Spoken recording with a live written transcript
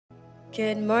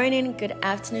Good morning, good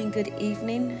afternoon, good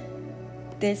evening.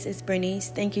 This is Bernice.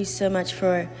 Thank you so much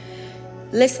for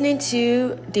listening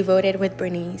to Devoted with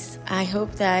Bernice. I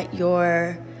hope that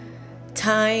your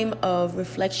time of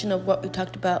reflection of what we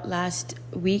talked about last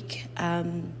week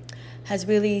has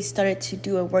really started to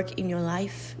do a work in your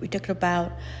life. We talked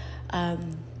about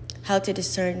how to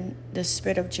discern the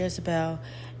spirit of Jezebel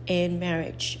in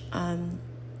marriage. Not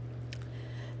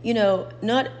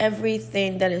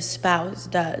everything that a spouse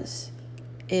does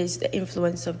is the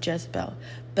influence of Jezebel.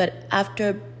 But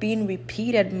after being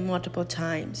repeated multiple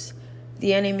times,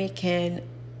 the enemy can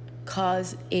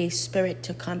cause a spirit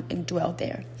to come and dwell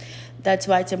there. That's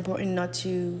why it's important not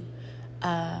to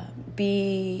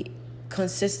be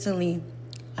consistently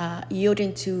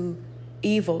yielding to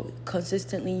evil,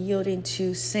 consistently yielding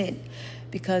to sin,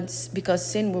 because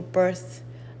sin will birth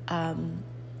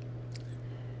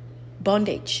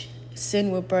bondage.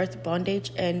 Sin will birth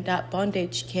bondage, and that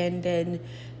bondage can then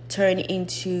turn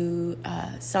into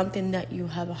something that you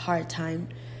have a hard time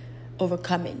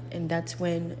overcoming, and that's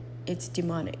when it's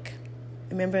demonic.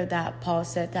 Remember that Paul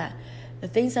said that the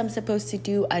things I'm supposed to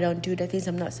do, I don't do. The things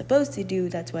I'm not supposed to do,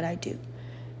 that's what I do.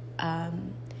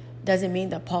 Doesn't mean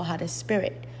that Paul had a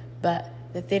spirit, but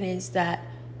the thing is that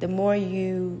the more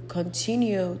you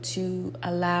continue to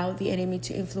allow the enemy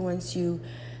to influence you,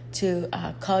 to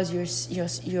cause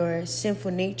your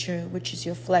sinful nature, which is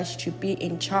your flesh, to be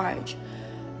in charge,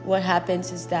 what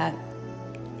happens is that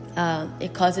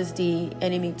it causes the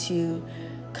enemy to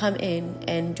come in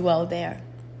and dwell there.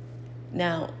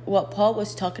 Now, what Paul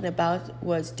was talking about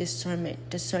was discernment,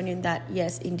 discerning that,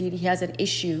 yes, indeed, he has an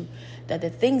issue, that the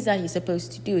things that he's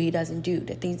supposed to do, he doesn't do.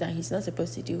 The things that he's not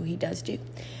supposed to do, he does do.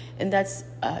 And that's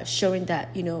showing that,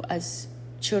 as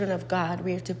children of God,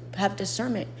 we have to have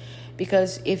discernment.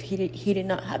 Because if he did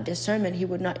not have discernment, he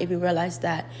would not even realize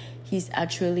that he's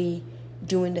actually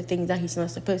doing the things that he's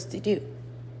not supposed to do.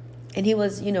 And he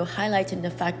was, highlighting the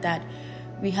fact that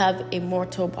we have a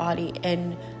mortal body,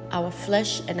 and our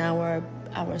flesh and our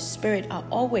spirit are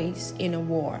always in a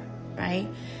war, right?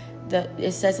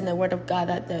 It says in the Word of God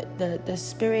that the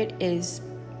spirit is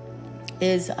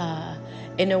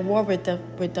in a war with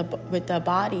the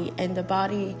body, and the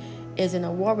body is in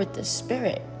a war with the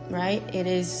spirit, right? It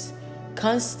is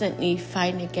constantly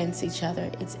fighting against each other.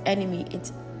 It's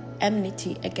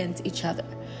enmity against each other.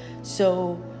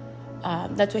 So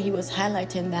that's what he was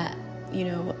highlighting, that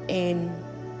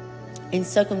in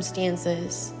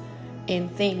circumstances, in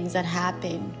things that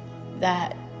happen,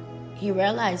 that he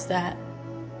realized that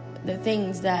the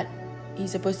things that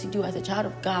he's supposed to do as a child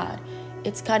of God,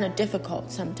 it's kind of difficult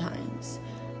sometimes,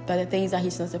 but the things that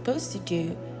he's not supposed to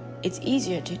do, it's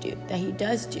easier to do, that he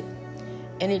does do.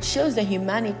 And it shows the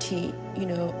humanity,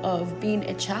 of being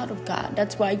a child of God.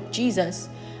 That's why Jesus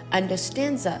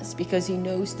understands us, because he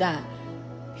knows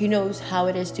how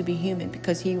it is to be human,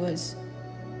 because he was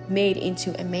made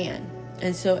into a man.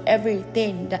 And so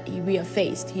everything that we have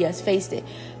faced, he has faced it,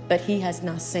 but he has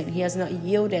not sinned. He has not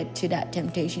yielded to that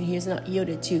temptation. He has not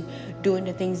yielded to doing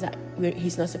the things that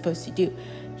he's not supposed to do.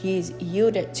 He's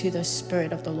yielded to the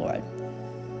Spirit of the Lord.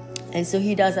 And so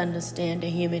he does understand the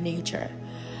human nature.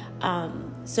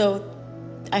 So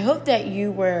I hope that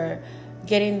you were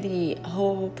getting the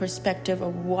whole perspective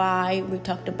of why we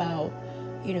talked about,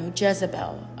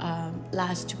 Jezebel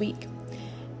last week.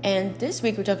 And this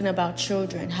week we're talking about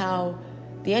children, how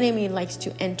the enemy likes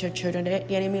to enter children.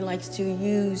 The enemy likes to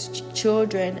use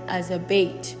children as a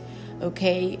bait,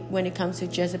 okay, when it comes to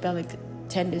Jezebelic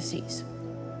tendencies.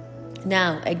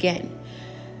 Now, again,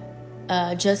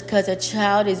 just because a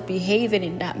child is behaving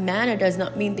in that manner does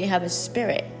not mean they have a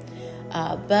spirit.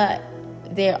 But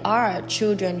there are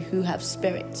children who have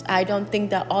spirits. I don't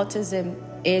think that autism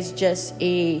is just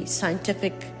a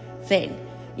scientific thing.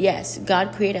 Yes,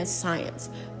 God created science,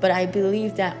 but I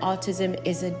believe that autism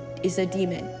is a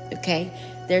demon, okay?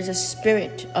 There's a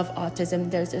spirit of autism.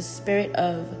 There's a spirit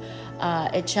of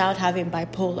a child having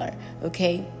bipolar,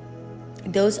 okay?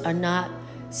 Those are not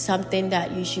something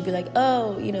that you should be like,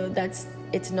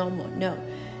 it's normal. No,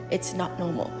 it's not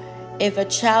normal. If a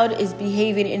child is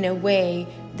behaving in a way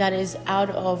that is out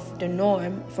of the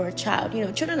norm for a child,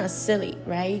 children are silly,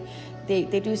 right? They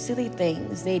do silly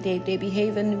things. They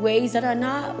behave in ways that are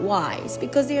not wise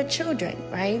because they are children,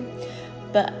 right?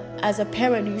 But as a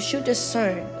parent, you should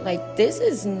discern, like, this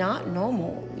is not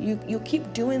normal. You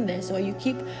keep doing this, or you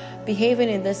keep behaving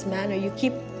in this manner. You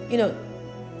keep,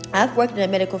 I've worked in the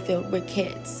medical field with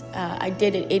kids. I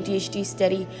did an ADHD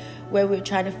study where we were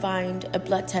trying to find a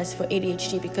blood test for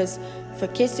ADHD, because for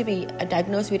kids to be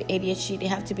diagnosed with ADHD, they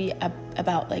have to be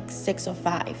about like 6 or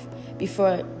 5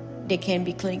 before they can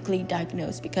be clinically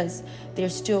diagnosed because they're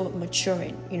still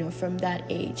maturing, from that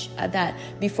age,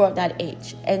 before that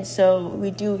age. And so we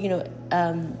do,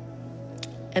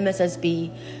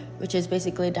 MSSB, which is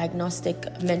basically a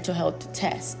diagnostic mental health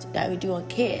test that we do on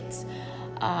kids.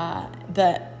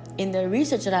 But in the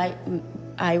research that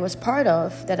I was part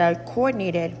of, that I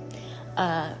coordinated,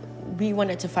 we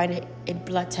wanted to find a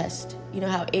blood test. You know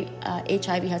how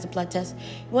HIV has a blood test?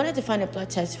 We wanted to find a blood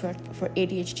test for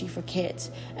ADHD for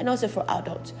kids and also for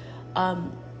adults,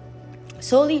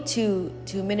 solely to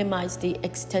minimize the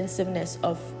extensiveness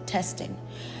of testing,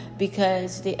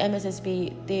 because the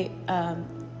MSSB,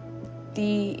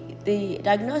 the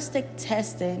diagnostic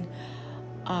testing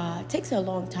takes a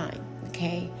long time,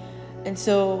 okay? And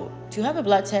so to have a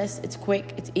blood test, it's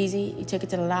quick, it's easy. You take it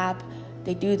to the lab,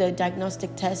 they do the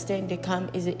diagnostic testing, they come,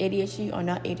 is it ADHD or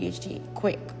not ADHD?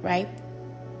 Quick, right?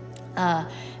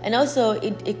 And also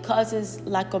it causes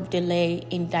lack of delay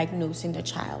in diagnosing the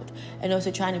child, and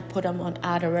also trying to put them on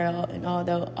Adderall and all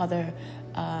the other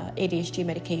ADHD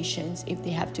medications if they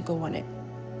have to go on it.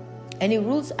 And it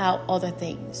rules out other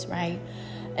things, right?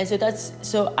 And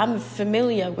so I'm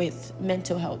familiar with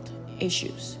mental health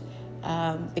issues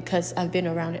because I've been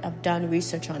around it, I've done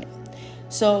research on it.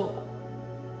 So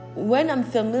when I'm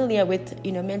familiar with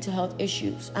mental health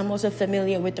issues, I'm also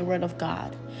familiar with the Word of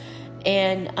God,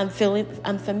 and I'm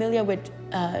familiar with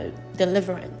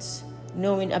deliverance,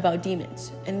 knowing about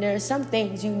demons. And there are some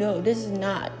things this is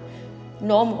not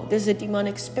normal. This is a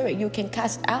demonic spirit. You can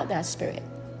cast out that spirit.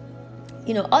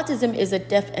 Autism is a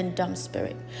deaf and dumb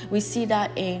spirit. We see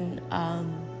that in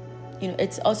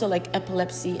it's also like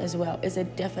epilepsy as well. It's a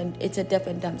deaf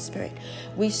and dumb spirit.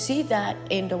 We see that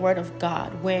in the Word of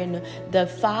God when the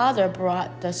Father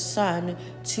brought the Son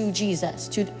to Jesus.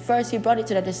 First, He brought it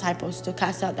to the disciples to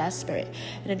cast out that spirit,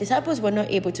 and the disciples were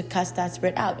not able to cast that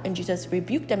spirit out. And Jesus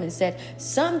rebuked them and said,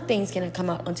 "Some things cannot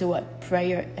come out until what?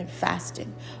 Prayer and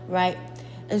fasting." Right?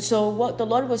 And so what the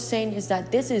Lord was saying is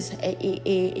that this is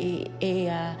a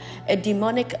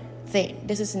demonic thing.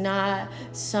 This is not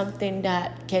something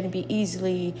that can be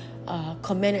easily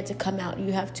commanded to come out.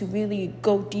 You have to really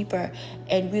go deeper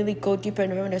in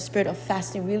the spirit of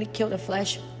fasting, really kill the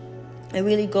flesh and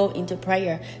really go into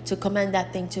prayer to command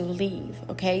that thing to leave,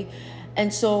 okay?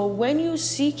 And so when you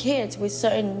see kids with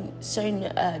certain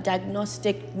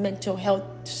diagnostic mental health,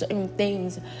 certain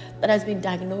things that has been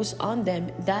diagnosed on them,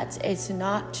 that is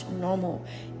not normal.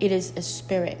 It is a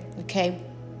spirit, okay?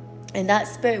 And that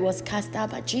spirit was cast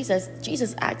out by Jesus.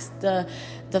 Jesus asked the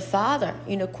Father,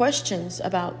 questions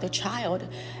about the child.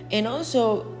 And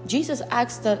also Jesus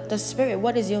asked the spirit,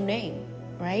 "What is your name?"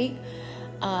 Right?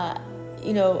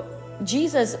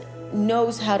 Jesus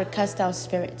knows how to cast out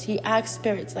spirits. He asked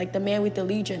spirits, like the man with the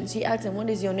legions. He asked him, "What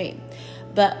is your name?"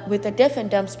 But with the deaf and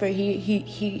dumb spirit,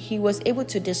 he was able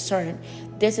to discern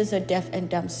this is a deaf and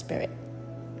dumb spirit.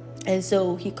 And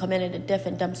so he commanded the deaf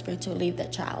and dumb spirit to leave the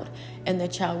child, and the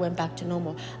child went back to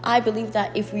normal. I believe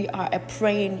that if we are a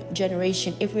praying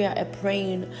generation, if we are a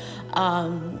praying,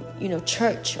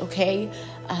 church, okay,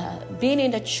 being in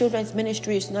the children's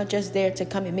ministry is not just there to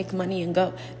come and make money and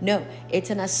go. No, it's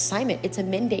an assignment. It's a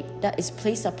mandate that is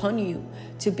placed upon you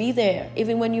to be there.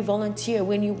 Even when you volunteer,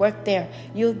 when you work there,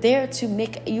 you're there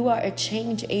you are a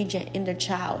change agent in the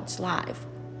child's life.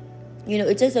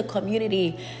 It takes a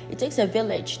community, it takes a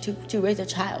village to raise a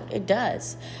child. It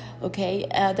does, okay?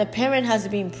 The parent has to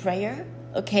be in prayer,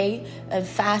 okay, and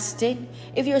fasting.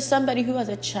 If you're somebody who has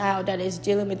a child that is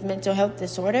dealing with mental health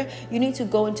disorder, you need to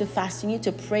go into fasting. You need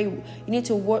to pray. You need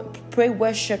to pray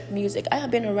worship music. I have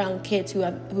been around kids who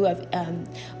have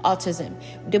autism.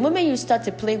 The moment you start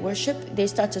to play worship, they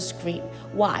start to scream.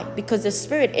 Why? Because the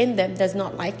spirit in them does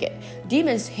not like it.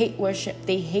 Demons hate worship.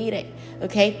 They hate it,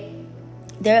 okay?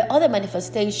 There are other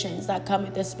manifestations that come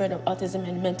with the spirit of autism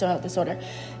and mental health disorder.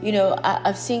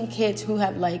 I've seen kids who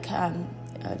have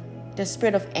the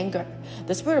spirit of anger.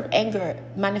 The spirit of anger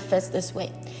manifests this way.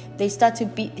 They start to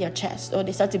beat their chest, or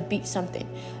they start to beat something.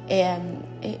 And,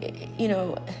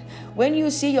 when you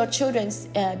see your children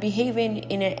behaving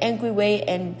in an angry way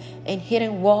and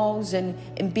hitting walls and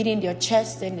beating their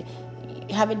chest and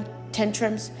having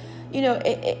tantrums,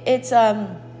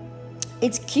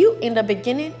 it's cute in the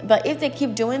beginning, but if they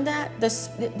keep doing that,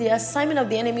 the assignment of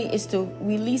the enemy is to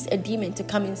release a demon to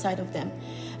come inside of them.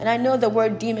 And I know the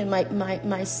word demon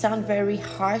might sound very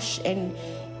harsh and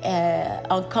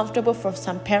uncomfortable for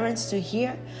some parents to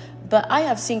hear, but I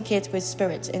have seen kids with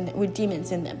spirits with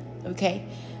demons in them, okay?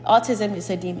 Autism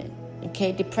is a demon,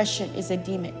 okay? Depression is a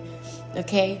demon,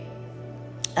 okay?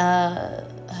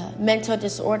 Mental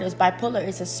disorders, bipolar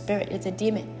is a spirit, it's a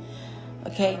demon,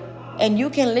 okay? And you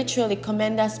can literally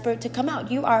command that spirit to come out.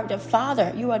 You are the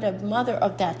father. You are the mother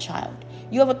of that child.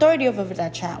 You have authority over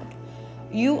that child.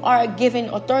 You are given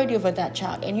authority over that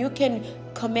child. And you can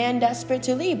command that spirit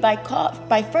to leave by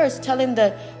first telling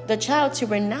the child to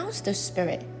renounce the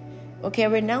spirit. Okay,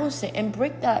 renounce it and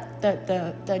break the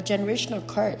generational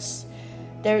curse.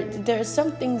 There are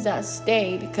some things that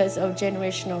stay because of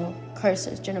generational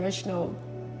curses, generational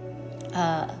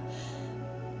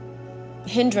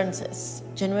hindrances,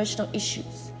 generational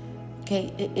issues.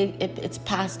 Okay, it's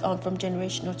passed on from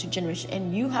generation to generation,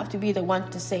 and you have to be the one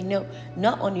to say no,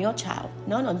 not on your child,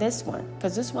 not on this one,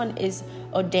 because this one is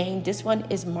ordained, this one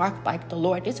is marked by the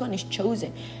Lord, this one is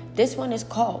chosen, this one is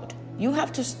called. You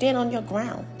have to stand on your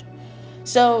ground.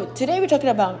 So today we're talking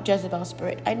about Jezebel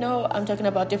spirit. I know I'm talking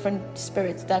about different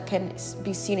spirits that can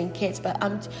be seen in kids, but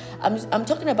I'm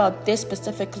talking about this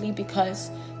specifically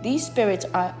because these spirits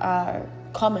are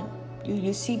common.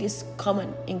 You see this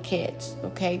common in kids,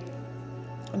 okay?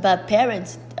 But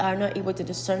parents are not able to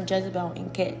discern Jezebel in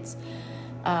kids.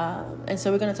 And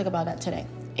so we're going to talk about that today.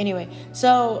 Anyway,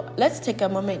 so let's take a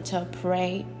moment to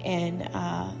pray and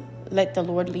let the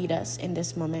Lord lead us in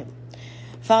this moment.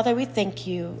 Father, we thank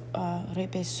you.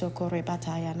 Rebe sokore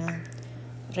batayana.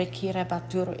 Rekira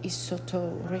batur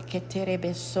isoto. Reketere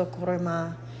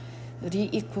besokorema. Ri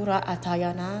ikura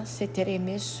atayana. Setere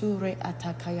mesure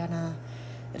atakayana.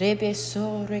 Rebe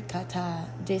sore kata.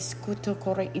 Deskuto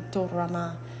kore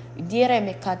itorama. Dire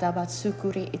mekada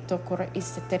batsukuri itokore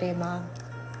iseterema.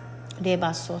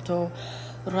 Deba soto.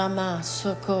 Rama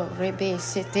soko rebe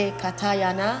sete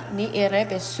katayana. Ni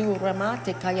erebe surama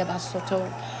te kaya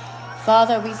basoto.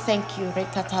 Father, we thank you. We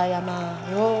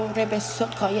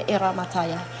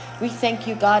thank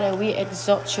you, God, and we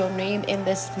exalt your name in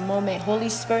this moment. Holy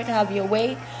Spirit, have your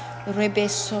way.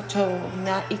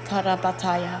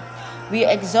 We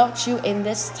exalt you in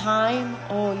this time.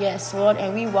 Oh, yes, Lord,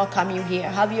 and we welcome you here.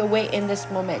 Have your way in this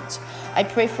moment. I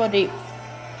pray for the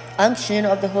unction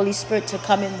of the Holy Spirit to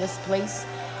come in this place.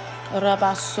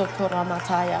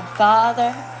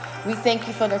 Father, we thank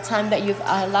you for the time that you've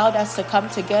allowed us to come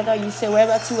together. You say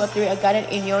wherever 2 or 3 are gathered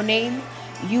in your name,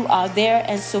 you are there.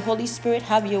 And so, Holy Spirit,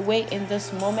 have your way in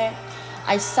this moment.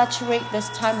 I saturate this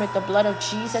time with the blood of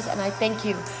Jesus, and I thank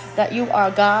you that you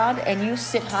are God and you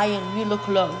sit high and you look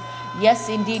low. Yes,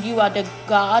 indeed, you are the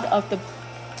God of the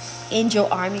angel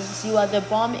armies. You are the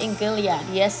balm in Gilead.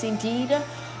 Yes, indeed.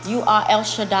 You are El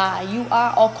Shaddai. You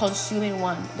are all-consuming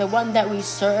one, the one that we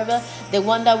serve, the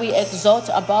one that we exalt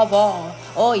above all.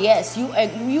 Oh yes, you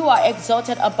are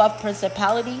exalted above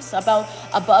principalities,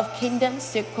 above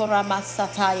kingdoms.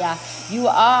 You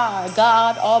are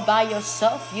God all by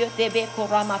yourself. You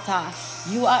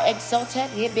are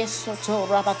exalted.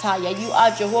 You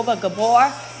are Jehovah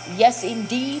Gabor. Yes,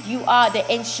 indeed, you are the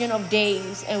Ancient of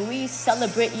Days, and we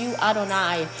celebrate you,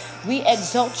 Adonai. We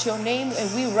exalt your name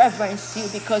and we reverence you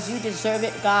because you deserve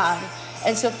it, God.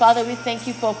 And so, Father, we thank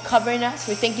you for covering us.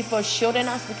 We thank you for shielding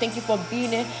us. We thank you for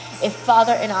being a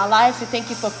father in our lives. We thank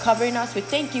you for covering us. We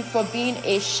thank you for being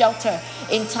a shelter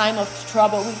in time of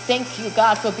trouble. We thank you,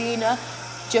 God, for being a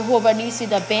Jehovah Nisi,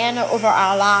 the banner over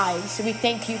our lives. We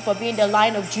thank you for being the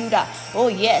Lion of Judah. Oh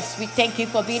yes, we thank you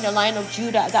for being the Lion of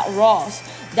Judah that roars,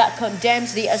 that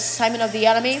condemns the assignment of the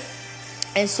enemy.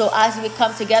 And so as we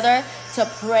come together to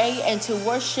pray and to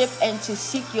worship and to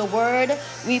seek your word,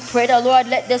 we pray the Lord,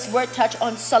 let this word touch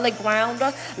on solid ground.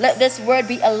 Let this word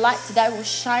be a light that will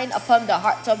shine upon the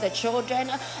hearts of the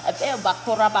children,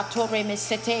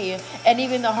 and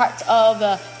even the hearts of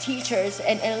teachers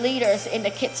and leaders in the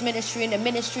kids ministry, in the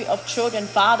ministry of children,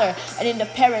 Father, and in the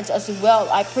parents as well.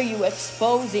 I pray you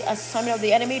expose the assignment of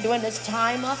the enemy during this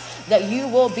time, that you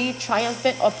will be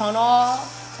triumphant upon all.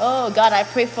 Oh God, I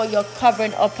pray for your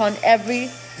covering upon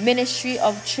every ministry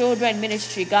of children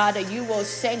ministry, God, that you will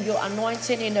send your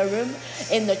anointing in the room,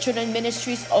 in the children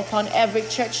ministries, upon every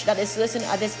church that is listening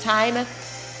at this time,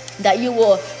 that you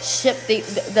will shift the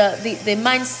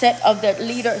mindset of the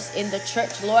leaders in the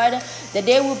church, Lord, that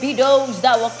there will be those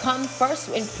that will come first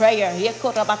in prayer. Yes,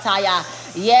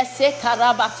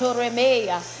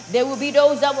 there will be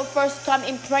those that will first come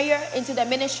in prayer into the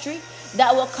ministry,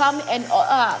 that will come and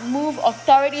move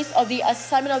authorities of the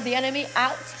assignment of the enemy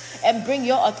out and bring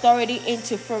your authority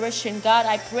into fruition. God,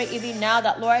 I pray even now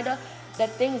that, Lord, the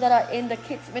things that are in the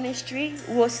kids ministry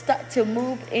will start to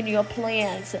move in your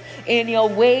plans, in your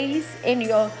ways, in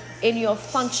your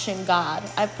function, God.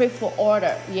 I pray for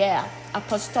order,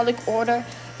 apostolic order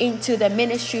into the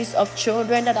ministries of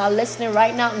children that are listening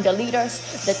right now, and the leaders,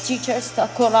 the teachers.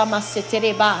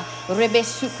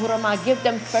 Give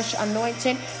them fresh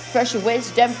anointing, fresh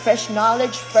wisdom, fresh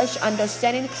knowledge, fresh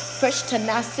understanding, fresh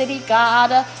tenacity.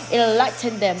 God,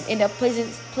 enlighten them in the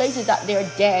places that they're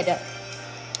dead.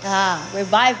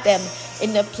 Revive them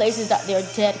in the places that they're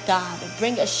dead, God.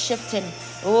 Bring a shifting.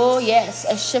 Oh, yes,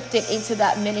 a shifting into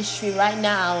that ministry right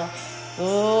now.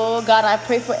 Oh, God, I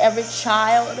pray for every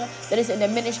child that is in the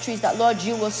ministries that, Lord,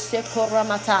 you will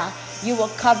sekoramata. You will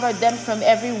cover them from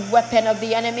every weapon of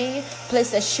the enemy.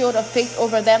 Place a shield of faith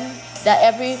over them, that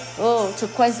to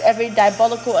quench every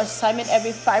diabolical assignment,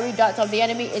 every fiery dart of the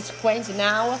enemy is quenched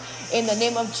now in the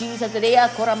name of Jesus.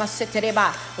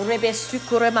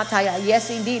 Yes,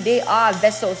 indeed, they are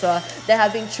vessels that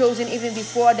have been chosen even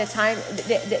before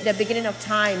the beginning of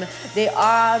time. They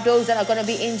are those that are going to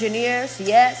be engineers.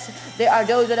 Yes, they are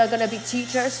those that are going to be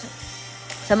teachers.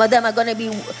 Some of them are going to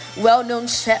be well-known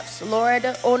chefs, Lord,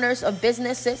 owners of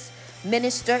businesses,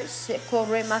 ministers,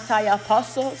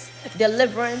 apostles,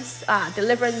 deliverance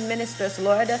ministers,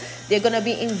 Lord. They're going to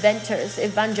be inventors,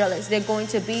 evangelists. They're going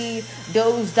to be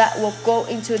those that will go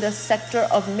into the sector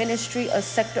of ministry, a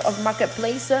sector of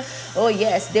marketplace. Oh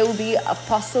yes, they will be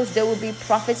apostles, they will be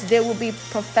prophets, they will be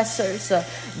professors,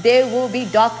 they will be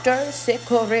doctors.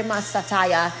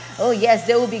 Oh yes,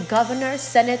 they will be governors,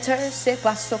 senators.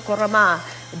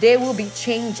 They will be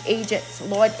change agents,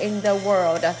 Lord, in the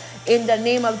world. In the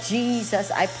name of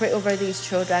Jesus, I pray over these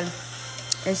children.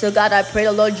 And so, God, I pray,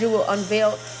 the Lord, you will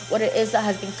unveil what it is that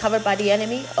has been covered by the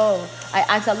enemy. Oh, I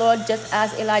ask the Lord, just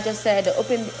as Elijah said,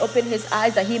 open his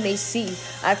eyes that he may see.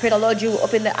 I pray, the Lord, you will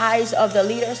open the eyes of the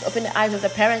leaders, open the eyes of the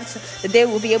parents, that they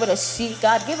will be able to see.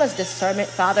 God, give us discernment,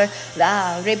 Father.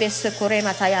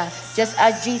 Just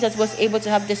as Jesus was able to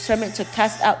have discernment to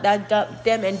cast out that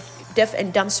deaf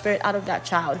and dumb spirit out of that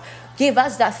child. Give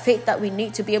us that faith that we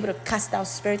need to be able to cast out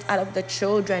spirits out of the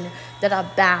children that are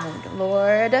bound.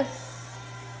 Lord,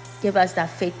 give us that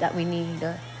faith that we need.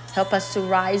 Help us to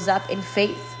rise up in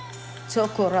faith.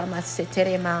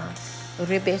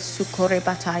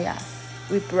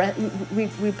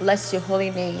 We bless your holy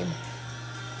name.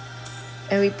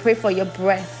 And we pray for your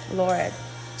breath, Lord,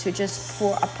 to just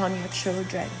pour upon your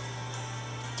children.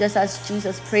 Just as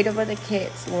Jesus prayed over the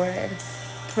kids, Lord.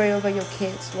 Pray over your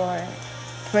kids, Lord.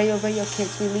 Pray over your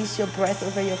kids. Release your breath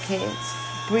over your kids.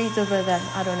 Breathe over them,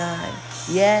 Adonai.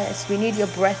 Yes, we need your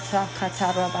breath.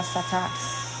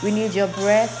 We need your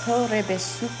breath.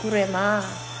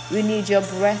 We need your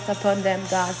breath upon them,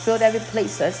 God. Fill every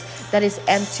place that is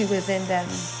empty within them.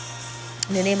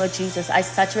 In the name of Jesus, I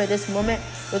saturate this moment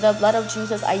with the blood of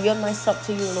Jesus. I yield myself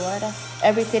to you, Lord.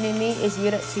 Everything in me is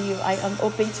yielded to you. I am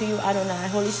open to you, Adonai.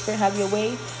 Holy Spirit, have your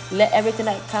way. Let everything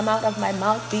that come out of my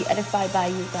mouth be edified by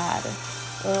you, God.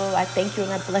 Oh, I thank you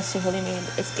and I bless your holy name.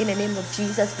 It's in the name of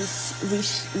Jesus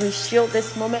we shield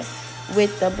this moment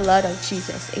with the blood of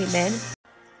Jesus. Amen.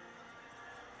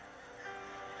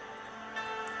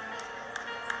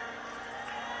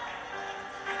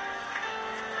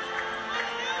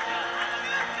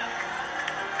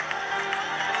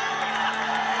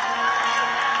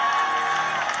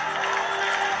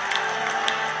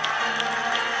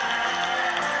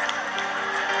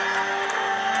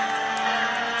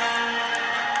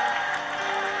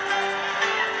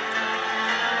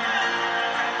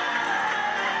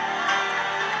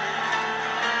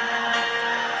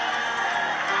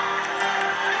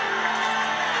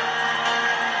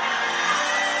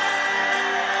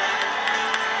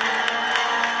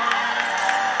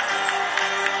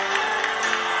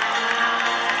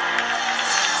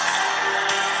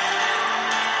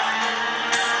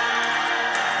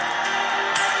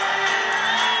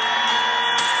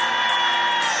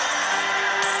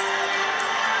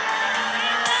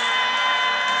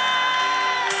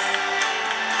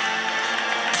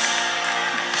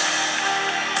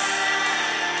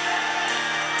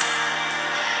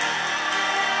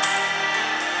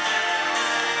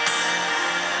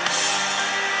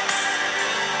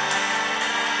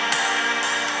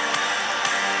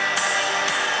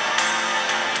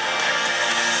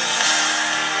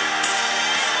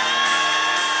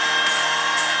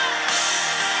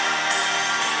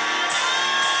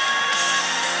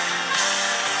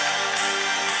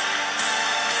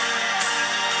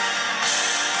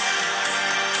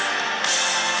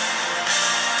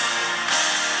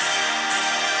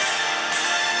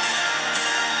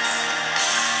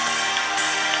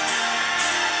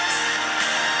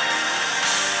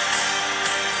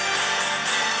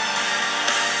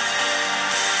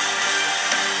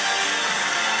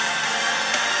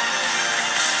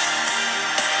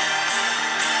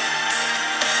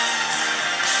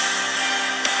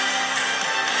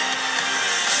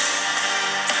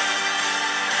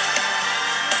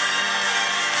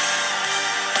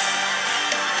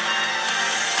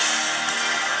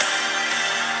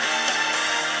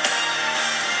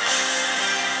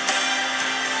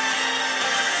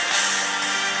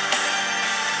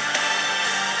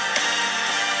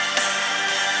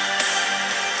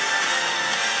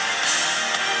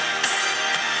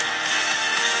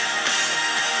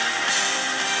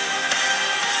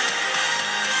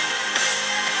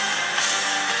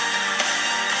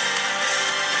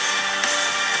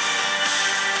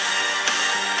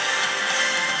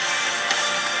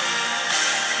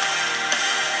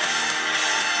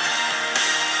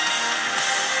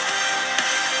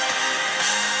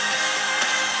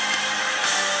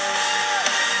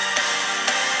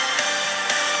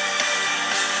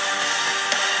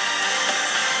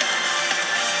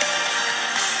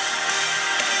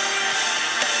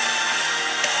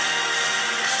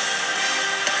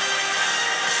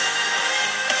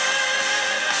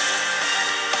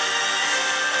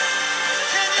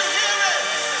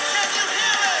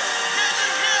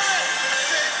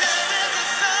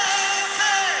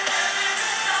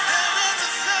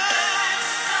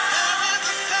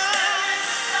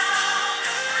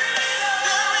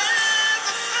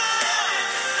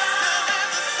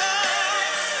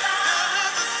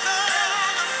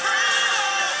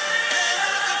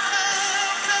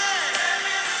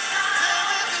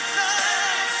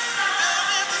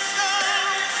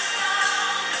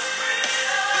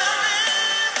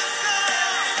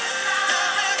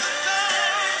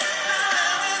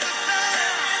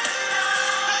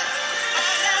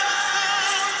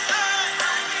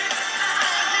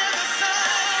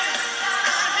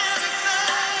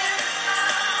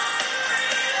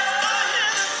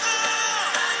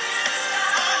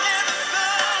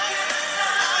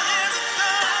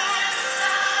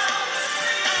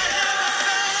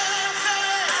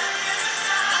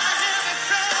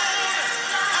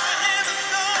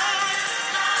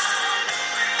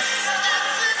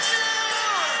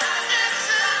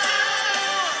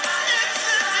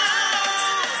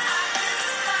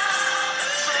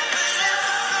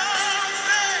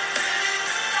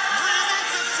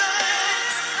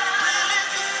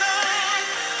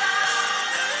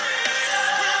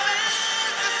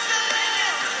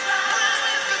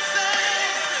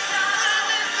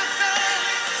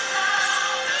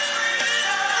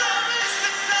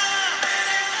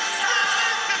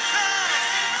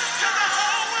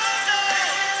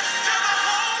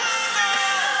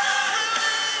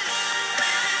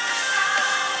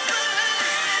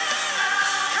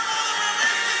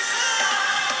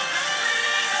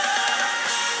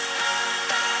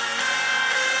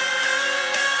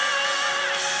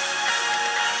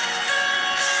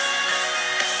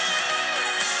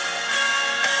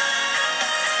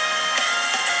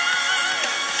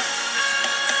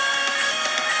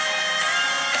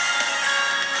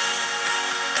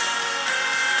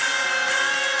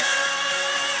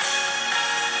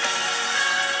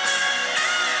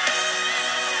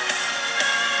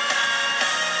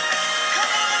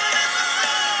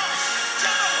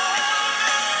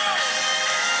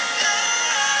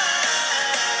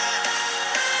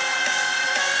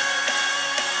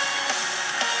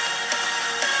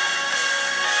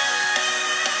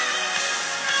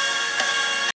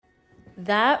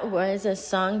 That was a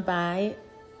song by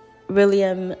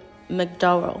William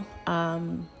McDowell.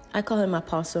 I call him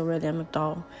Apostle William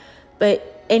McDowell.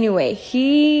 But anyway,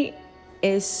 he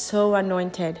is so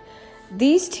anointed.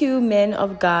 These two men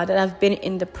of God that I've been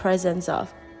in the presence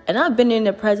of, and I've been in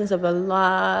the presence of a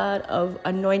lot of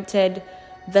anointed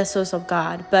vessels of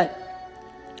God, but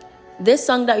this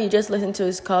song that you just listened to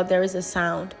is called There Is a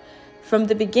Sound. From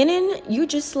the beginning, you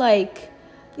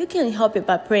can't help it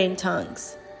but pray in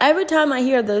tongues. Every time I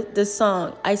hear the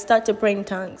song, I start to pray in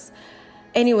tongues.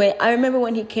 Anyway, I remember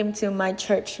when he came to my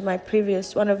church,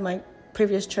 one of my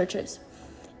previous churches.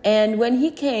 And when he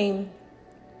came,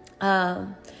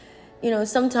 sometimes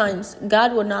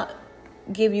God will not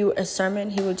give you a sermon.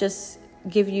 He will just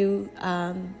give you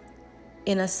an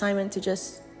assignment to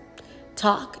just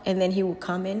talk, and then he will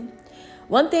come in.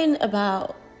 One thing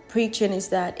about preaching is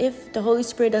that if the Holy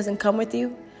Spirit doesn't come with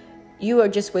you, you are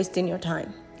just wasting your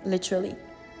time, literally.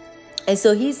 And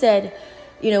so he said,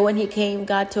 when he came,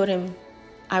 God told him,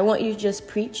 I want you to just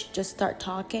preach, just start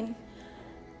talking,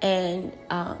 and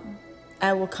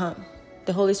I will come.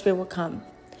 The Holy Spirit will come.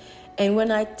 And when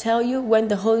I tell you, when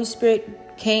the Holy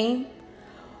Spirit came,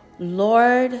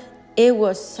 Lord, it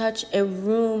was such a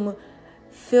room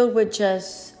filled with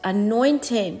just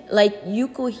anointing. Like you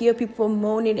could hear people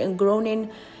moaning and groaning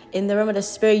in the realm of the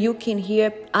Spirit. You can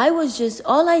hear. I was just,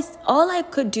 all I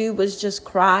could do was just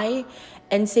cry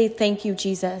and say, thank you,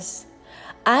 Jesus.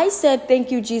 I said,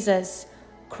 thank you, Jesus.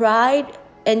 Cried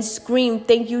and screamed,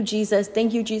 thank you, Jesus,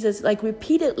 like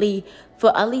repeatedly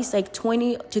for at least like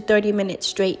 20 to 30 minutes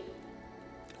straight.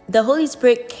 The Holy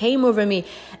Spirit came over me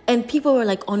and people were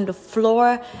like on the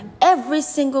floor. Every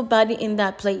single body in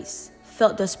that place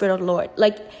felt the Spirit of the Lord.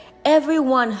 Like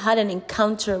everyone had an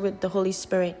encounter with the Holy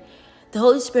Spirit. The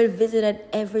Holy Spirit visited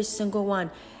every single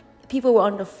one. People were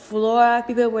on the floor.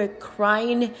 People were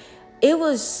crying. It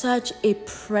was such a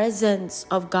presence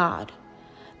of God.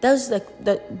 That was like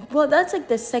that's like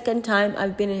the second time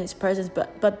I've been in His presence.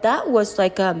 But that was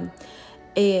like a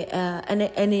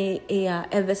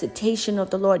visitation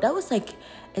of the Lord. That was like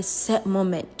a set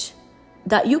moment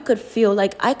that you could feel.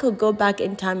 Like I could go back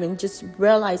in time and just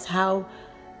realize how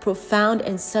profound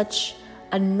and such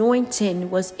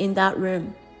anointing was in that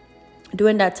room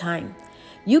during that time.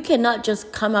 You cannot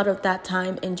just come out of that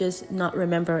time and just not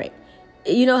remember it.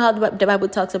 You know how the Bible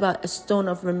talks about a stone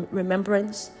of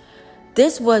remembrance?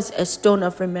 This was a stone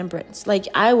of remembrance. Like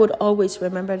I would always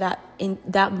remember that in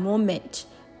that moment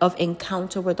of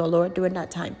encounter with the Lord during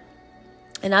that time.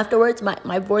 And afterwards,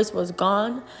 my voice was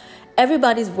gone.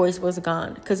 Everybody's voice was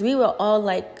gone because we were all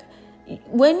like,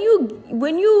 when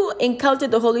you encounter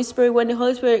the Holy Spirit, when the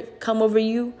Holy Spirit come over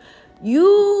you,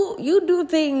 you do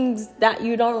things that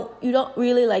you don't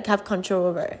really like have control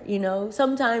over.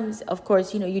 Sometimes, of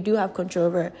course, you do have control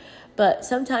over, but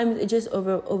sometimes it just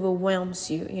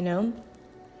overwhelms you.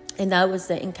 And that was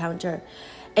the encounter.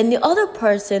 And the other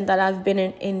person that I've been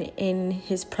in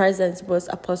his presence was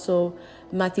Apostle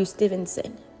Matthew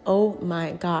Stevenson. Oh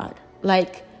my God.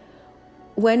 Like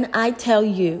when I tell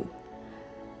you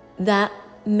that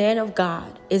man of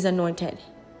God is anointed,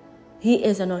 he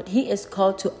is anointed. He is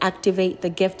called to activate the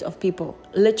gift of people,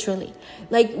 literally.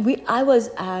 Like I was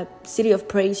at City of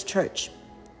Praise Church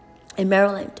in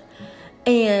Maryland,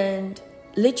 and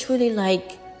literally,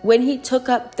 like when he took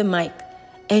up the mic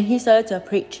and he started to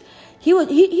preach, he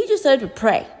just started to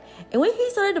pray. And when he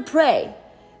started to pray,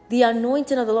 the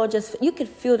anointing of the Lord you could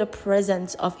feel the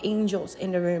presence of angels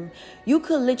in the room. You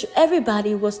could literally,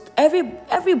 everybody,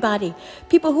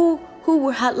 people who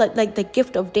had like the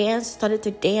gift of dance started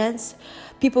to dance.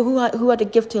 People who had the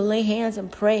gift to lay hands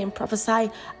and pray and prophesy.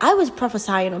 I was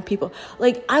prophesying on people.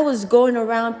 Like I was going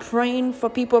around praying for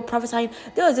people, prophesying.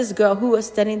 There was this girl who was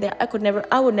standing there. I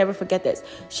would never forget this.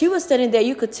 She was standing there.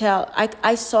 You could tell.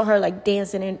 I saw her like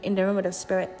dancing in the realm of the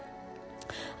Spirit.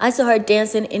 I saw her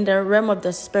dancing in the realm of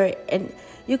the Spirit, and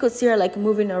you could see her like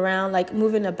moving around, like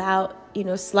moving about,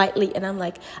 slightly. And I'm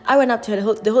like, I went up to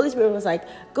her. The Holy Spirit was like,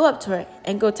 go up to her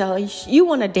and go tell her, you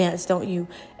want to dance, don't you?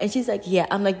 And she's like, yeah.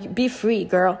 I'm like, be free,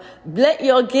 girl. Let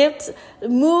your gifts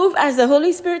move as the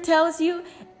Holy Spirit tells you.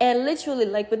 And literally,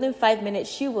 like within 5 minutes,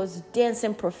 she was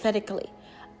dancing prophetically.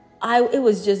 It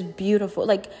was just beautiful.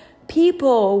 Like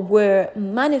people were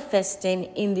manifesting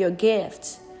in their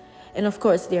gifts. And of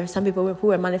course, there are some people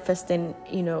who are manifesting,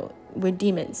 with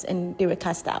demons, and they were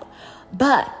cast out.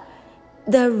 But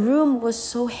the room was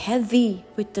so heavy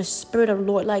with the Spirit of the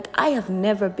Lord. Like I have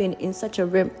never been in such a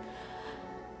room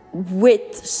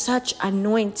with such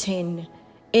anointing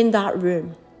in that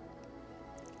room.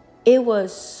 It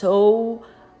was so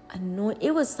anointing.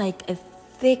 It was like a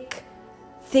thick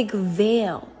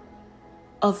veil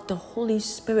of the Holy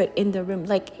Spirit in the room.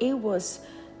 Like,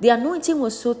 the anointing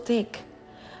was so thick.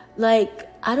 Like,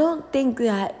 I don't think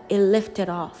that it lifted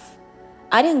off.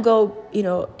 I didn't go,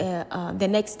 the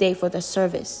next day for the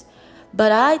service.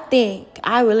 But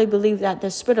I really believe that the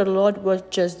Spirit of the Lord was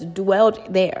just dwelled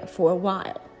there for a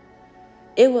while.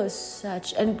 It was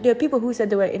and there are people who said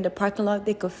they were in the parking lot,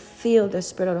 they could feel the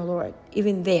Spirit of the Lord,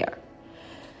 even there.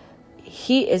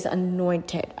 He is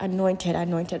anointed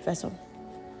vessel.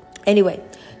 Anyway,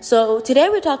 so today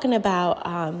we're talking about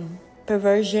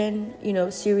perversion,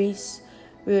 series.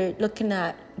 We're looking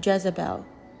at Jezebel,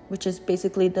 which is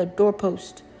basically the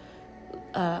doorpost,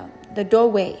 the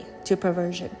doorway to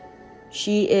perversion.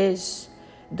 She is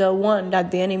the one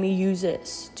that the enemy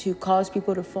uses to cause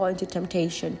people to fall into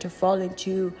temptation, to fall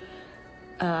into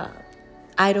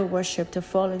idol worship, to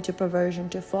fall into perversion,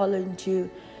 to fall into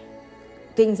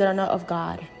things that are not of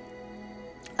God.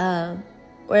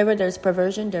 Wherever there's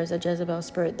perversion, there's a Jezebel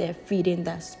spirit. They're feeding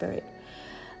that spirit.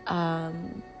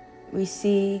 We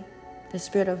see the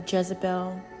spirit of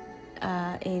Jezebel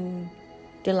in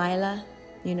Delilah,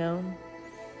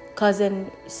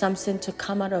 causing Samson to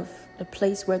come out of the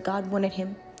place where God wanted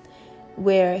him,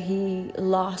 where he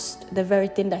lost the very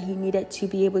thing that he needed to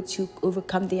be able to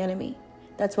overcome the enemy.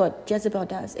 That's what Jezebel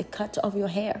does. It cuts off your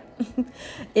hair.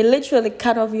 It literally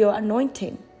cut off your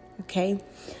anointing. Okay.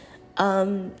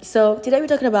 So today we're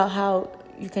talking about how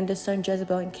you can discern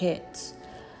Jezebel in kids.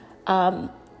 I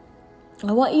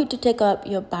want you to take up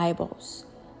your Bibles.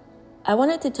 I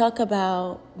wanted to talk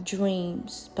about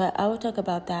dreams, but I will talk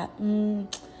about that.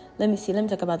 Let me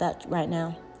talk about that right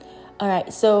now. All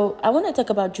right, so I want to talk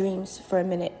about dreams for a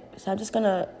minute. So I'm just going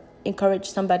to encourage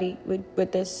somebody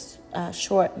with this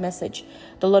short message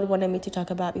the Lord wanted me to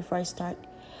talk about before I start.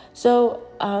 So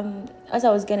as I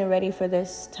was getting ready for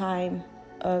this time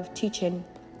of teaching,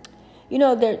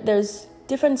 there's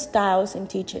different styles in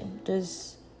teaching.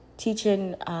 There's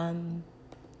teaching,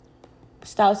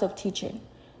 styles of teaching.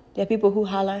 There are people who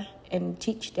holler and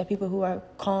teach. There are people who are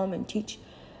calm and teach.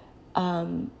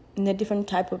 And a different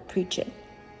type of preaching.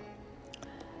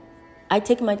 I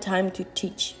take my time to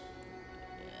teach.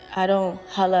 I don't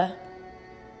holler.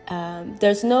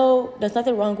 There's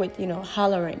nothing wrong with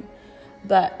hollering,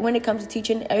 but when it comes to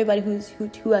teaching, everybody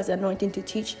who has anointing to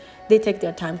teach, they take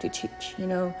their time to teach.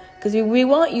 Because we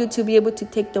want you to be able to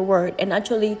take the word and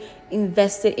actually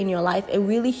invest it in your life and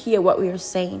really hear what we are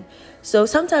saying. So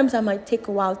sometimes I might take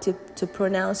a while to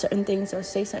pronounce certain things or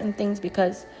say certain things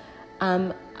because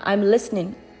I'm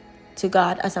listening to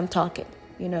God as I'm talking.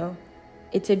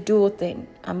 It's a dual thing.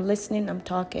 I'm listening, I'm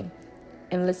talking,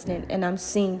 and listening, and I'm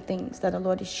seeing things that the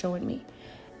Lord is showing me.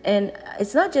 And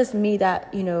it's not just me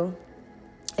that,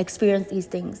 experience these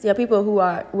things. There are people who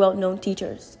are well-known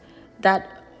teachers that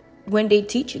when they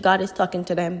teach, God is talking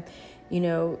to them.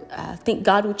 I think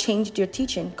God will change their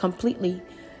teaching completely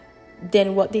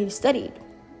than what they've studied.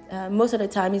 Most of the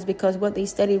time is because what they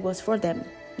studied was for them,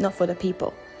 not for the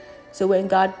people. So when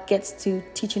God gets to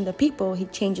teaching the people, he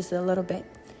changes it a little bit.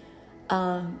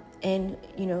 And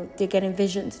they're getting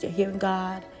visions, they're hearing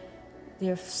God,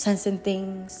 they're sensing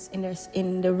things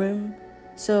in the room.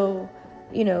 So,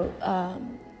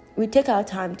 we take our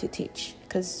time to teach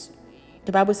because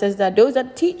the Bible says that those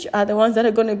that teach are the ones that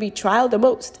are going to be tried the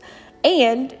most,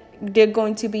 and they're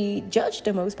going to be judged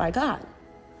the most by God,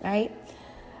 right?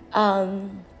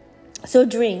 So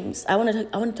dreams. I want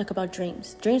to talk about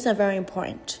dreams. Dreams are very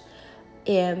important.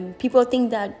 People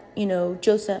think that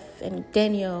Joseph and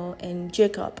Daniel and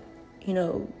Jacob,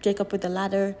 Jacob with the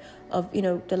ladder of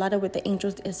the ladder with the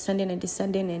angels ascending and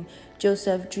descending, and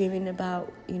Joseph dreaming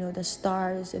about the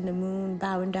stars and the moon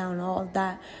bowing down, all of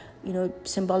that,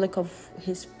 symbolic of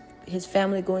his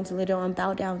family going to later on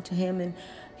bow down to him, and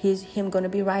him going to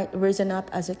be risen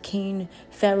up as a king.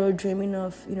 Pharaoh dreaming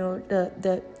of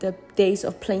the days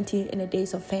of plenty and the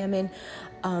days of famine.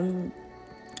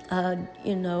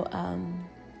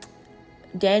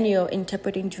 Daniel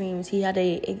interpreting dreams. He had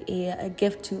a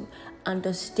gift to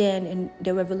understand and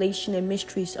the revelation and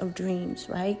mysteries of dreams,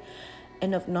 right?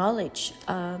 And of knowledge.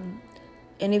 And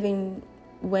even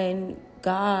when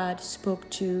God spoke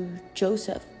to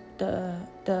Joseph,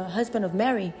 the husband of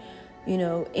Mary,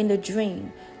 in the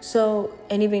dream. So,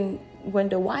 and even when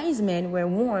the wise men were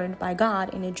warned by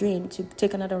God in a dream to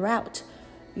take another route,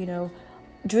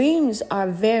 dreams are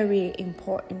very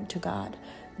important to God.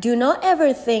 Do not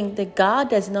ever think that God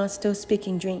does not still speak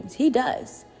in dreams. He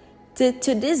does. To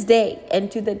this day and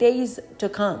to the days to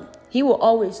come, he will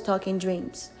always talk in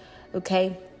dreams.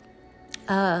 Okay?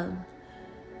 I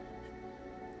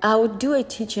will do a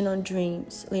teaching on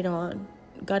dreams later on.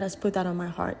 God has put that on my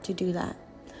heart to do that.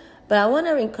 But I want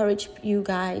to encourage you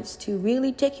guys to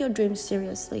really take your dreams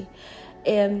seriously.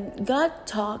 And God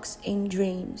talks in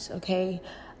dreams, okay?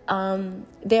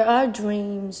 There are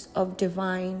dreams of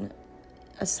divine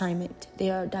assignment.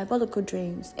 There are diabolical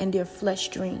dreams, and there are flesh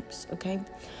dreams, okay?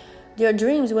 There are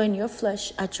dreams when your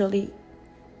flesh actually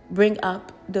bring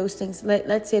up those things.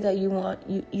 Let's say that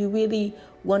you really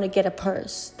want to get a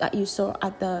purse that you saw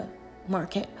at the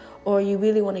market, or you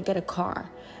really want to get a car,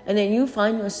 and then you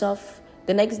find yourself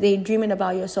the next day dreaming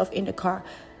about yourself in the car.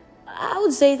 I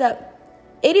would say that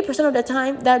 80% of the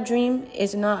time that dream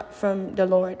is not from the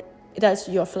Lord. That's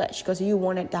your flesh, because you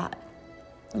wanted that,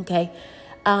 okay?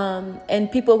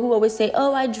 And people who always say,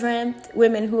 oh, I dreamt,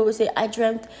 women who always say, I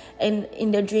dreamt, and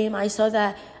in the dream I saw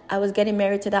that I was getting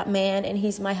married to that man and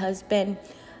he's my husband.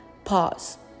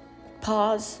 Pause.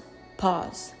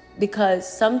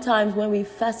 Because sometimes when we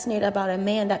fascinate about a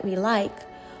man that we like,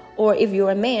 or if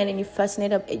you're a man and you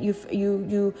fascinate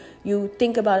you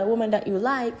think about a woman that you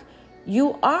like,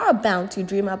 you are bound to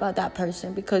dream about that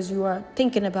person because you are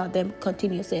thinking about them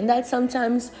continuously. And that's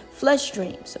sometimes flesh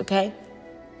dreams, okay?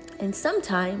 And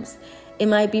sometimes it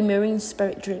might be marine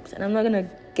spirit dreams. And I'm not going to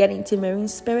get into marine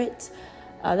spirits.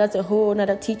 That's a whole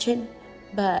nother teaching.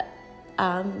 But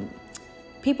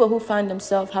people who find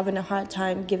themselves having a hard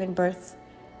time giving birth,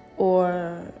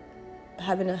 or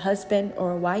having a husband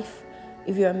or a wife,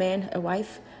 if you're a man, a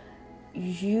wife,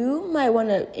 you might want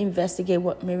to investigate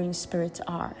what marine spirits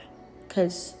are,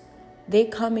 because they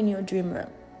come in your dream realm.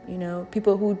 You know,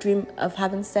 people who dream of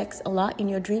having sex a lot in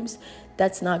your dreams,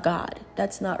 that's not God.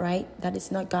 That's not right. That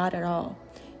is not God at all.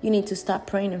 You need to stop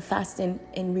praying and fasting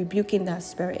and rebuking that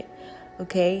spirit,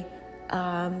 okay?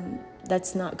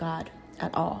 That's not God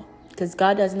at all, because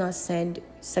God does not send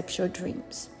sexual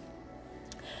dreams.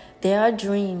 There are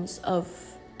dreams of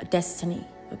destiny,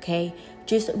 okay?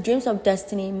 Dreams of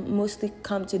destiny mostly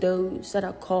come to those that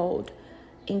are called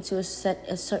into a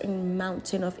certain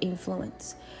mountain of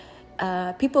influence.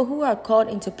 People who are called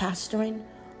into pastoring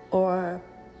or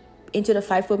into the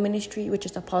fivefold ministry, which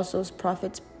is apostles,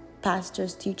 prophets,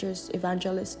 pastors, teachers,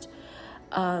 evangelists,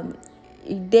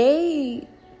 they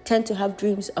tend to have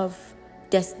dreams of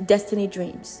destiny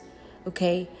dreams,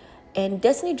 okay? And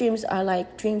destiny dreams are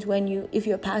like dreams when if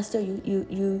you're a pastor,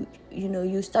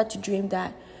 you start to dream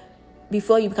that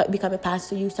before you become a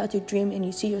pastor, you start to dream and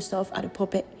you see yourself at a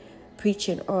pulpit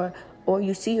preaching, or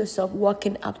you see yourself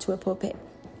walking up to a pulpit,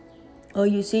 or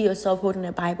you see yourself holding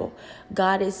a Bible.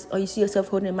 Or you see yourself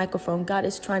holding a microphone. God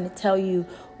is trying to tell you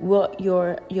what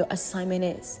your assignment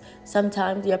is.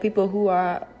 Sometimes there are people who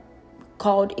are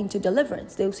called into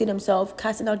deliverance. They will see themselves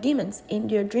casting out demons in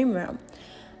their dream realm,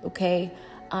 okay?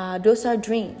 Those are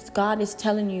dreams. God is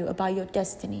telling you about your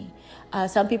destiny.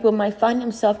 Some people might find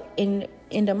themselves in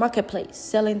the marketplace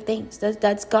selling things.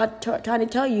 That's God trying to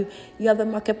tell you have a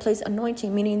marketplace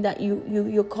anointing, meaning that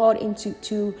you're called into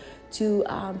to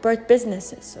birth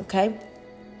businesses. Okay.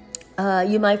 I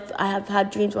have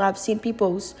had dreams where I've seen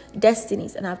people's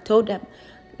destinies, and I've told them,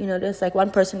 there's like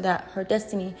one person that her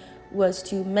destiny was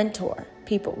to mentor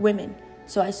people, women.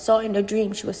 So I saw in the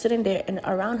dream she was sitting there, and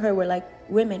around her were like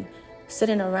women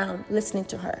sitting around listening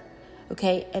to her.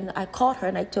 Okay, and I called her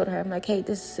and I told her, I'm like, hey,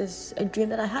 this is a dream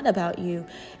that I had about you.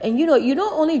 And you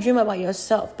don't only dream about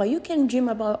yourself, but you can dream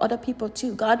about other people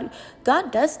too. God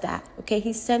does that. Okay,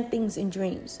 He sent things in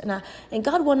dreams, and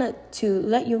God wanted to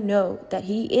let you know that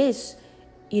He is,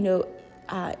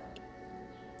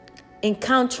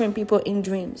 encountering people in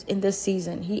dreams in this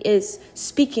season. He is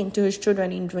speaking to His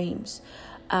children in dreams.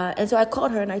 And so I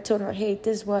called her and I told her, hey,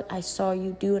 this is what I saw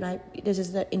you do, and this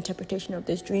is the interpretation of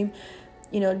this dream.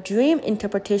 Dream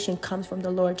interpretation comes from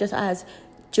the Lord, just as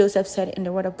Joseph said in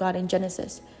the Word of God in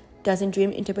Genesis. Doesn't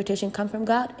dream interpretation come from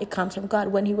God? It comes from God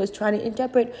when He was trying to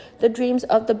interpret the dreams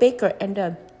of the baker and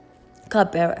the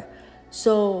cupbearer.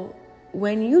 So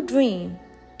when you dream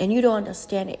and you don't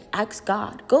understand it, ask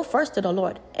God. Go first to the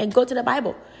Lord and go to the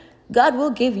Bible. God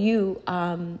will give you,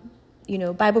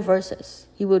 Bible verses.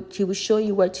 He will show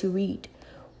you what to read,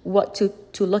 what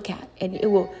to look at, and it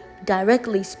will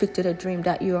directly speak to the dream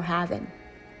that you're having.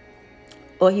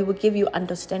 Or He will give you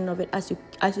understanding of it as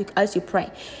you pray.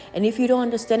 And if you don't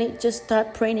understand it, just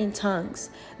start praying in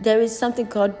tongues. There is something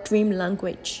called dream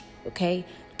language. Okay,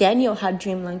 Daniel had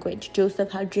dream language. Joseph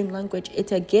had dream language.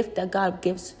 It's a gift that God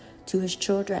gives to His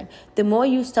children. The more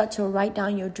you start to write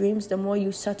down your dreams, the more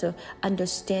you start to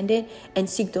understand it and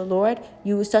seek the Lord,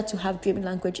 you will start to have dream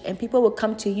language, and people will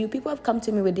come to you. People have come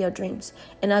to me with their dreams,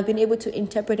 and I've been able to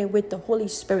interpret it with the Holy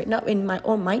Spirit, not in my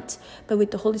own might, but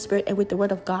with the Holy Spirit and with the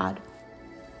Word of God.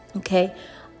 Okay.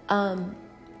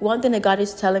 One thing that God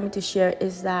is telling me to share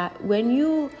is that when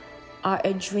you are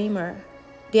a dreamer,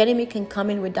 The enemy can come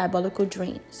in with diabolical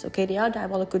dreams. Okay, they are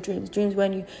diabolical dreams. Dreams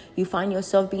when you find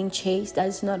yourself being chased that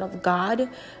is not of God,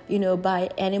 by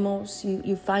animals.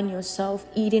 You find yourself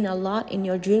eating a lot in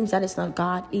your dreams. That is not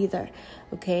God either.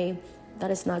 Okay, that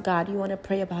is not God. You want to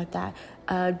pray about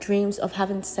that. Dreams of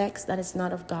having sex. That is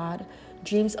not of God.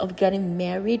 Dreams of getting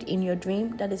married in your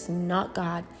dream. That is not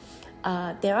God.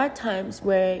 There are times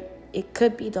where it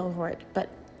could be the Lord, but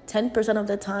 10% of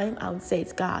the time, I would say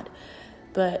it's God.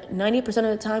 But 90% of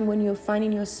the time, when you're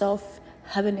finding yourself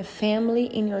having a family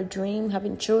in your dream,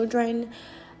 having children,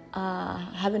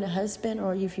 having a husband,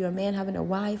 or if you're a man, having a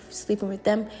wife, sleeping with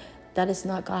them, that is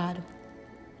not God.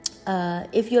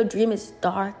 If your dream is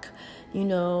dark,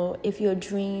 if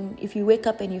you wake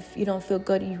up and you don't feel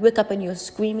good, you wake up and you're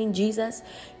screaming Jesus,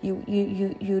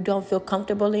 you don't feel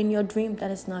comfortable in your dream,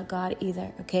 that is not God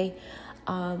either, okay?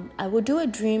 I will do a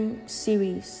dream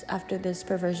series after this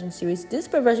perversion series. This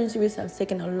perversion series has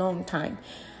taken a long time.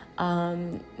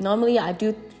 Normally I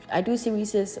do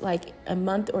series like a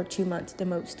month or 2 months the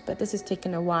most, but this has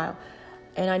taken a while.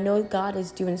 And I know God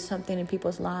is doing something in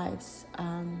people's lives.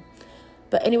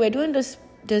 But anyway, doing this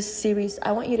series,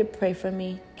 I want you to pray for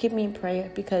me. Keep me in prayer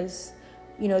because,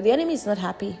 the enemy is not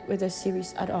happy with this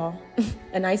series at all.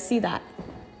 And I see that.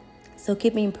 So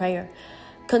keep me in prayer.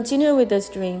 Continue with this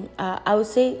dream. I would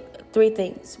say 3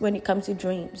 things when it comes to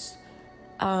dreams.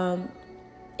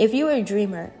 If you're a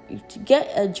dreamer, get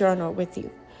a journal with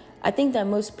you. I think that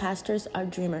most pastors are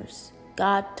dreamers.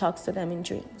 God talks to them in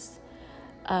dreams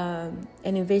and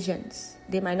in visions.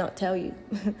 They might not tell you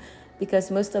because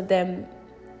most of them,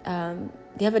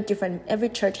 they have every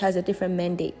church has a different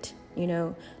mandate.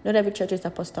 Not every church is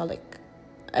apostolic.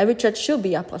 Every church should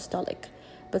be apostolic,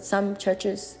 but some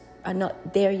churches are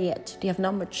not there yet. They have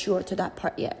not matured to that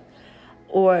part yet.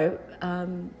 Or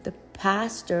the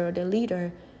pastor, the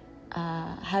leader,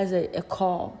 has a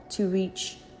call to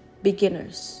reach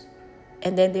beginners.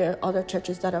 And then there are other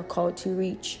churches that are called to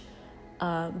reach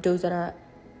those that are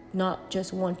not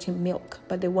just wanting milk,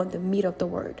 but they want the meat of the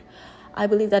word. I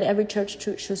believe that every church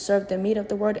should serve the meat of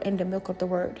the word and the milk of the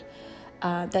word.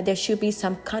 That there should be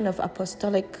some kind of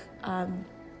apostolic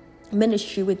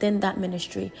ministry within that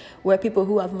ministry where people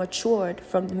who have matured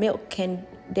from the milk can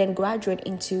then graduate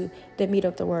into the meat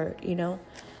of the word.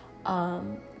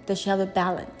 They should have a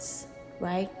balance,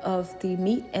 right, of the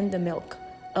meat and the milk,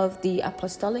 of the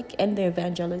apostolic and the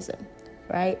evangelism,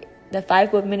 right? The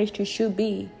 5-fold ministry should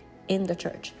be in the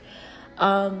church.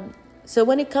 So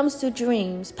when it comes to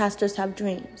dreams, pastors have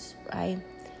dreams, right?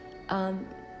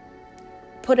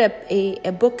 Put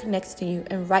a book next to you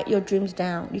and write your dreams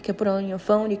down. You can put it on your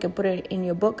phone. You can put it in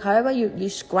your book. However you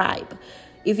scribe.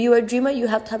 If you're a dreamer, you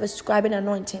have to have a scribing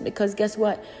anointing because guess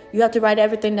what? You have to write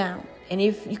everything down. And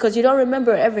because you don't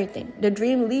remember everything, the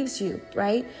dream leaves you,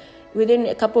 right? Within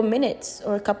a couple minutes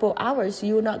or a couple hours,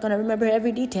 you're not going to remember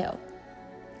every detail.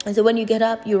 And so when you get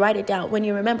up, you write it down. When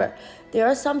you remember, there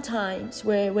are some times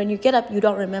where when you get up, you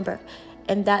don't remember.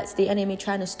 And that's the enemy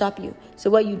trying to stop you. So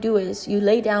what you do is you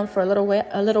lay down for a little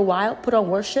while, put on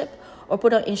worship or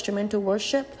put on instrumental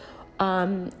worship,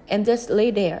 and just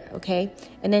lay there, okay?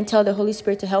 And then tell the Holy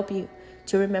Spirit to help you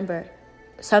to remember.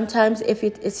 Sometimes if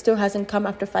it still hasn't come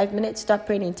after 5 minutes, start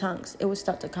praying in tongues. It will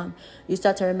start to come. You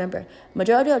start to remember.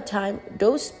 Majority of the time,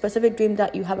 those specific dreams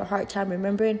that you have a hard time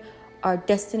remembering are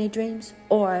destiny dreams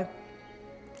or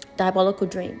diabolical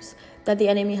dreams that the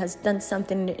enemy has done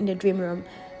something in the dream room,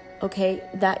 okay,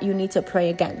 that you need to pray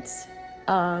against.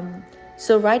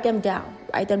 So write them down,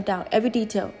 every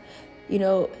detail.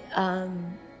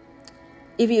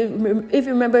 If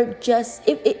you remember,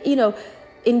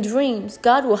 in dreams,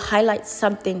 God will highlight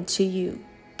something to you.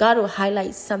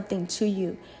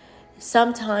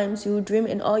 Sometimes you dream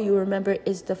and all you remember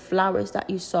is the flowers that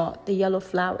you saw, the yellow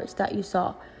flowers that you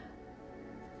saw.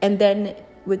 And then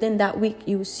within that week,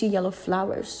 you will see yellow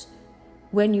flowers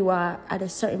when you are at a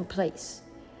certain place.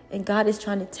 And God is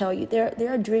trying to tell you, there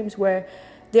are dreams where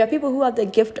there are people who have the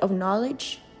gift of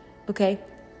knowledge, okay?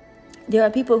 There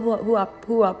are people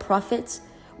who are prophets.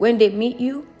 When they meet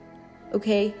you,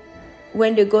 okay,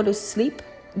 when they go to sleep,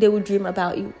 they will dream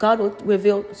about you. God will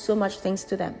reveal so much things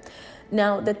to them.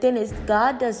 Now, the thing is,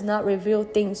 God does not reveal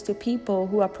things to people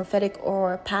who are prophetic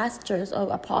or pastors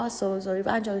or apostles or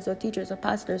evangelists or teachers or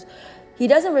pastors. He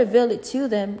doesn't reveal it to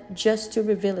them just to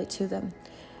reveal it to them.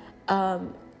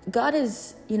 God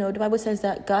is, the Bible says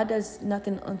that God does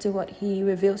nothing until what he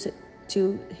reveals it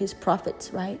to his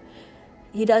prophets, right?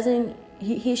 He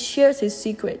shares his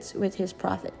secrets with his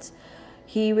prophets.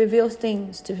 He reveals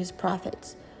things to his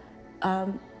prophets.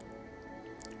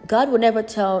 God will never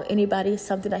tell anybody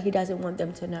something that he doesn't want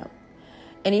them to know.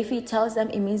 And if he tells them,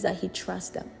 it means that he trusts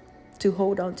them to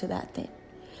hold on to that thing.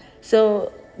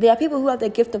 So there are people who have the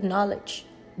gift of knowledge.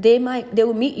 They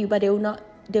will meet you, but they will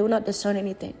not discern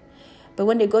anything. But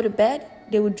when they go to bed,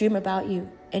 they will dream about you,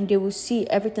 and they will see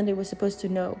everything they were supposed to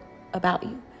know about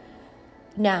you.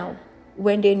 Now,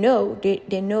 when they know,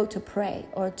 they know to pray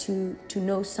or to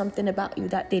know something about you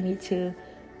that they need to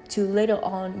later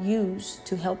on use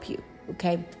to help you,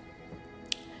 okay?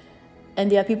 And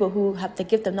there are people who have the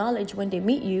gift of knowledge. When they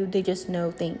meet you, they just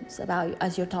know things about you.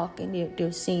 As you're talking,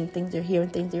 they're seeing things, they're hearing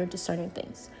things, they're discerning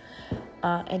things,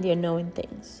 and they're knowing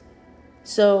things.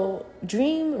 So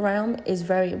dream realm is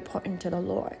very important to the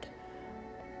Lord.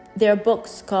 There are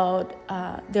books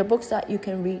that you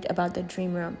can read about the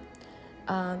dream realm.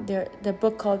 The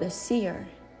book called The Seer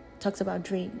talks about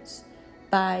dreams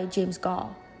by James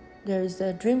Gall. There's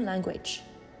the Dream Language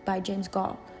by James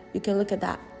Gall. You can look at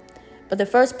that. But the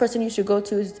first person you should go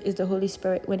to is the Holy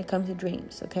Spirit when it comes to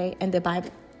dreams, okay? And the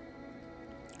Bible.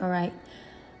 All right?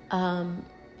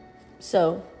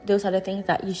 So those are the things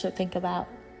that you should think about.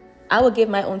 I will give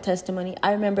my own testimony.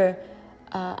 I remember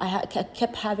I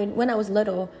kept having, when I was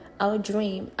little, I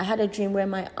had a dream where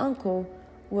my uncle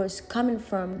was coming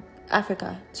from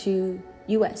Africa to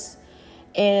U.S.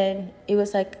 And it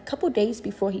was like a couple days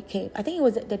before he came. I think it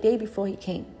was the day before he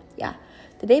came. Yeah.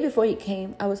 The day before he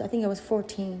came, I think I was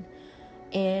 14.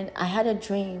 And I had a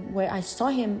dream where I saw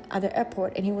him at the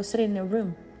airport, and he was sitting in a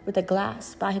room with a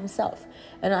glass by himself.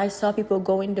 And I saw people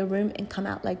go in the room and come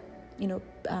out, like,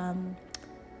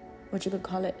 what you would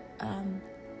call it.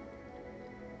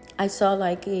 I saw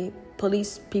like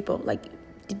police people, like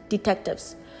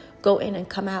detectives, go in and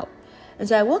come out. And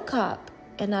so I woke up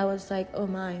and I was like, oh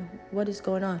my, what is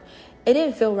going on? It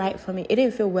didn't feel right for me. It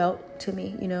didn't feel well to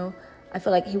me, I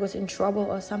felt like he was in trouble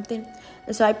or something.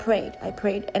 And so I prayed.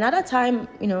 And at that time,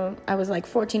 I was like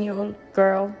 14-year-old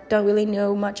girl, don't really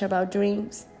know much about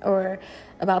dreams or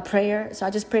about prayer. So I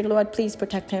just prayed, Lord, please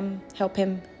protect him, help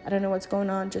him. I don't know what's going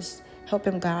on. Just help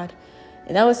him, God.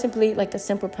 And that was simply like a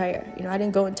simple prayer. I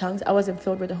didn't go in tongues. I wasn't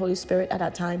filled with the Holy Spirit at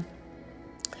that time.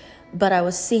 But I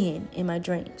was seeing in my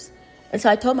dreams. And so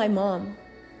I told my mom.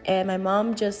 And my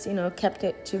mom just, kept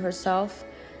it to herself.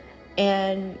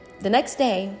 And the next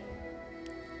day,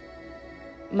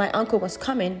 my uncle was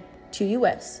coming to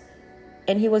U.S.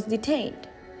 and he was detained.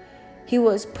 He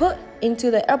was put into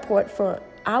the airport for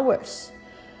hours.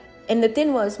 And the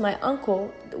thing was, my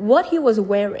uncle, what he was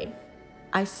wearing,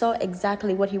 I saw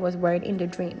exactly what he was wearing in the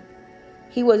dream.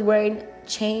 He was wearing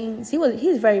chains.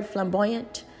 He's very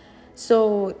flamboyant.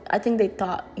 So I think they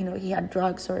thought, he had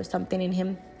drugs or something in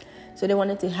him. So they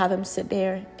wanted to have him sit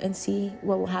there and see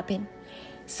what will happen.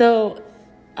 So,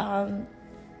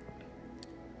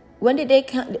 when the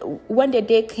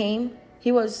day came,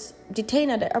 he was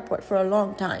detained at the airport for a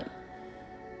long time.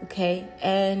 Okay,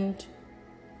 and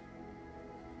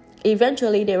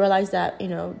eventually they realized that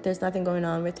there's nothing going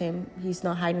on with him. He's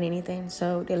not hiding anything,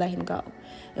 so they let him go.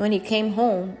 And when he came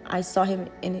home, I saw him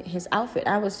in his outfit.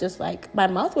 I was just like, my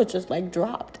mouth was just like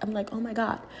dropped. I'm like, oh my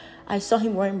God. I saw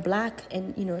him wearing black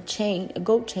and a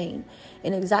gold chain,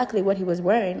 and exactly what he was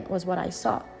wearing was what I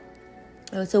saw.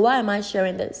 So why am I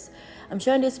sharing this? I'm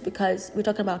sharing this because we're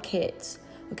talking about kids.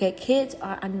 Okay, kids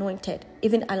are anointed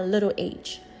even at a little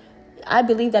age. I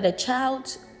believe that a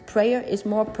child's prayer is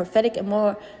more prophetic and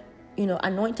more,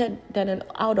 anointed than an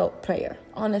adult prayer,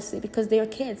 honestly, because they're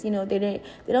kids. They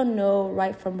don't know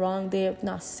right from wrong. They're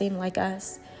not sinned like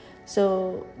us.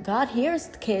 So God hears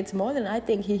kids more than I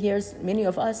think He hears many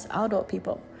of us adult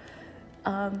people.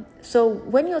 So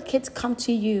when your kids come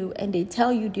to you and they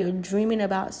tell you they're dreaming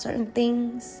about certain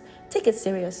things, take it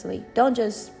seriously. Don't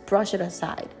just brush it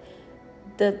aside.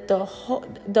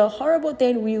 The horrible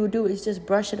thing we will do is just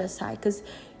brush it aside, because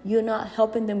you're not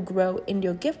helping them grow in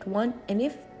their gift. One, and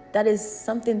if that is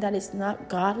something that is not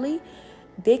godly,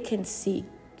 they can see.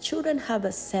 Children have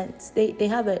a sense. They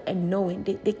have a knowing.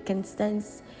 They can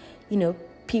sense,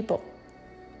 people.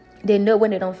 They know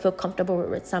when they don't feel comfortable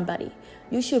with somebody.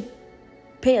 You should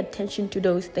pay attention to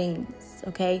those things,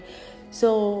 okay?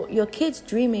 So your kids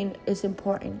dreaming is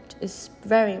important. It's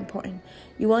very important.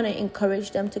 You want to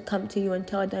encourage them to come to you and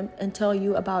tell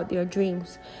you about their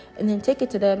dreams, and then take it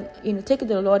to them. Take it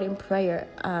to the Lord in prayer,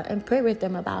 and pray with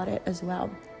them about it as well.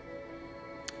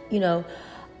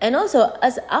 And also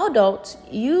as adults,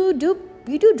 you do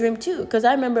dream too. Because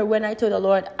I remember when I told the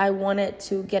Lord I wanted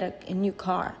to get a new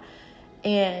car,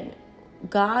 and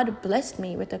God blessed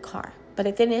me with a car. But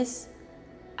the thing is,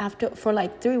 for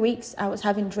like 3 weeks, I was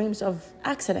having dreams of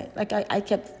accident. Like I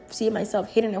kept seeing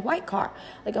myself hitting a white car,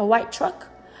 like a white truck.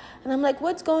 And I'm like,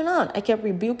 what's going on? I kept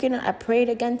rebuking it. I prayed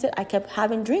against it. I kept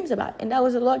having dreams about it. And that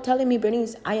was the Lord telling me,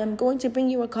 Bernice, I am going to bring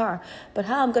you a car. But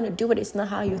how I'm going to do it is not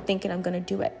how you're thinking I'm going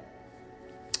to do it.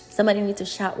 Somebody needs to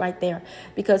shout right there,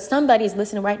 because somebody is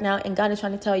listening right now and God is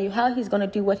trying to tell you how he's going to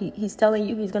do what he's telling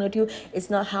you he's going to do. It's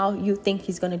not how you think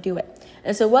he's going to do it.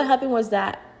 And so what happened was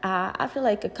that after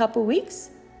like a couple weeks,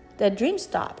 the dream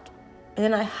stopped. And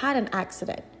then I had an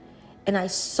accident and I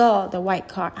saw the white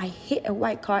car. I hit a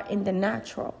white car in the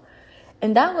natural.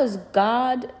 And that was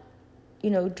God,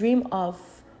 dream of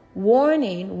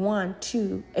warning, 1,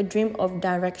 2, a dream of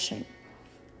direction.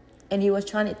 And he was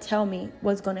trying to tell me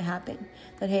what's going to happen.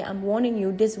 That, hey, I'm warning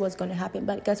you, this is what's going to happen.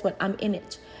 But guess what? I'm in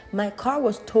it. My car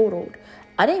was totaled.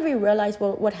 I didn't even realize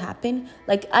what happened.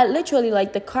 Like, I literally,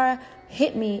 the car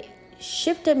hit me,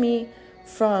 shifted me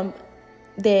from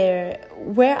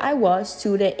where I was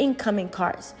to the incoming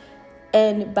cars.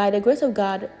 And by the grace of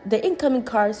God, the incoming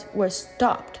cars were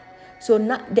stopped. So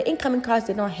the incoming cars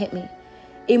did not hit me.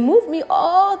 It moved me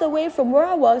all the way from where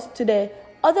I was to the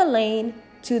other lane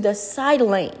to the side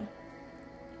lane.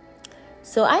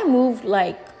 So I moved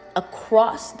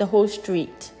across the whole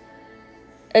street.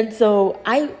 And so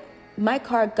my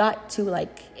car got to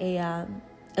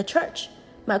a church.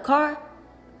 My car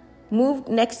moved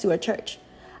next to a church.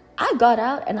 I got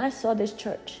out and I saw this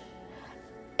church.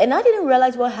 And I didn't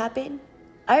realize what happened.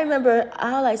 I remember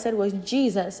all I said was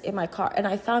Jesus in my car. And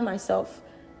I found myself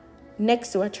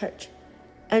next to a church.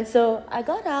 And so I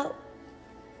got out.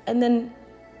 And then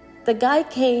the guy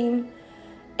came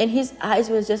and his eyes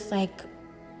was just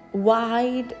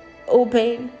wide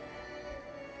open.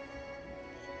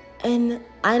 And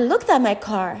I looked at my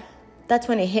car. That's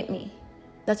when it hit me.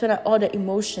 That's when all the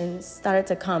emotions started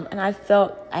to come. And I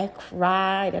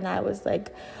cried and I was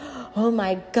like, oh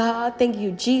my God, thank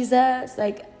you, Jesus.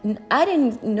 I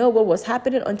didn't know what was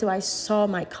happening until I saw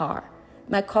my car.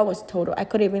 My car was total. I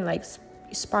couldn't even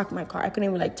spark my car. I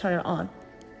couldn't even turn it on.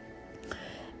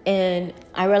 And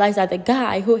I realized that the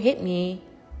guy who hit me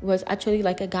was actually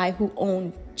a guy who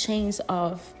owned chains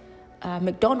of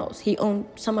McDonald's. He owned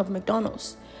some of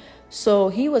McDonald's. So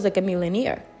he was a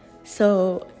millionaire.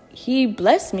 So he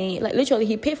blessed me. Literally,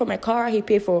 he paid for my car. He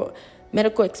paid for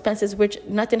medical expenses, which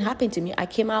nothing happened to me. I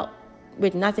came out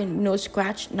with nothing, no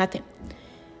scratch, nothing.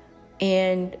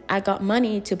 And I got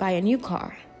money to buy a new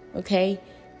car. Okay?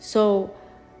 So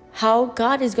how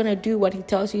God is going to do what he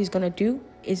tells you he's going to do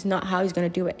is not how he's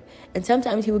going to do it. And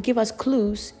sometimes he will give us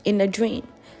clues in the dream.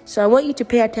 So I want you to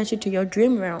pay attention to your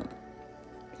dream realm.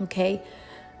 Okay?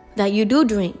 That you do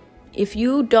dream. If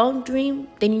you don't dream,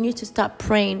 then you need to start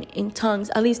praying in tongues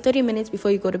at least 30 minutes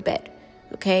before you go to bed.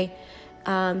 Okay?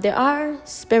 There are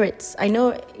spirits. I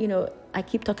know, I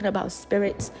keep talking about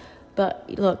spirits. But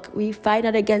look, we fight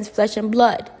not against flesh and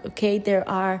blood. Okay? There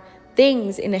are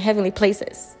things in the heavenly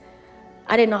places.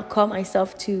 I did not call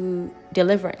myself to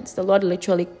deliverance. The Lord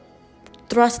literally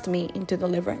thrust me into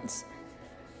deliverance.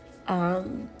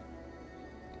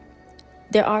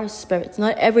 There are spirits.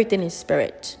 Not everything is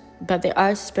spirit, but there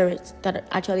are spirits that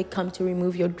actually come to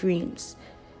remove your dreams.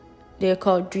 They're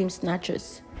called dream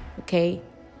snatchers, okay?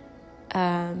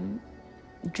 Dream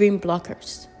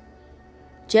blockers.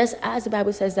 Just as the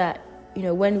Bible says that,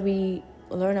 when we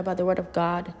learn about the Word of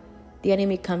God, the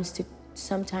enemy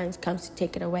sometimes comes to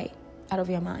take it away out of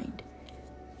your mind.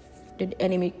 The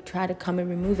enemy try to come and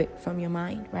remove it from your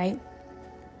mind, right?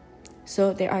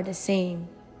 So they are the same.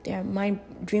 They are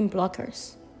dream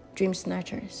blockers, dream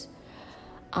snatchers.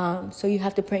 So you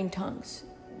have to pray in tongues.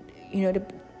 The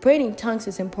praying in tongues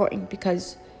is important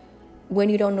because when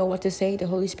you don't know what to say, the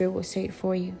Holy Spirit will say it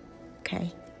for you.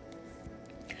 Okay.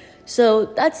 So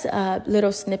that's a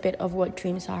little snippet of what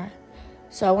dreams are.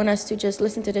 So I want us to just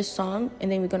listen to this song,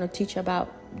 and then we're going to teach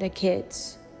about the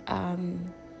kids.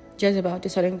 Jezebel,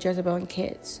 discerning Jezebel in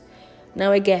kids.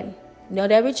 Now again,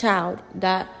 not every child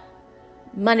that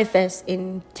manifests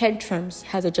in tantrums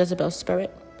has a Jezebel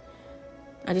spirit.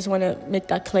 I just want to make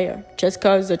that clear. Just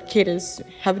because a kid is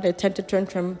having a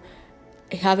tantrum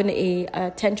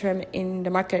in the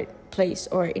marketplace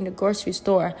or in the grocery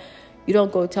store, you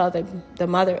don't go tell the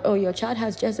mother, oh, your child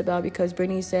has Jezebel, because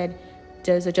Brittany said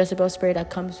there's a Jezebel spirit that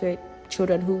comes with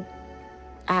children who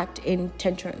act in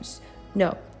tantrums.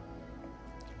 No.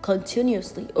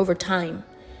 Continuously, over time,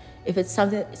 if it's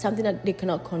something that they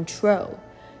cannot control,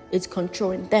 it's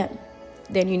controlling them,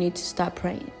 then you need to start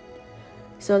praying.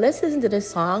 So let's listen to this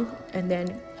song and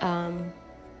then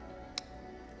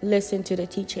listen to the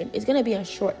teaching. It's going to be a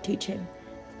short teaching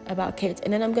about kids.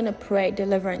 And then I'm going to pray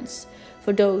deliverance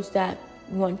for those that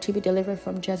want to be delivered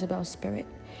from Jezebel's spirit,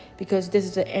 because this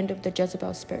is the end of the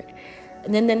Jezebel spirit.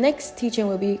 And then the next teaching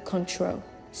will be control,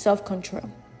 self-control.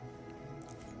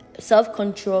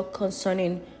 Self-control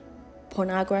concerning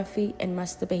pornography and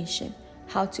masturbation.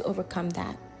 How to overcome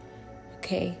that.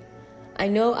 Okay. I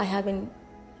know I haven't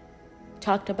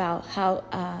talked about how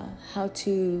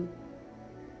to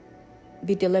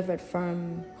be delivered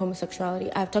from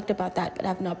homosexuality. I've talked about that, but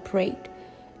I've not prayed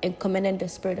and commanded the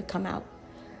spirit to come out.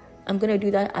 I'm going to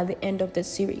do that at the end of this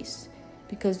series,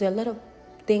 because there are a lot of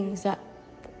things that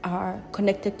are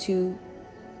connected to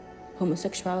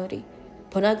homosexuality.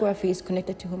 Pornography is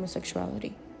connected to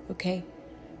homosexuality, okay?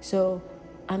 So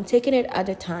I'm taking it at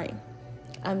a time.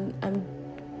 I'm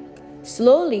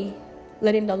slowly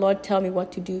letting the Lord tell me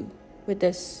what to do with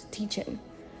this teaching.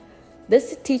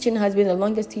 This teaching has been the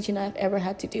longest teaching I've ever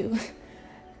had to do.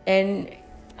 And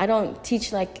I don't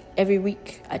teach like every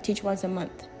week. I teach once a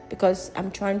month, because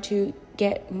I'm trying to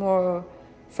get more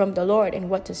from the Lord and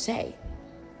what to say.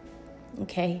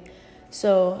 Okay?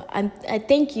 So I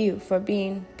thank you for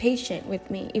being patient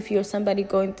with me. If you're somebody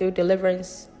going through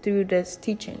deliverance through this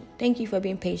teaching, thank you for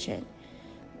being patient.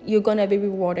 You're going to be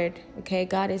rewarded. Okay?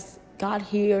 God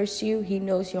hears you. He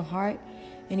knows your heart,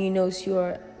 and He knows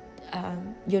your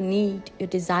need, your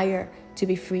desire to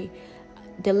be free.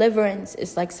 Deliverance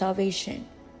is like salvation,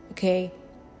 okay?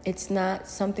 It's not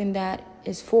something that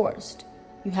is forced.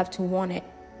 You have to want it.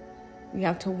 You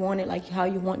have to want it like how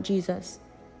you want Jesus,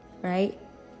 right?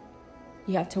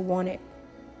 You have to want it.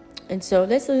 And so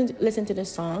let's listen to the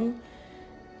song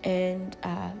and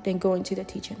then go into the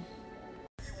teaching.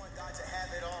 You want God to have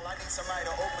it all. I need somebody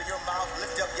to open your mouth,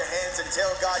 lift up your hands, and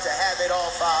tell God to have it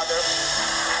all, Father.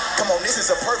 Come on, this is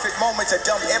a perfect moment to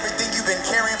dump everything you've been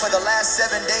carrying for the last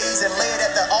 7 days and lay it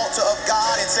at the altar of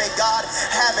God and say, God,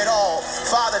 have it all.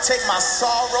 Father, take my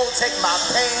sorrow, take my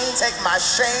pain, take my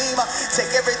shame,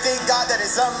 take everything, God, that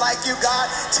is unlike you, God.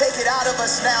 Take it out of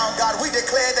us now, God. We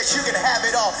declare that you can have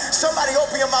it all. Somebody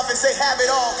open your mouth and say, have it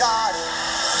all, God.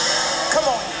 Come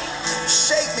on,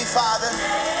 shake me, Father.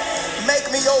 Make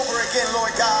me over again, Lord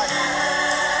God.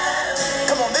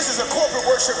 Come on, this is a corporate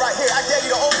worship right here. I dare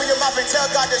you to open your mouth and tell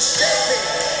God to shake me.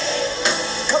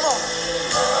 Come on.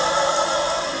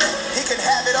 He can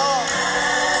have it all.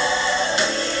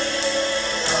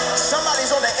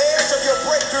 Somebody's on the edge of your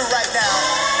breakthrough right now.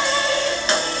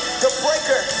 The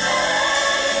breaker.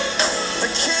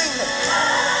 The king.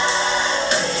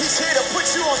 He's here to put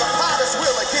you on the potter's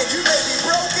wheel again. You may be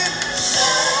broken,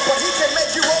 but he can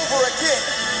make you over again.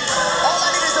 All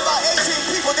I need is about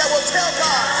 18 people that will tell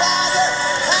God, Father,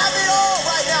 have it all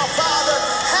right now, Father.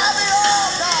 Have it all,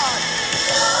 God.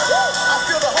 Woo! I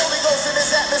feel the Holy Ghost in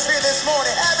this atmosphere this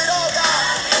morning. Have it all, God.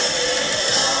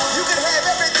 You can have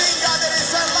everything, God, that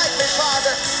is unlike me,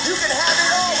 Father. You can have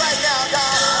it all right now,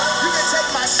 God. You can take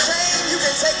my shame. You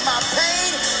can take my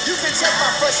pain. You can take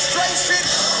my frustration.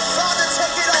 Father,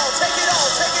 take it all. Take it all.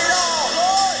 Take it all,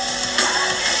 Lord.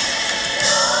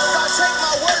 God, take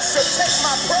my worship. Take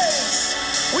my praise.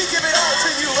 We give it all to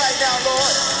you right now,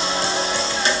 Lord.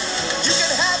 You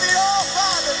can have it all,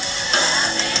 Father.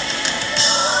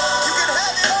 You can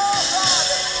have it all,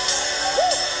 Father.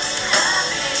 Woo.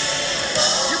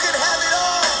 You can have it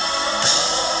all.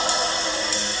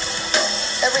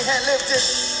 Every hand lifted.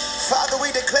 Father, we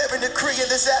declare and decree in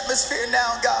this atmosphere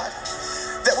now, God,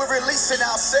 that we're releasing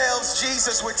ourselves,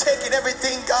 Jesus. We're taking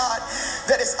everything, God,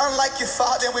 that is unlike you,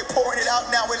 Father, and we're pouring it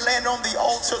out now. We land on the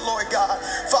altar, Lord God.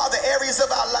 Father, areas of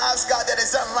our lives, God, that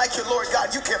is unlike you, Lord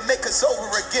God, you can make us over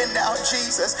again now,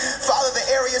 Jesus. Father, the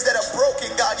areas that are broken,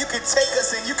 God, you can take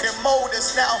us and you can mold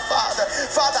us now, Father.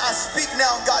 Father, I speak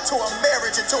now, God, to a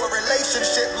marriage and to a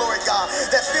relationship, Lord God,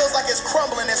 that feels like it's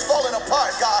crumbling, it's falling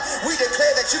apart, God. We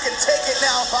declare that you can take it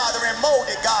now, Father, and mold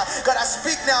it, God. God, I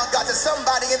speak now, God, to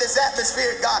somebody in this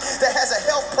atmosphere, God, that has a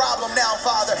health problem now,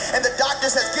 Father, and the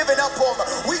doctors has given up on them.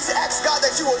 We ask, God,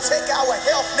 that you will take our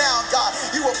health now, God.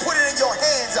 You will put it in your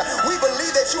hands. We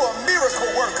believe that you're a miracle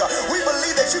worker. We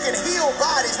believe that you can heal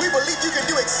bodies. We believe you can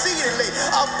do exceedingly,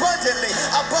 abundantly,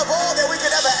 above all that we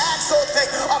could ever ask or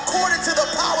think, according to the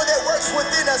power that works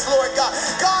within us, Lord God.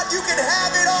 God, you can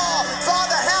have it all.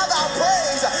 Father, have our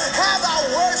praise, have our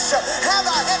worship, have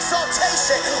our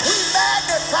exaltation. We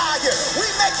magnify you. We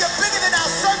make you bigger than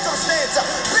our circumstance,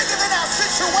 bigger than our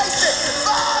situation.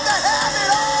 Father, have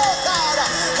it all, God.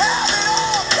 Have it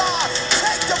all, God.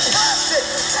 Take depression,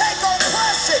 take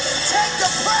oppression, take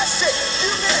depression.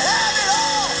 You can have it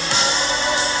all.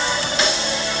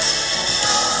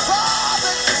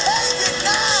 Father, take it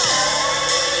now.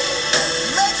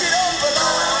 Make it over,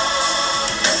 Lord.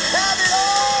 Have it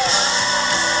all.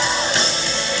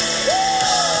 Woo!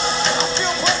 I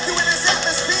feel breakthrough in this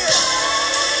atmosphere.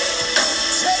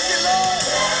 Take it, Lord.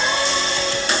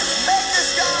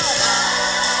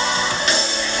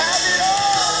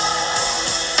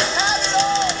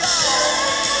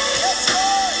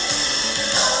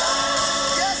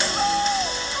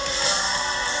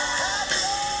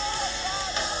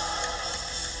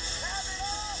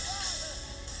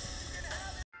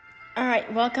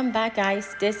 right, welcome back,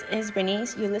 guys. This is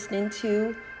Bernice. You're listening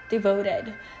to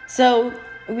Devoted. So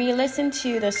we listened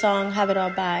to the song "Have It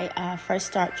All" by Fresh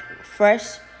Start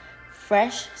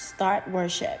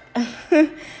Worship.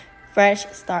 Fresh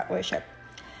Start Worship.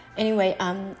 Anyway,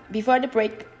 before the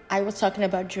break, I was talking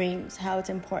about dreams, how it's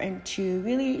important to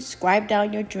really scribe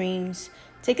down your dreams,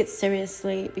 take it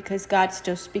seriously, because God's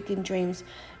still speaking dreams.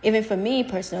 Even for me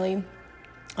personally,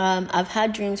 I've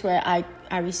had dreams where I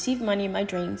received money in my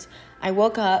dreams. I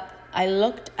woke up, I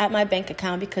looked at my bank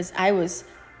account because I was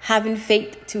having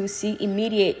faith to see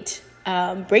immediate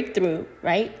breakthrough,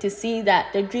 right? To see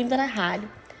that the dream that I had,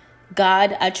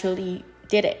 God actually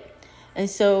did it. And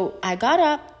so I got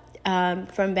up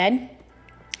from bed.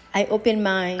 I opened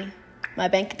my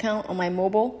bank account on my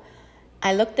mobile.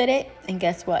 I looked at it, and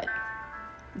guess what?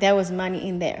 There was money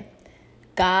in there.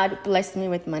 God blessed me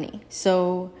with money.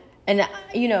 So, and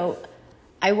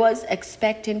I was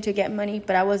expecting to get money,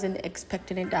 but I wasn't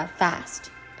expecting it that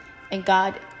fast. And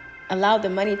God allowed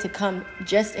the money to come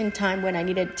just in time when I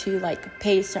needed to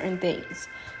pay certain things.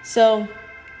 So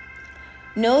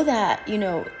know that,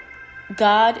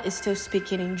 God is still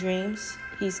speaking in dreams.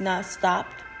 He's not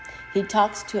stopped. He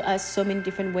talks to us so many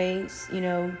different ways,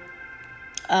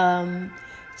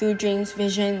 through dreams,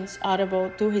 visions,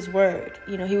 audible, through his word.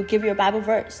 He will give you a Bible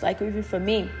verse. Like even for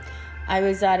me, I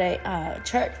was at a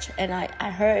church and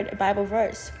I heard a Bible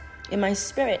verse in my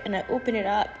spirit, and I opened it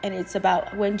up, and it's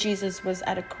about when Jesus was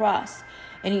at a cross,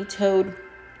 and he told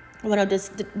one of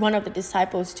the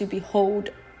disciples to behold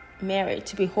Mary,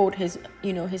 to behold his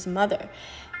mother,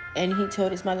 and he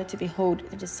told his mother to behold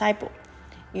the disciple,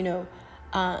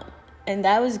 and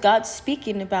that was God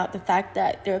speaking about the fact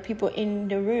that there are people in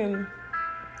the room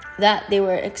that they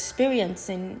were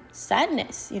experiencing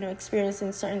sadness,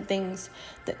 experiencing certain things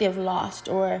that they've lost,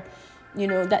 or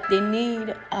that they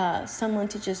need someone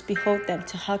to just behold them,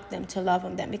 to hug them, to love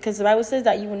on them. Because the Bible says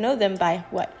that you will know them by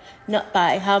what? Not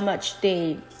by how much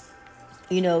they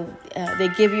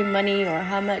give you money, or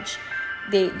how much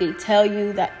they tell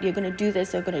you that you're going to do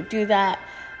this or going to do that,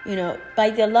 by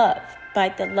the love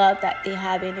that they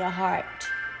have in their heart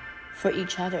for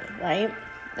each other, right?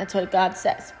 That's what God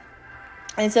says.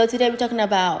 And so today we're talking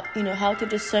about, how to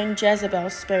discern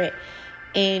Jezebel's spirit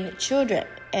in children.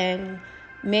 And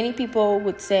many people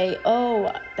would say,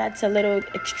 oh, that's a little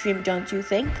extreme, don't you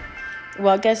think?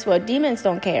 Well, guess what? Demons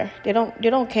don't care. They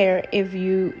don't care if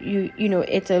you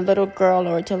it's a little girl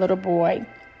or it's a little boy.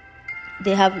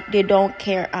 They don't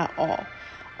care at all.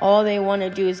 All they want to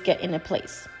do is get in a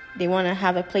place. They want to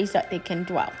have a place that they can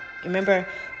dwell. Remember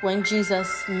when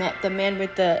Jesus met the man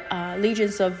with the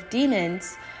legions of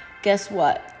demons, guess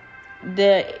what?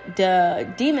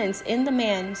 The demons in the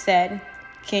man said,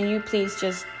 can you please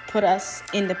just put us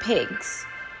in the pigs,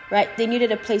 right? They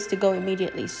needed a place to go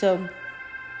immediately. So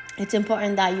it's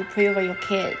important that you pray over your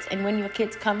kids. And when your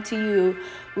kids come to you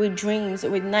with dreams,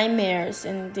 with nightmares,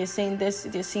 and they're saying this,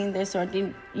 they're seeing this, or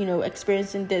they,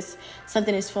 experiencing this,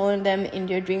 something is following them in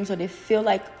their dreams, or they feel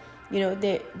like,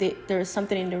 there is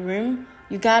something in the room,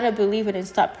 you gotta believe it and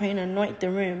stop praying and anoint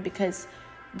the room. Because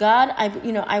God,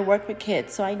 I work with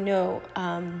kids, so I know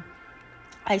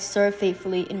I serve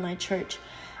faithfully in my church.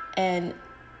 And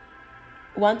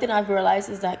one thing I've realized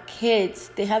is that kids,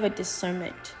 they have a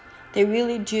discernment. They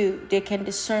really do. They can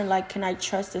discern, can I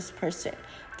trust this person?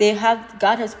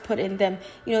 God has put in them,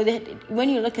 when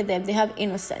you look at them, they have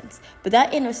innocence. But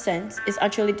that innocence is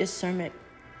actually discernment.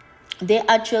 They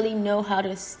actually know how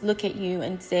to look at you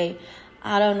and say,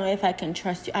 I don't know if I can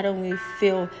trust you. I don't really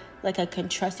feel like I can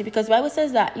trust you. Because the Bible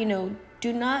says that,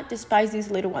 do not despise these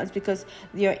little ones, because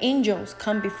their angels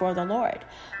come before the Lord.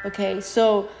 Okay,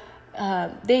 so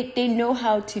they know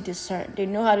how to discern. They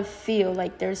know how to feel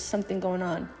like there's something going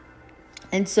on.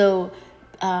 And so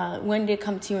when they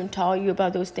come to you and tell you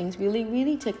about those things, really,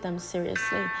 really take them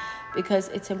seriously, because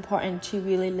it's important to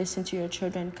really listen to your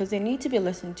children, because they need to be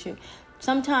listened to.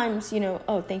 Sometimes,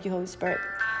 oh, thank you, Holy Spirit.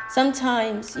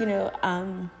 Sometimes,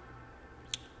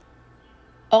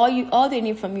 all they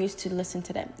need from you is to listen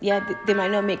to them. Yeah, they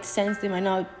might not make sense. They might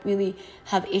not really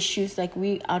have issues like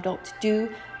we adults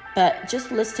do. But just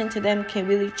listening to them can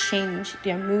really change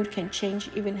their mood, can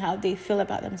change even how they feel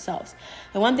about themselves.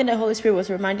 And one thing the Holy Spirit was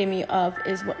reminding me of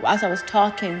is, as I was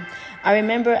talking, I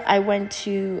remember I went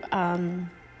to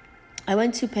Panera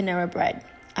Bread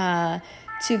to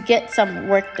get some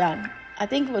work done. I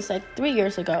think it was 3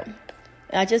 years ago.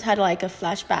 I just had a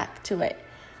flashback to it.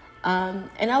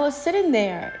 And I was sitting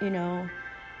there,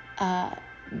 I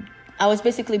was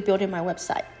basically building my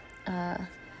website,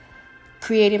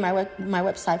 creating my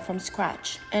website from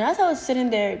scratch. And as I was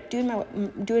sitting there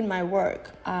doing my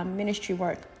work, ministry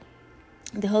work,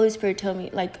 the Holy Spirit told me,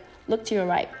 look to your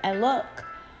right. I look,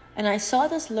 and I saw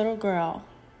this little girl,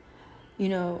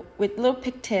 with little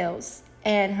pigtails,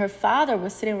 and her father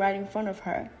was sitting right in front of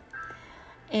her.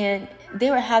 And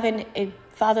they were having a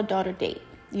father-daughter date,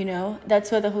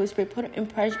 That's what the Holy Spirit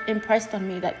impressed on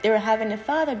me, that they were having a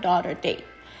father-daughter date.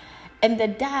 And the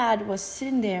dad was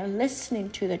sitting there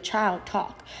listening to the child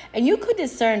talk. And you could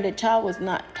discern the child was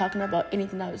not talking about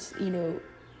anything that was,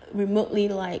 remotely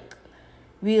like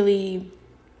really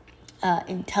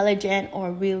intelligent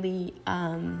or really,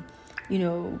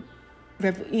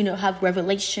 have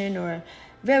revelation or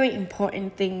very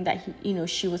important thing that,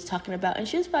 she was talking about. And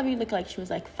she was probably looking like she was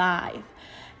like 5.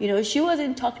 She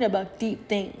wasn't talking about deep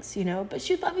things, but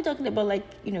she was probably talking about like,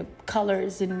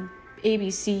 colors and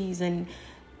ABCs and,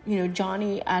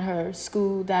 Johnny at her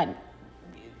school that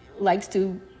likes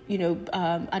to,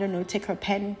 take her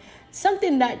pen,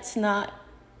 something that's not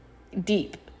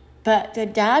deep. But the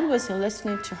dad was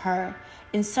listening to her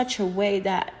in such a way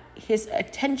that his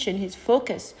attention, his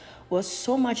focus was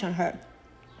so much on her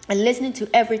and listening to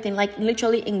everything, like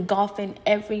literally engulfing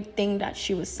everything that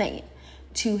she was saying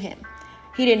to him.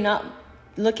 He did not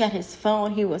look at his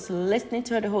phone. He was listening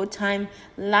to her the whole time,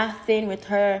 laughing with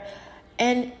her.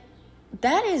 And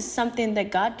that is something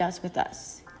that God does with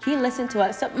us. He listens to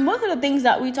us. So most of the things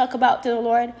that we talk about to the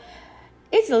Lord,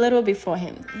 it's a little before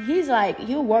him. He's like,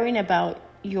 you're worrying about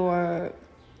your,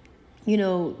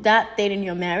 that thing in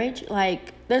your marriage.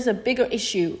 Like, there's a bigger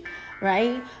issue,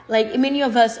 right? Like, many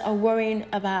of us are worrying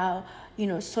about,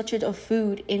 shortage of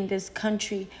food in this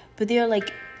country. But there are,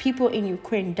 like, people in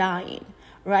Ukraine dying,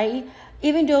 right?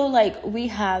 Even though, like, we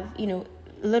have,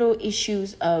 little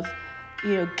issues of,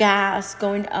 gas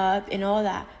going up and all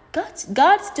that.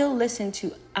 God still listens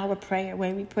to our prayer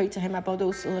when we pray to him about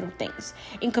those little things.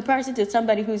 In comparison to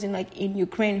somebody who's in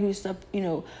Ukraine, who's,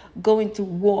 going through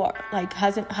war, like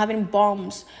having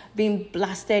bombs being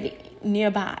blasted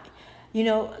nearby.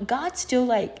 God still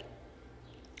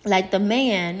like the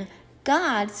man,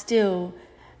 God still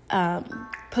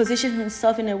positions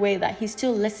himself in a way that he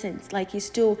still listens, like he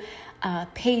still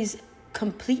pays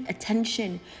complete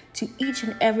attention to each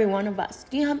and every one of us.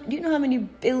 Do you know how many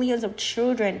billions of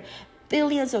children,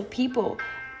 billions of people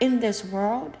in this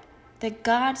world, that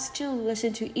God still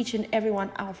listens to each and every one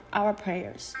of our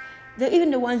prayers?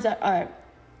 Even the ones that are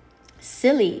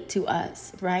silly to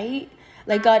us, right?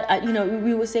 Like, God,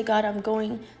 we will say, God, I'm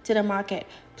going to the market.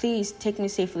 Please take me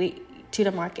safely to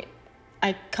the market.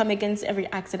 I come against every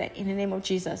accident in the name of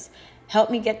Jesus. Help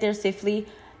me get there safely.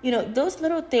 Those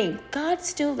little things, God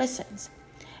still listens.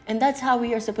 And that's how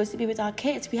we are supposed to be with our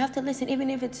kids. We have to listen, even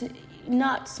if it's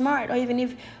not smart, or even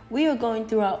if we are going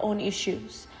through our own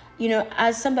issues.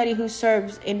 As somebody who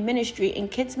serves in ministry, in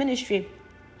kids ministry,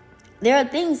 there are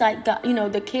things like, God,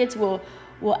 the kids will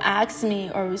ask me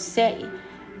or will say.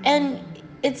 And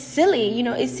it's silly,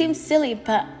 it seems silly,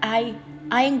 but I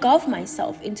engulf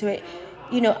myself into it.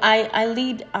 I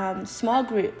lead small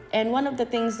group, and one of the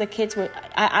things the kids I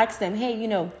ask them,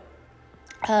 hey,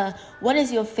 what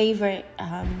is your favorite,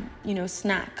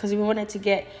 snack? Because we wanted to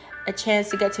get a chance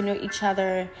to get to know each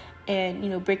other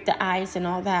and, break the ice and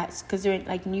all that, because they're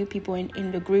like new people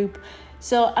in the group.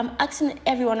 So I'm asking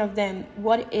every one of them,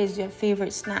 what is your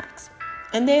favorite snacks?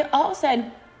 And they all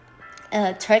said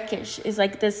Turkish is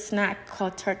like this snack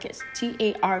called Turkish,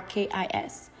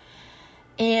 Tarkis.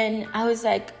 And I was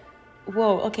like,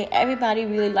 whoa, okay, everybody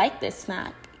really liked this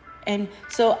snack. And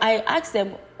so I asked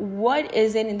them, what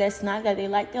is it in that snack that they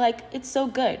like? They're like, it's so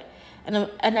good.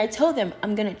 And I told them,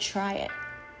 I'm going to try it.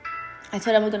 I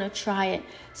told them I'm going to try it.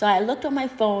 So I looked on my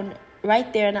phone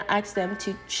right there and I asked them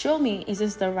to show me, is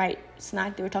this the right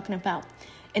snack they were talking about?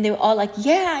 And they were all like,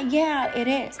 yeah, it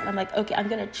is. And I'm like, okay, I'm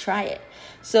going to try it.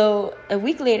 So a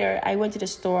week later, I went to the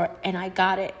store and I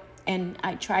got it and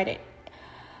I tried it.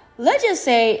 Let's just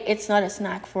say it's not a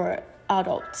snack for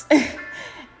adults.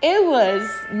 It was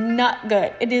not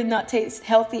good. It did not taste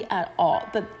healthy at all.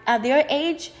 But at their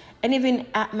age, and even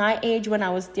at my age when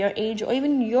I was their age, or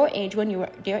even your age when you were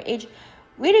their age,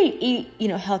 we didn't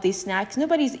eat, healthy snacks.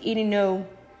 Nobody's eating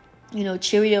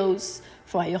Cheerios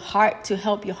for your heart, to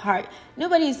help your heart.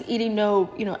 Nobody's eating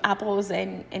apples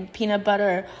and peanut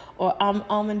butter or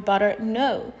almond butter.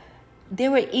 No, they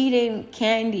were eating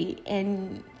candy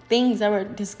and things that were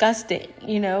disgusting,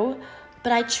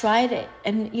 But I tried it,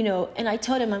 and I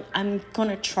told him I'm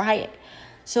gonna try it.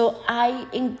 So I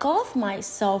engulf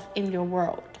myself in your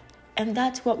world, and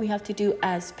that's what we have to do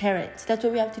as parents. That's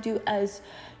what we have to do as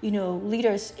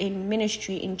leaders in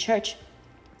ministry, in church,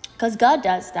 because God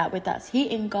does that with us. He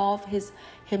engulfs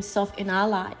himself in our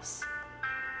lives.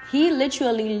 He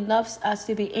literally loves us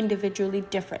to be individually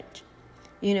different.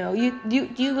 Do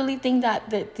you really think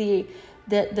that the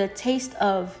the taste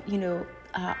of,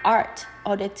 art,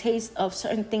 or the taste of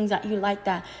certain things that you like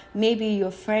that maybe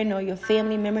your friend or your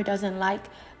family member doesn't like,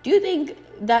 do you think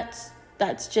that's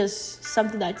just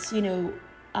something that's,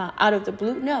 out of the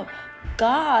blue? No.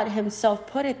 God himself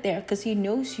put it there because he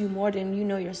knows you more than you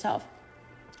know yourself.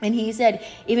 And he said,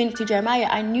 even to Jeremiah,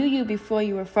 I knew you before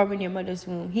you were formed in your mother's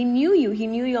womb. He knew you. He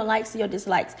knew your likes and your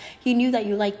dislikes. He knew that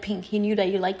you like pink. He knew that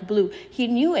you like blue. He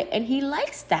knew it. And he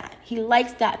likes that. He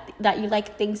likes that you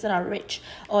like things that are rich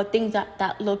or things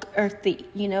that look earthy.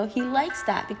 He likes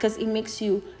that because it makes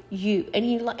you you. And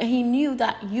he knew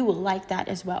that you will like that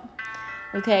as well.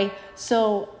 Okay,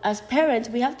 so as parents,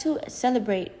 we have to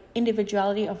celebrate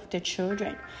individuality of the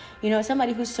children.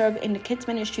 Somebody who served in the kids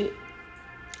ministry,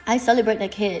 I celebrate the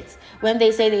kids. When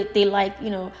they say they like,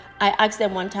 I asked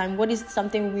them one time, what is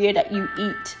something weird that you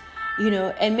eat?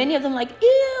 And many of them like,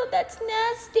 ew, that's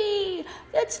nasty.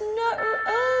 That's not,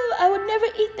 I would never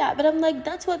eat that. But I'm like,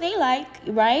 that's what they like,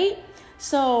 right?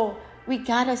 So we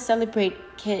gotta celebrate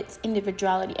kids'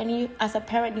 individuality. And you, as a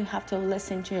parent, you have to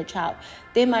listen to your child.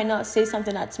 They might not say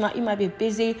something that's smart. You might be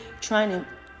busy trying to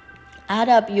add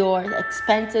up your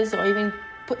expenses or even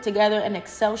put together an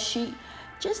Excel sheet.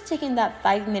 Just taking that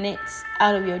 5 minutes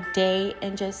out of your day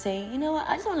and just saying, you know what,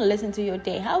 I just want to listen to your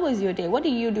day. How was your day? What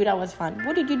did you do that was fun?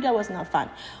 What did you do that was not fun?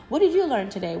 What did you learn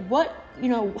today?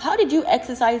 How did you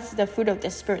exercise the fruit of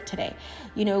the Spirit today?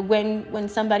 When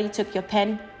somebody took your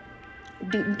pen,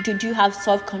 did you have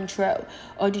self-control,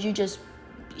 or did you just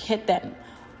hit them?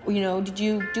 Did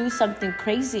you do something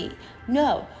crazy?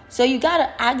 No. So you got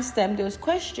to ask them those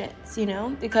questions,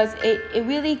 because it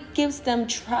really gives them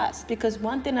trust. Because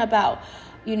one thing about,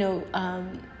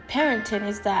 parenting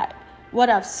is that what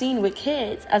I've seen with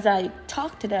kids, as I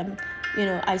talk to them,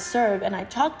 I serve and I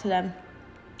talk to them,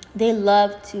 they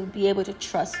love to be able to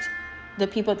trust the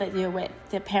people that they're with,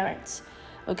 their parents.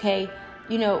 Okay.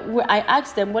 Where I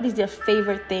ask them, what is their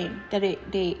favorite thing that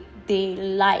they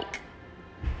like?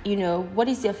 What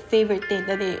is their favorite thing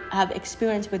that they have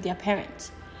experienced with their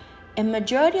parents? And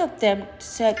majority of them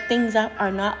said things that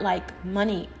are not like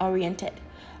money oriented,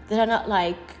 that are not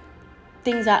like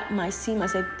things that might seem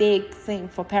as a big thing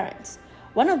for parents.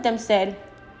 One of them said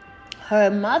her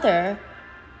mother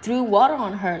threw water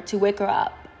on her to wake her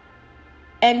up,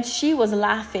 and she was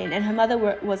laughing, and her mother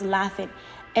was laughing.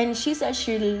 And she said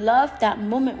she loved that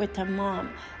moment with her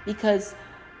mom because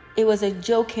it was a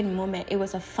joking moment. It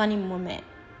was a funny moment.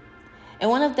 And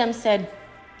one of them said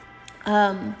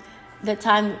the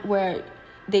time where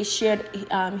he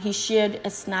shared a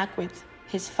snack with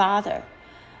his father.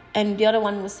 And the other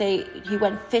one would say he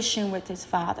went fishing with his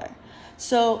father.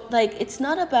 So, it's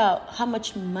not about how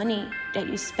much money that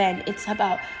you spend. It's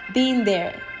about being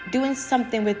there, doing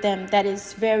something with them that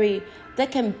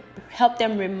can help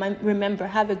them remember,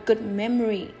 have a good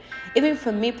memory. Even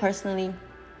for me personally,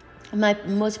 my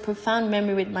most profound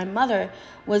memory with my mother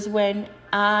was when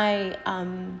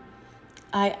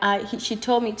she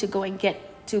told me to go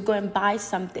and buy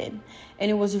something,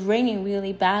 and it was raining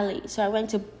really badly. So I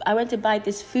went to buy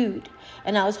this food,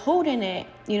 and I was holding it,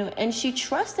 and she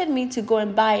trusted me to go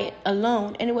and buy it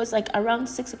alone. And it was around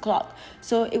 6:00,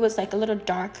 so it was a little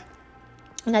dark,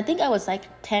 and I think I was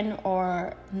 10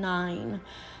 or 9.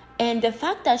 And the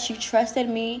fact that she trusted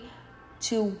me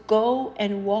to go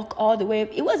and walk all the way,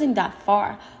 it wasn't that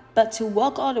far, but to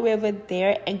walk all the way over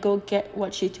there and go get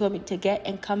what she told me to get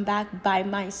and come back by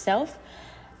myself,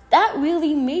 that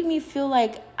really made me feel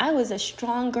like I was a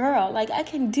strong girl. I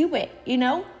can do it,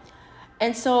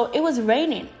 And so it was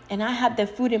raining, and I had the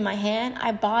food in my hand.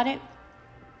 I bought it,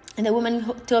 and the woman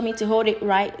told me to hold it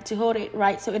right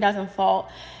so it doesn't fall.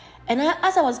 And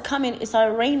as I was coming, it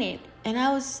started raining. And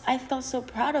I felt so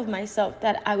proud of myself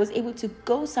that I was able to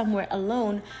go somewhere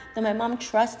alone, that my mom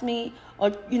trust me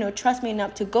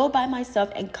enough to go by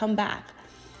myself and come back.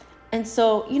 And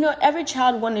so, every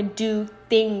child want to do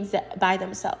things by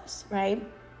themselves, right?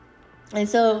 And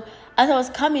so as I was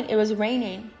coming, it was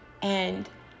raining, and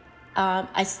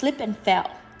I slipped and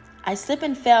fell.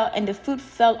 And the food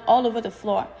fell all over the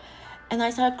floor. And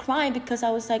I started crying because I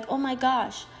was like, oh my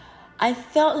gosh, I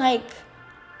felt like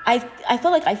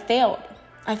I failed.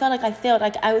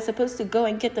 I was supposed to go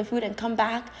and get the food and come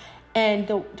back, and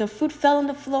the food fell on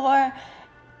the floor,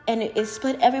 and it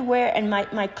split everywhere, and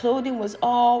my clothing was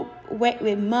all wet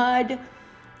with mud.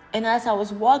 And as I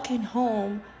was walking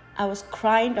home, I was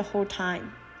crying the whole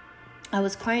time.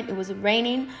 It was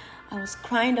raining. I was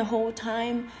crying the whole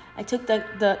time. I took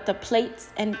the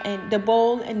plates and the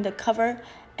bowl and the cover,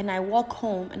 and I walked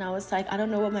home, and I was like, I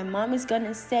don't know what my mom is going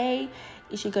to say.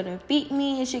 Is she going to beat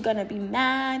me? Is she going to be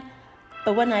mad?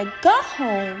 But when I got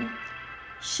home,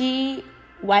 she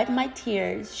wiped my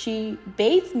tears. She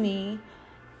bathed me,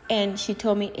 and she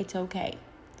told me it's okay.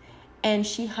 And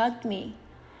she hugged me.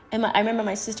 And I remember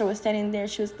my sister was standing there.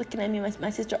 She was looking at me. My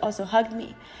sister also hugged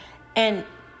me. And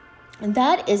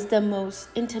that is the most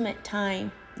intimate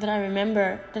time that I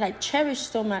remember, that I cherish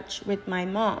so much with my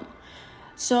mom.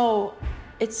 So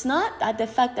it's not the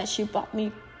fact that she bought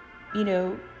me,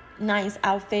 nice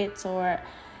outfits, or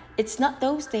it's not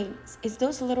those things. It's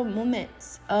those little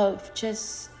moments of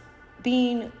just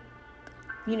being,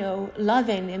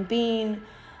 loving and being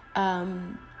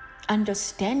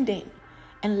understanding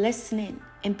and listening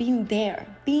and being there.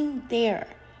 Being there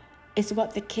is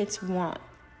what the kids want.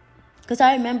 Because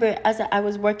I remember as I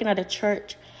was working at a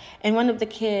church, and one of the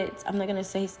kids, I'm not going to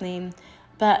say his name,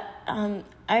 but I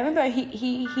remember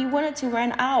he wanted to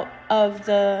run out of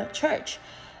the church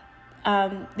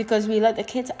because we let the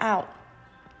kids out.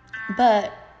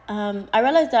 But I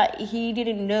realized that he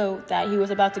didn't know that he was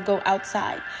about to go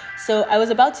outside. So I was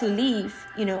about to leave.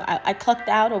 I clocked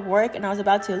out of work and I was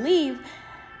about to leave.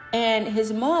 And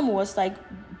his mom was like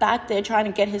back there trying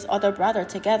to get his other brother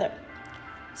together.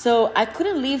 So I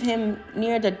couldn't leave him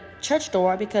near the church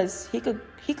door because he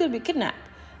could be kidnapped.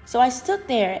 So I stood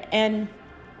there and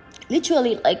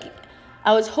literally,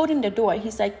 I was holding the door.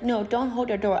 He's like, no, don't hold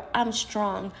the door. I'm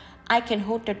strong. I can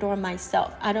hold the door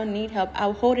myself. I don't need help.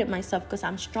 I'll hold it myself because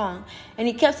I'm strong. And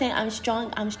he kept saying, I'm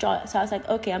strong. So I was like,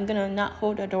 okay, I'm going to not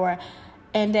hold the door.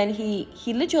 And then he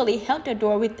literally held the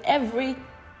door with every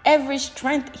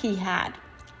strength he had.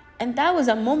 And that was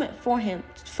a moment for him,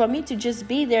 for me to just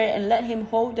be there and let him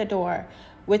hold the door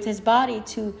with his body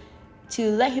to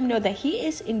let him know that he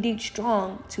is indeed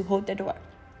strong to hold the door.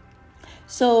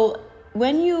 So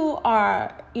when you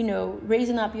are,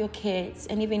 raising up your kids,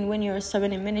 and even when you're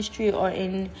serving in ministry or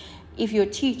if you're a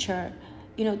teacher,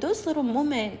 those little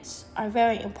moments are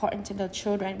very important to the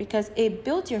children because it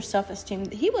builds your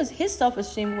self-esteem. His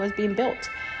self-esteem was being built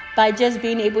by just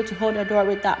being able to hold a door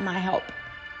without my help,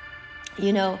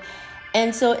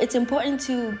 And so it's important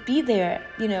to be there,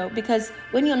 because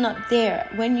when you're not there,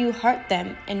 when you hurt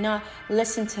them and not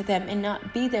listen to them and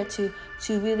not be there to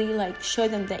really show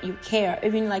them that you care,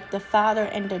 even the father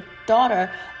and the daughter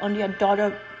on your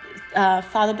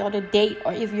father-daughter date,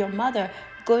 or if your mother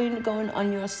going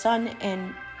on your son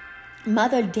and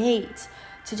mother dates,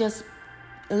 to just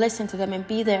listen to them and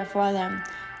be there for them.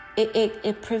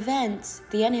 It prevents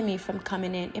the enemy from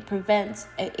coming in. It prevents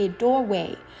a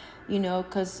doorway.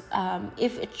 Because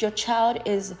if your child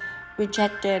is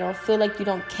rejected or feel like you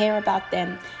don't care about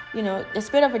them, the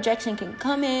spirit of rejection can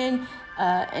come in,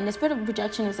 and the spirit of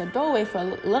rejection is a doorway for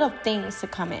a lot of things to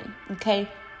come in. Okay,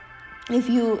 if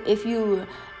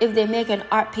they make an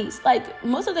art piece, like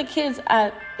most of the kids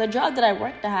at the job that I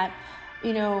worked at,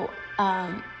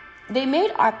 they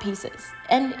made art pieces,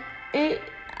 and it's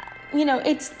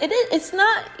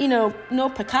not no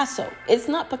Picasso. It's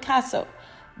not Picasso.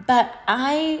 But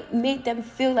I made them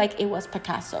feel like it was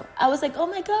Picasso. I was like, oh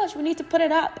my gosh, we need to put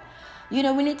it up. We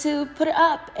need to put it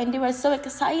up. And they were so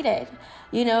excited.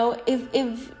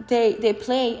 If they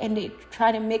play and they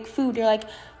try to make food, they're like,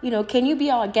 can you be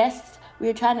our guest?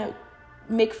 We're trying to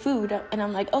make food. And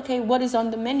I'm like, okay, what is on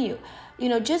the menu?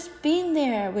 Just being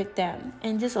there with them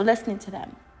and just listening to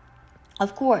them.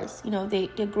 Of course, they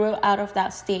grow out of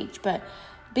that stage, but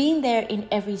being there in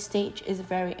every stage is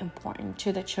very important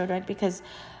to the children, because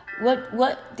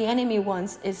what the enemy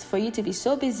wants is for you to be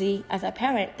so busy as a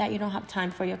parent that you don't have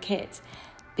time for your kids.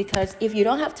 Because if you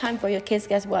don't have time for your kids,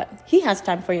 guess what? He has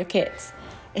time for your kids.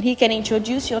 And he can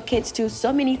introduce your kids to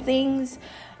so many things,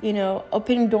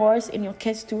 open doors in your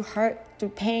kids through hurt, through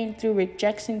pain, through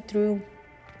rejection, through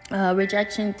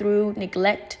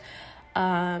neglect.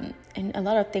 And a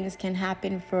lot of things can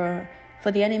happen for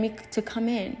the enemy to come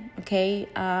in, okay?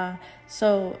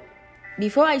 So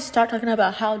before I start talking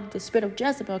about how the spirit of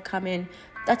Jezebel come in,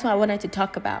 that's what I wanted to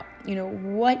talk about.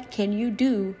 What can you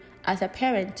do as a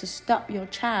parent to stop your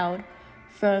child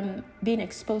from being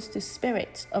exposed to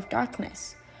spirits of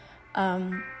darkness?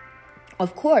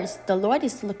 Of course, the Lord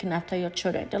is looking after your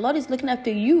children. The Lord is looking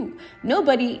after you.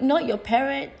 Nobody, not your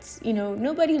parents,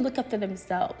 nobody look after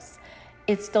themselves.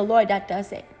 It's the Lord that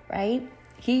does it, right?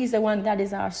 He's the one that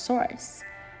is our source,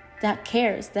 that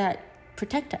cares, that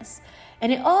protect us.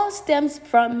 And it all stems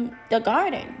from the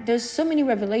garden. There's so many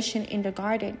revelation in the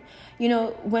garden.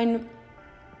 When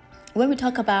we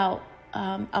talk about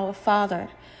our Father,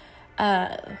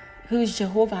 who's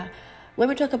Jehovah, when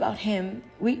we talk about him,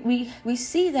 we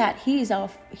see that he's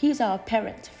our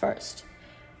parent first.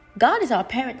 God is our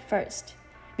parent first.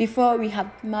 Before we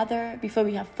have mother, before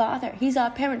we have father, he's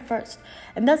our parent first.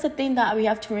 And that's the thing that we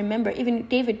have to remember. Even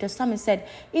David, the psalmist, said,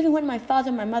 even when my father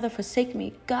and my mother forsake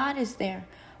me, God is there.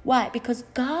 Why? Because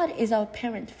God is our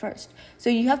parent first. So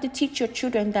you have to teach your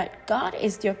children that God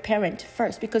is your parent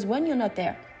first. Because when you're not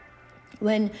there,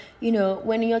 when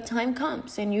your time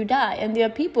comes and you die, and there are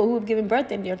people who have given birth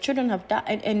and their children have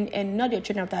died, and not their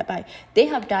children have died, but they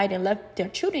have died and left their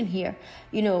children here,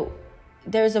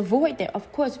 there's a void there.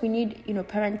 Of course, we need,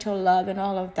 parental love and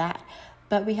all of that.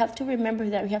 But we have to remember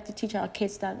that we have to teach our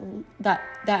kids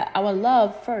that our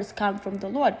love first comes from the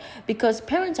Lord. Because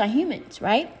parents are humans,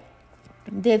 right?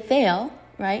 They fail,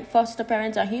 right? Foster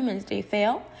parents are humans. They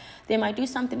fail. They might do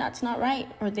something that's not right,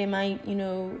 or they might,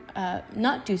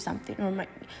 not do something.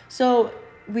 So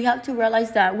we have to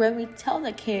realize that when we tell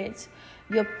the kids,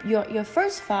 your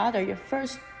first father, your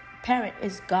first parent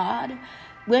is God.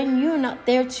 When you're not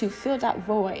there to fill that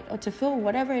void or to fill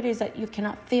whatever it is that you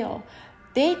cannot fill,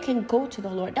 they can go to the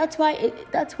Lord. That's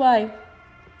why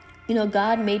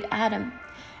God made Adam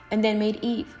and then made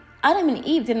Eve. Adam and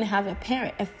Eve didn't have a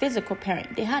parent, a physical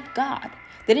parent. They had God.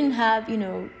 They didn't have,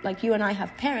 like you and I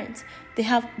have parents. They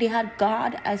had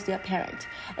God as their parent.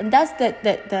 And that's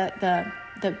the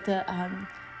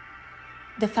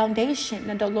foundation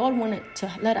that the Lord wanted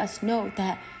to let us know,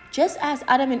 that just as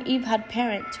Adam and Eve had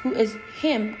parents, who is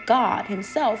him, God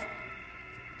himself,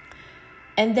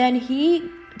 and then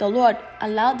the Lord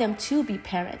allowed them to be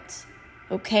parents,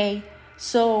 okay?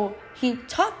 So he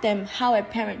taught them how a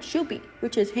parent should be,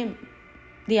 which is him,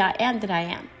 the I am that I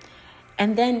am.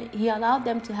 And then he allowed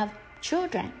them to have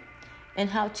children and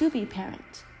how to be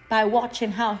parents by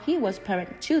watching how he was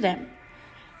parent to them.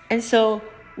 And so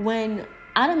when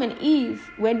Adam and Eve,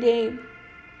 when they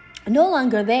no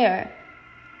longer there,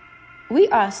 we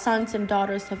are sons and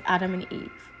daughters of Adam and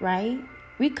Eve, right?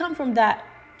 We come from that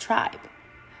tribe.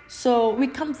 So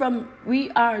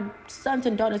we are sons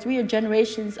and daughters. We are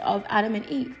generations of Adam and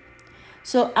Eve.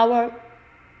 So our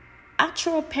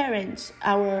actual parents,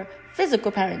 our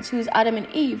physical parents, who's Adam and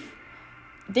Eve,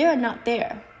 they are not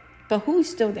there. But who's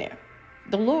still there?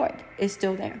 The Lord is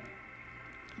still there.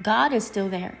 God is still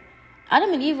there.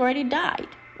 Adam and Eve already died,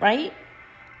 right?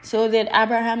 So did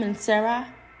Abraham and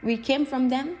Sarah. We came from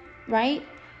them, right?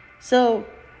 So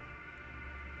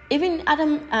even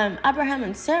Abraham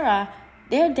and Sarah,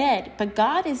 they're dead, but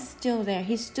God is still there.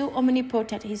 He's still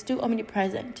omnipotent. He's still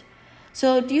omnipresent.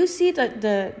 So do you see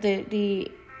the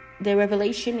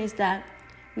revelation is that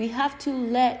we have to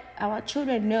let our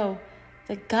children know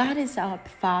that God is our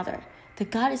Father,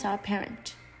 that God is our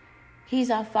parent.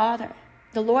 He's our Father.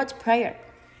 The Lord's Prayer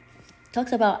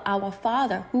talks about our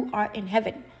Father who art in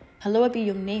heaven. Hallowed be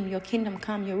your name, your kingdom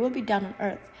come, your will be done on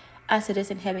earth as it is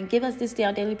in heaven. Give us this day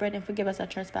our daily bread and forgive us our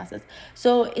trespasses.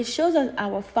 So it shows us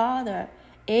our Father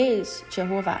is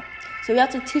Jehovah. So we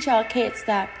have to teach our kids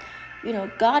that,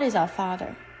 God is our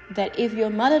Father. That if your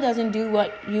mother doesn't do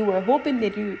what you were hoping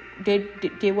that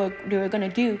they were going to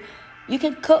do, you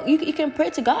can cook, you can pray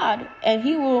to God and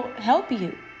he will help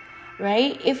you,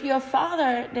 right? If your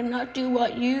father did not do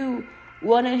what you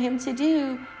wanted him to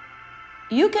do,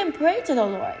 you can pray to the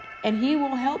Lord and he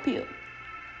will help you.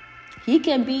 He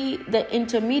can be the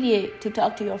intermediate to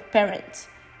talk to your parents,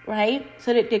 right?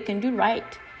 So that they can do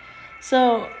right.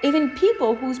 So even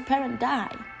people whose parents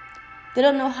die, they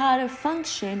don't know how to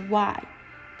function. Why?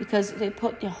 Because they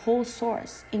put their whole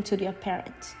source into their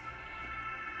parents.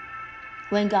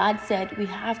 When God said we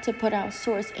have to put our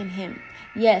source in him.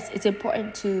 Yes, it's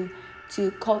important to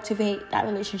cultivate that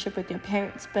relationship with your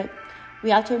parents, but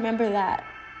we have to remember that,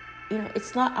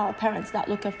 it's not our parents that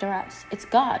look after us. It's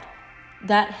God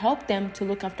that helped them to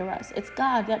look after us. It's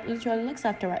God that literally looks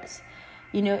after us.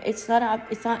 It's not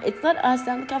us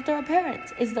that look after our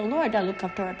parents. It's the Lord that look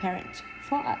after our parents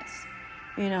for us.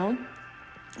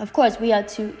 Of course, we are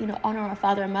to, honor our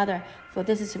father and mother, for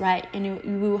this is right, and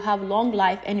we will have long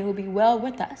life, and it will be well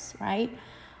with us, right?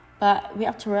 But we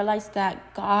have to realize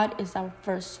that God is our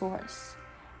first source,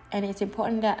 and it's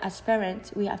important that as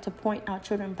parents, we have to point our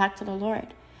children back to the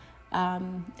Lord,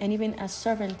 and even as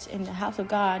servants in the house of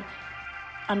God,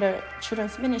 under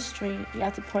children's ministry, you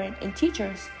have to point, and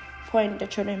teachers point the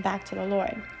children back to the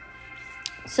Lord.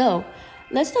 So,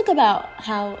 let's talk about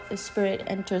how the Spirit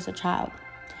enters a child.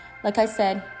 Like I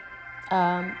said,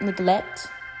 neglect,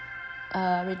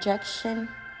 rejection,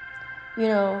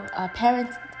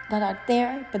 parents that are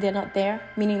there, but they're not there,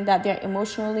 meaning that they're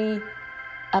emotionally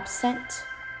upset,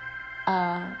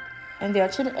 and there are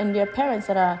children and their parents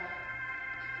that are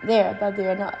there, but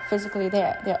they're not physically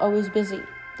there. They're always busy.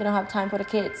 They don't have time for the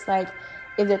kids. Like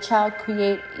if the child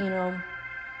create,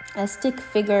 a stick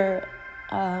figure,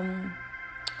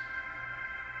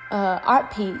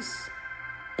 art piece,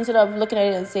 instead of looking at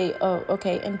it and say, oh,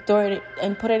 okay, and throw it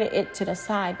and put it to the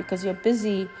side because you're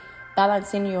busy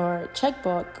balancing your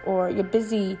checkbook, or you're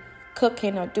busy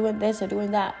cooking or doing this or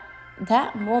doing that.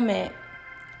 That moment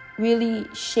really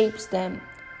shapes them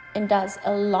and does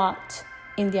a lot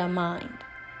in their mind.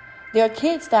 There are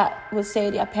kids that would say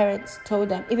their parents told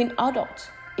them, even adults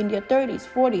in their 30s,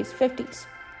 40s, 50s,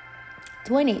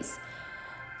 20s,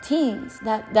 teens,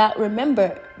 that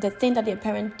remember the thing that their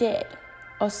parent did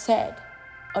or said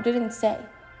or didn't say.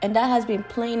 And that has been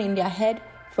playing in their head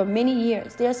for many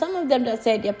years. There are some of them that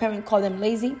said their parent called them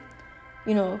lazy,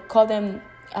 call them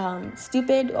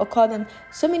stupid, or call them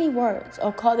so many words,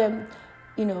 or call them,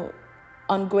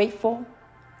 ungrateful.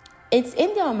 It's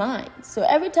in their minds. So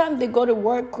every time they go to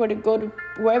work or they go to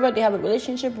wherever they have a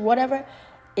relationship, whatever,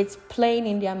 it's playing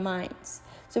in their minds.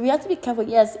 So we have to be careful.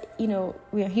 Yes,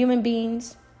 we are human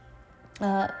beings.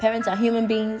 Parents are human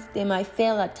beings. They might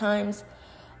fail at times.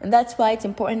 And that's why it's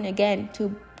important, again,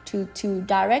 to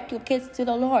direct your kids to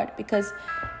the Lord. Because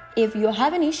if you're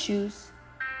having issues,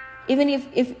 even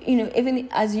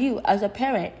as a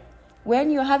parent,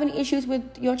 when you're having issues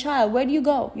with your child, where do you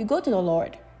go? You go to the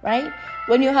Lord, right?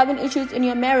 When you're having issues in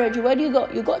your marriage, where do you go?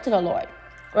 You go to the Lord,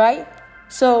 right?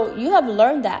 So you have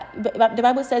learned that. The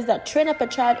Bible says that train up a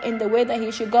child in the way that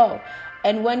he should go.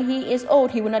 And when he is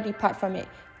old, he will not depart from it.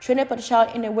 Train up a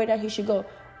child in the way that he should go.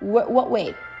 What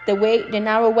way? The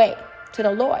narrow way to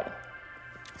the Lord.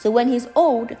 So when he's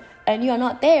old and you are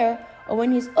not there, or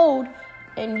when he's old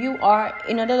and you are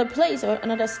in another place or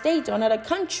another state or another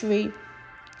country,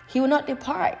 he will not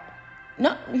depart.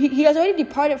 He has already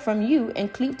departed from you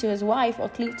and cleaved to his wife or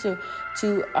cleaved to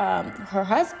her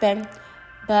husband.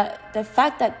 But the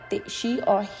fact that she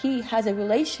or he has a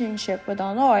relationship with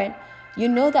the Lord, you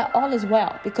know that all is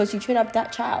well because you train up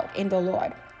that child in the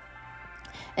Lord.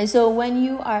 And so when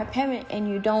you are a parent and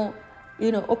you don't,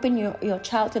 open your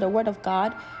child to the word of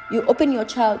God, you open your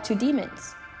child to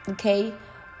demons, okay?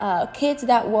 Kids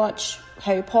that watch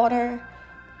Harry Potter,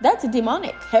 that's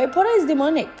demonic. Harry Potter is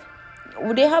demonic.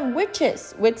 They have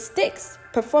witches with sticks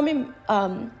performing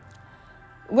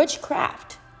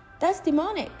witchcraft. That's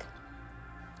demonic.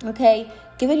 Okay,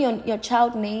 giving your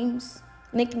child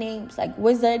nicknames like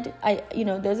Wizard.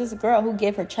 There's this girl who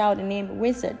gave her child the name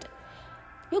Wizard.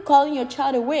 You're calling your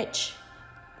child a witch.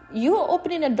 You are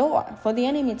opening a door for the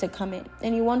enemy to come in,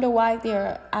 and you wonder why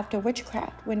they're after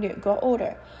witchcraft when they grow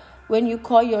older. When you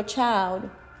call your child,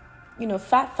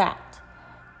 fat,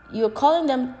 you're calling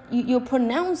them. You're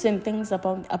pronouncing things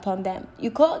upon them.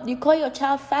 You call your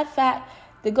child fat.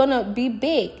 They're gonna be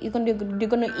big. They're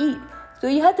gonna eat. So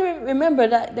you have to remember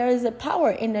that there is a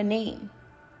power in the name.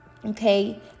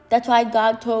 Okay, that's why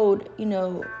God told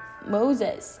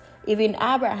Moses, even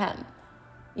Abraham,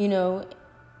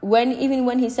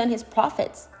 when he sent his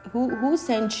prophets, who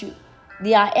sent you?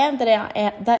 The I am that I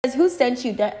am. That is who sent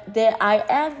you. The I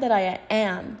am that I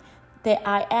am. The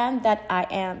I am that I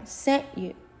am sent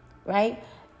you. Right?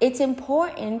 It's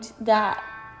important that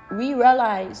we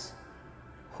realize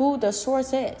who the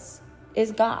source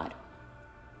is God.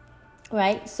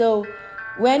 Right? So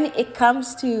when it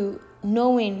comes to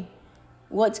knowing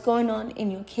what's going on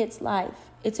in your kid's life,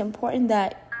 it's important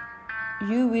that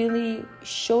you really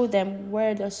show them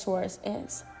where the source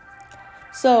is.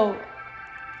 So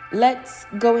let's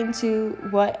go into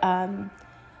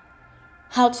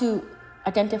how to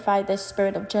identify the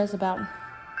spirit of Jezebel.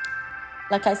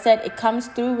 Like I said, it comes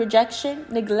through rejection,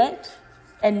 neglect,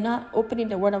 and not opening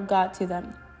the word of God to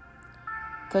them.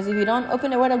 Because if you don't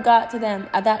open the word of God to them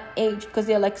at that age, because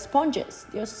they're like sponges,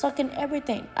 they're sucking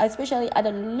everything, especially at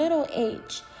a little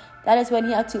age. That is when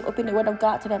you have to open the word of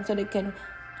God to them so they can,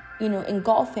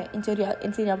 engulf it into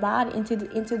their body, into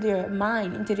their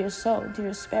mind, into their soul, into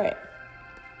their spirit.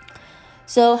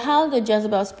 So how the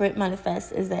Jezebel spirit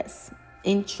manifests is this.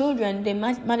 In children, they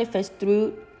manifest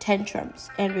through tantrums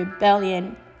and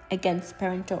rebellion against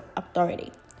parental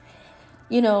authority.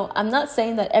 I'm not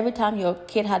saying that every time your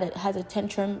kid has a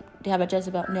tantrum, they have a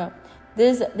Jezebel. No.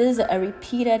 This is a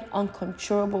repeated,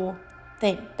 uncontrollable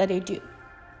thing that they do.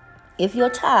 If your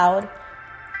child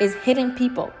is hitting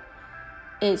people,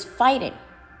 is fighting,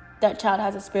 that child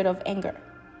has a spirit of anger.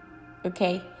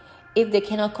 Okay? If they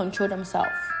cannot control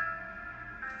themselves,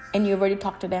 and you already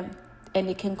talked to them, and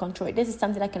they can control it. This is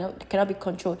something that cannot be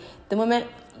controlled. The moment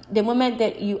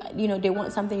that they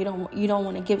want something, you don't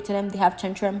want to give it to them. They have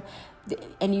tantrum,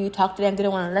 and you talk to them, they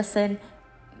don't want to listen.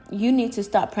 You need to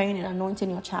start praying and anointing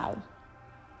your child.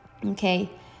 Okay,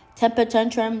 temper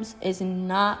tantrums is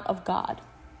not of God.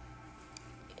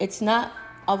 It's not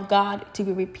of God to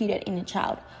be repeated in a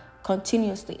child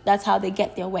continuously. That's how they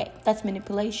get their way. That's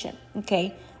manipulation.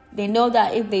 Okay, They know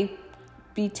that if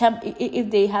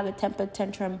they have a temper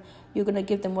tantrum, you're gonna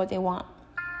give them what they want.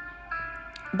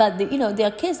 But there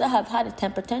are kids that have had a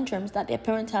temper tantrums that their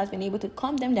parents has been able to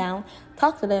calm them down,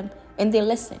 talk to them, and they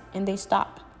listen and they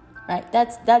stop. Right?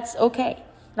 That's okay.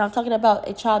 Now I'm talking about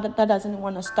a child that doesn't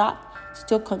want to stop,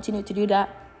 still continue to do that.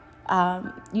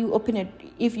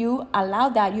 If you allow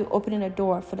that, you open a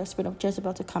door for the spirit of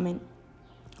Jezebel to come in,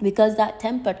 because that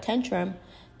temper tantrum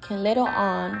can later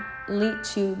on lead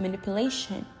to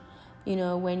manipulation.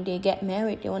 When they get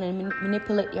married, they want to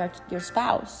manipulate your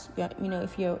spouse.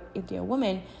 If they're a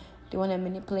woman, they want to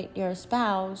manipulate their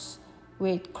spouse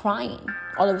with crying.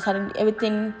 All of a sudden, every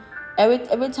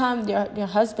time their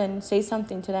husband says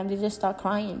something to them, they just start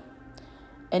crying,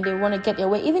 and they want to get their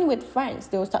way. Even with friends,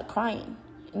 they will start crying,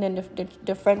 and then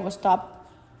the friend will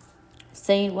stop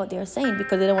saying what they're saying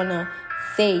because they don't want to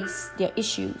face their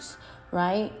issues.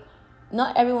 Right?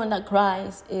 Not everyone that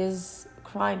cries is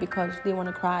crying because they want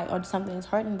to cry or something is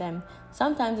hurting them.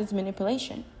 Sometimes it's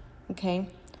manipulation. Okay,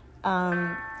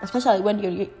 especially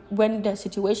when the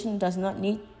situation does not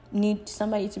need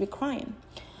somebody to be crying,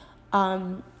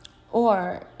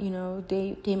 or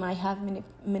they might have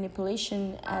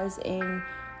manipulation as in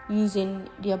using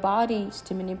their bodies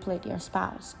to manipulate their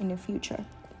spouse in the future.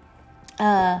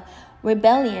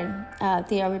 Rebellion.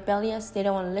 They are rebellious. They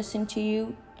don't want to listen to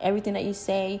you. Everything that you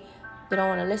say, they don't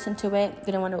want to listen to it.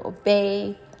 They don't want to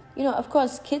obey. Of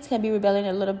course, kids can be rebelling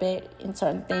a little bit in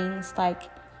certain things. Like,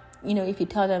 if you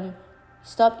tell them,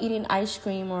 stop eating ice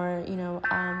cream, or,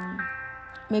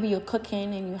 maybe you're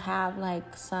cooking and you have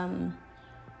like some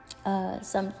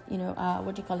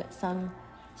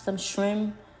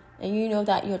shrimp, and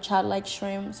that your child likes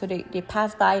shrimp. So they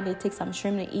pass by, they take some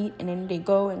shrimp to eat, and then they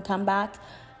go and come back.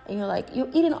 And you're like, you're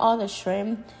eating all the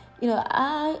shrimp.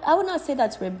 I would not say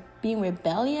that's being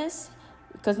rebellious,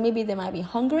 because maybe they might be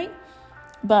hungry.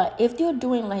 But if they're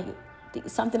doing like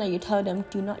something that you tell them,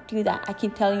 do not do that, I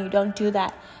keep telling you, don't do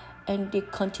that, and they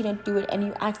continue to do it, and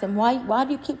you ask them, why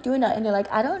do you keep doing that? And they're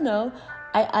like, I don't know.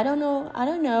 I don't know. I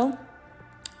don't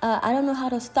know how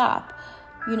to stop.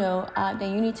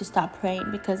 Then you need to stop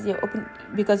praying, because you're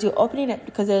opening it,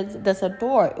 because there's a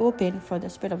door open for the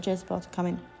spirit of Jezebel to come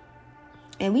in.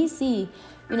 And we see,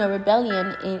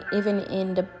 rebellion even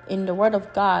in the Word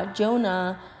of God.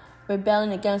 Jonah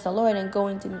rebelling against the Lord and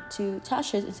going to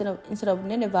Tarshish instead of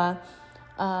Nineveh.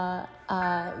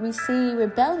 We see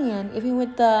rebellion even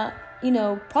with the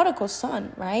prodigal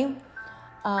son, right?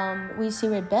 We see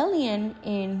rebellion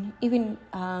in even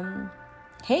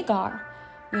Hagar.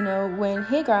 When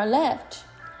Hagar left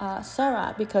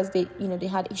Sarah because they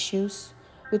had issues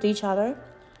with each other,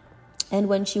 and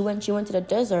when she went to the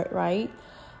desert, right?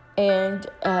 And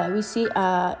we see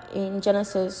in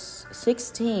Genesis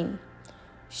 16,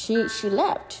 she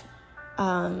left.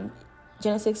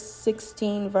 Genesis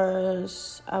 16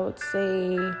 verse, I would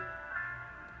say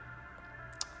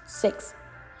 6.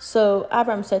 So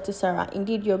Abram said to Sarah,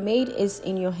 indeed, your maid is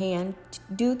in your hand.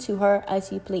 Do to her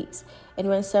as you please. And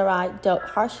when Sarai dealt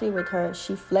harshly with her,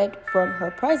 she fled from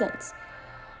her presence.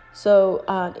 So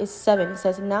it's 7. It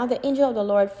says, now the angel of the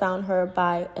Lord found her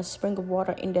by a spring of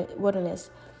water in the wilderness.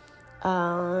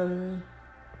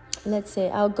 Let's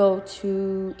say I'll go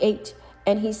to 8.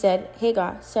 And he said,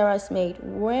 Hagar, Sarah's maid,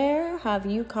 where have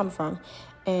you come from?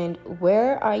 And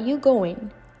where are you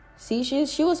going? See,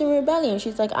 she was in rebellion.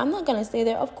 She's like, I'm not going to stay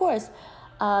there. Of course,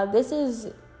 this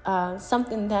is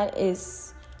something that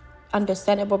is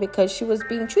understandable, because she was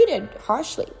being treated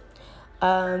harshly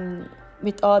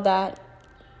with all that,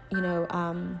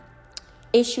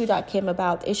 issue that came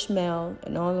about, Ishmael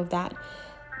and all of that.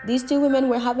 These two women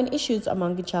were having issues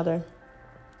among each other.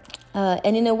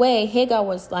 And in a way, Hagar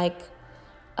was like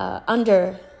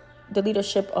under the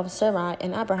leadership of Sarah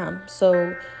and Abraham.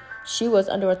 So she was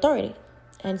under authority.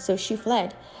 And so she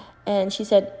fled. And she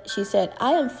said,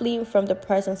 I am fleeing from the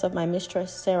presence of my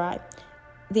mistress, Sarai.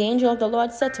 The angel of the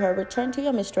Lord said to her, return to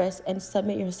your mistress and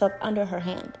submit yourself under her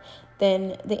hand.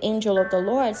 Then the angel of the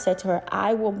Lord said to her,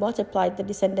 I will multiply the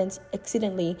descendants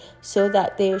exceedingly, so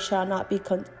that they shall not be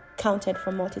counted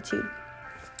for multitude.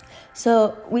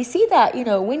 So we see that,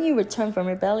 when you return from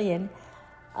rebellion,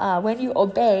 when you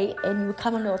obey and you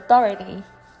come under authority,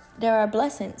 there are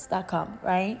blessings that come,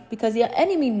 right? Because your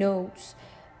enemy knows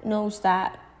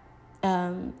that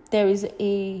there is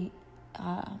a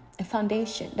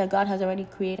foundation that God has already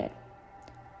created,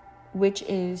 which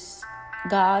is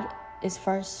God is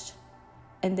first,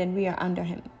 and then we are under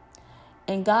him.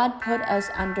 And God put us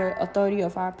under authority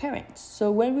of our parents.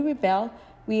 So when we rebel,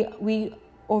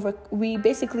 we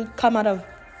basically come out of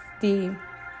the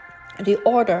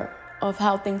order of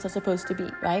how things are supposed to be,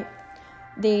 right?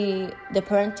 The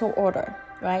parental order.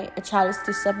 right? A child is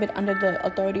to submit under the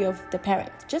authority of the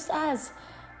parent, just as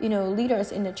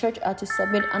leaders in the church are to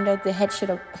submit under the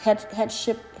headship.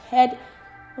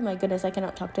 Oh my goodness, I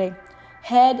cannot talk today.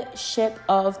 Headship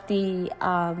of the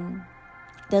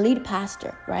lead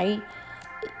pastor, right?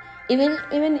 Even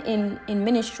in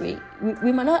ministry,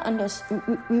 we might not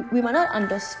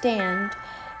understand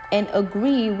and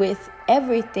agree with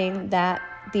everything that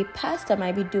the pastor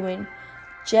might be doing,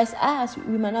 just as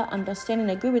we might not understand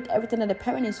and agree with everything that the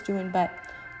parent is doing, but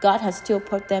God has still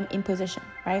put them in position,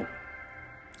 right?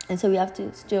 And so we have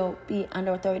to still be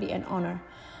under authority and honor.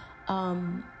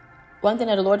 One thing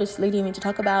that the Lord is leading me to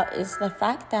talk about is the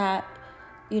fact that,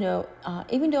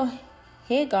 even though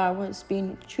Hagar was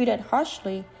being treated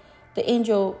harshly, the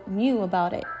angel knew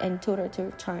about it and told her to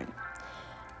return.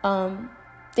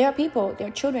 There are people, there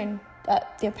are children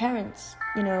that their parents,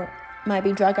 might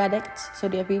be drug addicts, so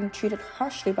they're being treated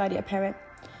harshly by their parent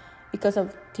because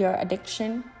of their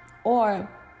addiction, or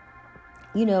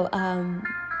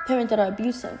parents that are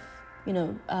abusive.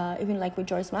 Even like with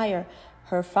Joyce Meyer,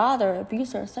 her father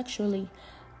abused her sexually.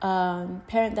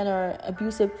 Parents that are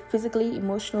abusive physically,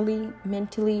 emotionally,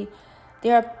 mentally.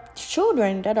 There are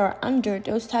children that are under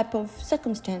those type of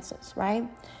circumstances, right?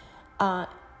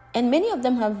 And many of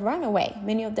them have run away.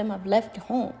 Many of them have left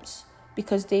homes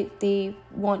because they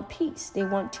want peace. They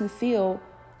want to feel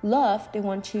loved. They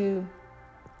want to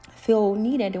feel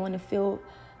needed. They want to feel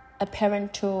a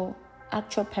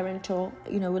actual parental,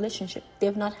 relationship. They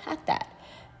have not had that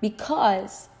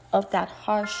because of that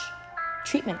harsh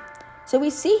treatment. So we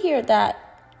see here that,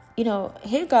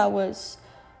 Hagar was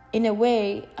in a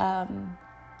way,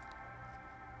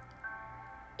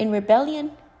 in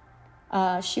rebellion.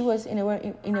 She was in a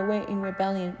way in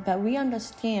rebellion, but we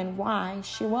understand why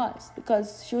she was,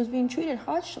 because she was being treated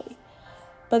harshly.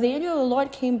 But the angel of the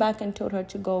Lord came back and told her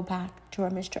to go back to her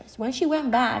mistress. When she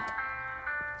went back,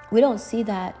 we don't see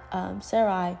that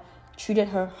Sarai treated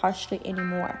her harshly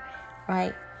anymore,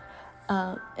 right?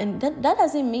 And that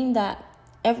doesn't mean that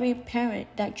every parent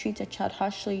that treats a child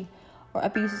harshly or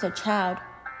abuses a child,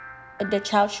 the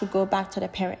child should go back to the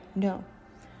parent. No.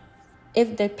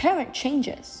 If the parent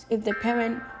changes, if the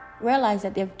parent realizes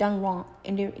that they've done wrong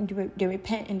and they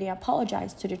repent and they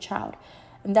apologize to the child,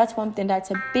 and that's one thing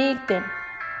that's a big thing.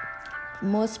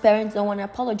 Most parents don't want to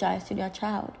apologize to their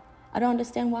child. I don't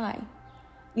understand why.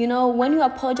 When you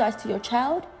apologize to your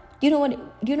child, do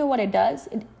you know what it does?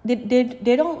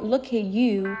 They don't look at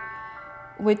you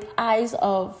with eyes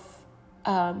of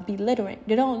belittling.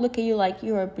 They don't look at you like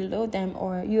you are below them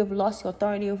or you have lost your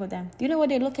authority over them. Do you know what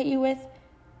they look at you with?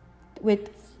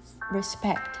 With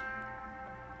respect.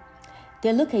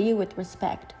 They look at you with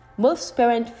respect. Most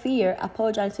parents fear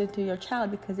apologizing to your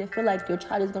child because they feel like your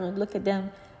child is going to look at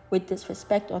them with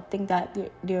disrespect or think that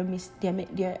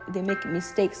they make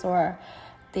mistakes or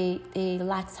they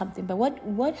lack something. But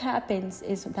what happens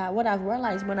is that what I've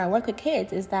realized when I work with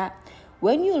kids is that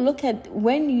when you look at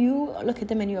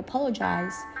them and you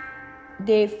apologize,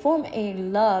 they form a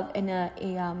love and a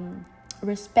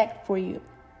respect for you.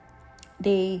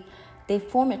 They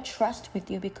form a trust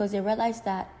with you because they realize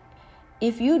that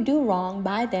if you do wrong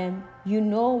by them, you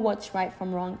know what's right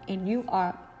from wrong, and you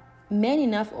are man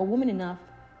enough or woman enough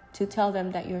to tell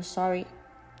them that you're sorry.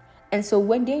 And so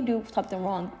when they do something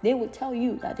wrong, they will tell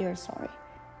you that they're sorry.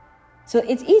 So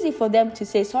it's easy for them to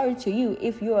say sorry to you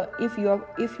if you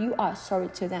are sorry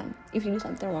to them, if you do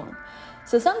something wrong.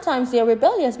 So sometimes they're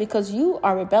rebellious because you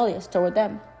are rebellious toward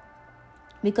them.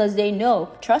 Because they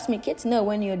know, trust me, kids know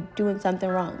when you're doing something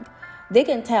wrong. They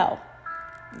can tell,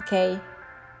 okay?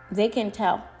 They can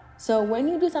tell. So when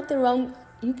you do something wrong,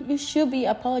 you should be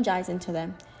apologizing to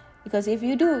them. Because if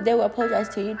you do, they will apologize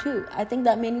to you too. I think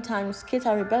that many times kids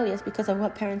are rebellious because of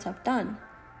what parents have done.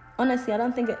 Honestly, I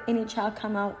don't think any child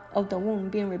come out of the womb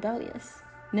being rebellious.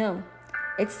 No.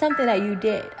 It's something that you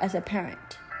did as a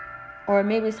parent. Or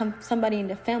maybe somebody in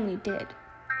the family did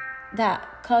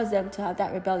that caused them to have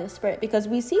that rebellious spirit. Because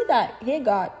we see that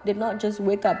Hagar did not just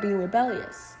wake up being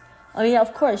rebellious. I mean,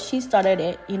 of course, she started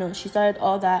it. She started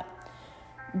all that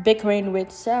bickering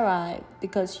with Sarai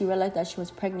because she realized that she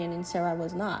was pregnant and Sarai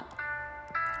was not.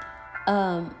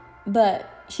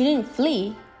 But she didn't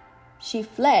flee. She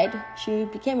fled. She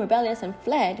became rebellious and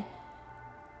fled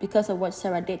because of what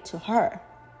Sarah did to her.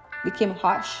 Became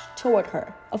harsh toward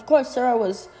her. Of course, Sarah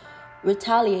was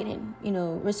retaliating,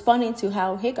 responding to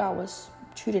how Hagar was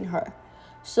treating her.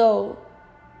 So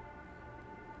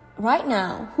right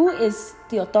now, who is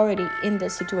the authority in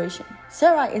this situation?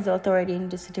 Sarah is the authority in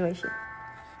this situation.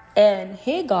 And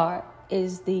Hagar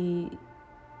is the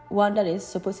one that is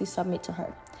supposed to submit to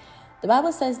her. The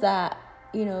Bible says that,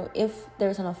 if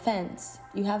there's an offense,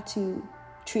 you have to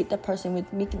treat the person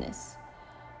with meekness.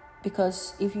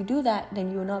 Because if you do that,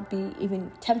 then you will not be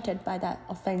even tempted by that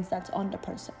offense that's on the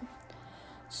person.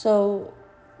 So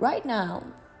right now,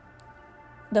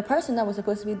 the person that was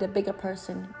supposed to be the bigger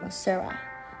person was Sarah.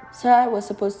 Sarah was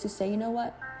supposed to say, you know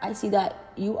what? I see that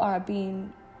you are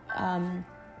being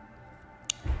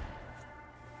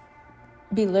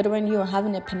belittling. You are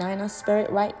having a Peninnah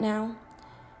spirit right now.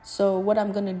 So what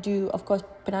I'm going to do, of course,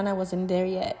 Peninnah wasn't there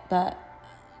yet, but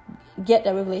get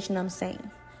the revelation I'm saying.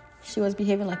 She was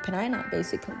behaving like Peninnah,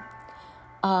 basically.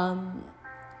 But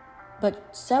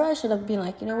Sarah should have been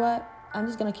like, you know what? I'm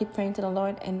just going to keep praying to the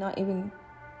Lord and not even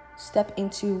step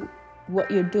into what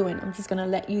you're doing. I'm just going to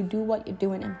let you do what you're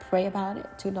doing and pray about it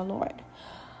to the Lord.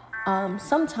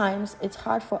 Sometimes it's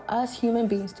hard for us human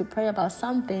beings to pray about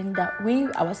something that we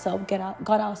ourselves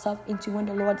got ourselves into when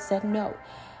the Lord said no.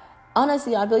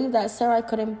 Honestly, I believe that Sarah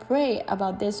couldn't pray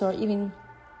about this or even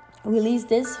release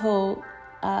this whole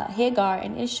Hagar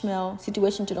and Ishmael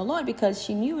situation to the Lord, because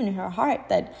she knew in her heart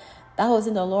that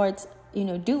wasn't the Lord's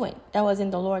doing. That wasn't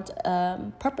the Lord's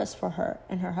purpose for her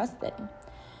and her husband.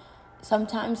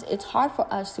 Sometimes it's hard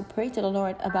for us to pray to the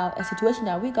Lord about a situation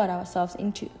that we got ourselves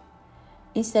into.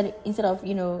 Instead of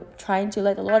trying to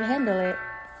let the Lord handle it,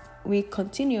 we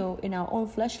continue in our own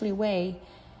fleshly way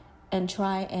and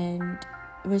try and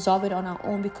resolve it on our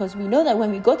own, because we know that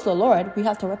when we go to the Lord, we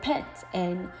have to repent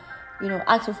and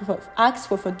ask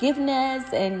for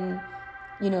forgiveness and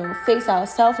face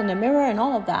ourselves in the mirror and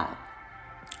all of that.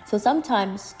 So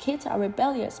sometimes kids are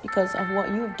rebellious because of what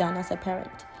you've done as a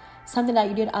parent, something that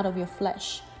you did out of your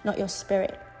flesh, not your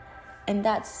spirit. And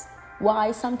that's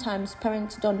why sometimes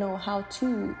parents don't know how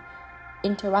to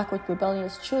interact with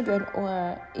rebellious children,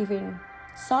 or even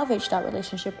salvage that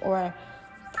relationship, or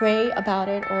pray about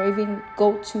it, or even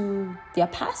go to their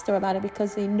pastor about it,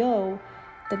 because they know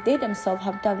that they themselves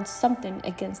have done something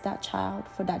against that child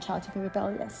for that child to be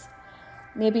rebellious.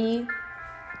 Maybe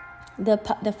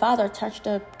the father touched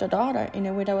the daughter in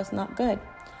a way that was not good,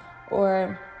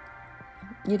 or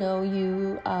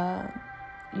you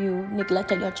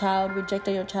neglected your child,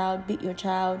 rejected your child, beat your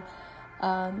child,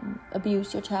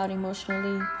 abused your child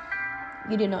emotionally.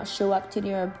 You did not show up to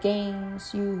their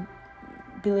games. You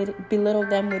belittled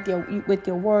them with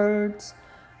your words.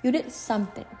 You did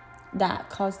something that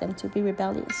caused them to be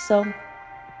rebellious. So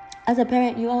as a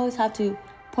parent, you always have to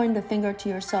point the finger to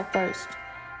yourself first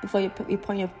before you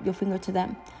point your finger to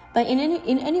them. But in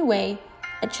any way,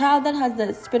 a child that has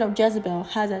the spirit of Jezebel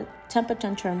has a temper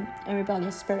tantrum and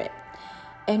rebellious spirit.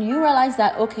 And you realize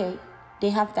that, okay,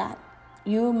 they have that.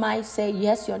 You might say,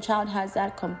 yes, your child has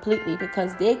that completely,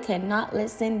 because they cannot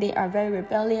listen. They are very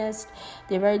rebellious.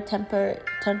 They're very temper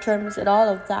tantrums and all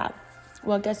of that.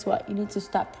 Well, guess what? You need to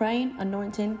start praying,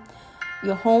 anointing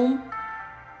your home,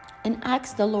 and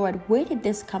ask the Lord, where did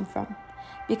this come from?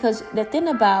 Because the thing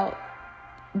about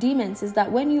demons is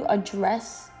that when you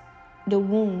address the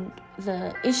wound,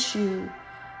 the issue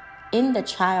in the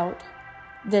child,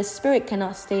 the spirit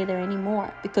cannot stay there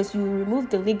anymore, because you remove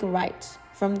the legal rights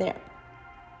from there.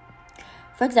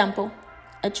 For example,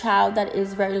 a child that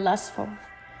is very lustful.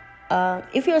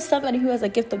 If you're somebody who has a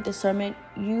gift of discernment,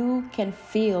 you can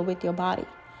feel with your body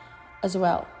as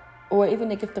well. Or even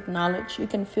the gift of knowledge, you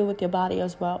can feel with your body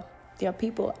as well. There are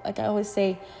people, like I always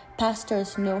say,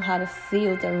 pastors know how to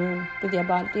feel the room with their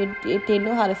body. They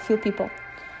know how to feel people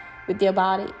with their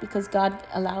body, because God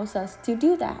allows us to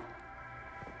do that.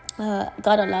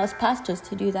 God allows pastors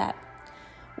to do that.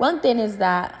 One thing is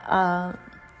that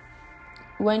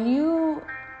one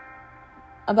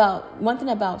thing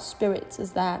about spirits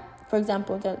is that, for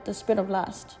example, the spirit of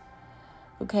lust.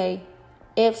 Okay,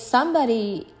 if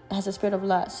somebody has a spirit of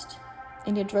lust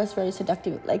and they dress very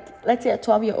seductively, like let's say a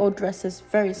 12-year-old dresses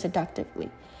very seductively,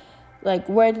 like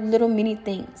wear little mini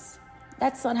things.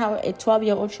 That's not how a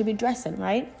 12-year-old should be dressing,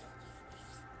 right?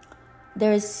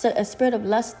 There is a spirit of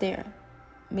lust there.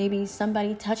 Maybe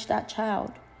somebody touched that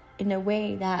child in a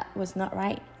way that was not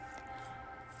right.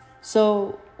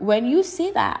 So when you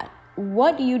see that,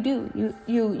 what do?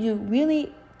 You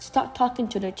really start talking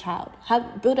to the child.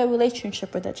 Build a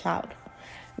relationship with the child.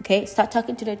 Okay, start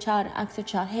talking to the child and ask the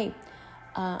child, hey,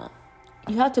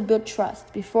 you have to build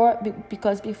trust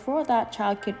because before that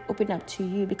child can open up to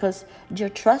you, because your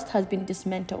trust has been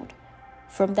dismantled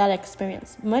from that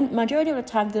experience. Majority of the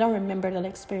time, they don't remember that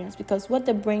experience, because what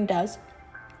the brain does,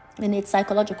 and it's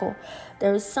psychological.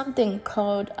 There is something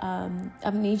called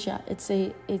amnesia.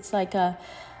 It's like a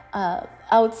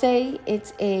I would say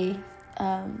it's a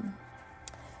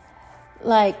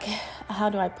like, how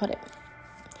do I put it?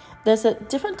 There's a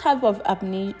different type of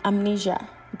amnesia.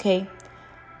 Okay,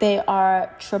 they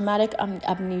are traumatic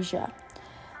amnesia.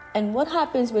 And what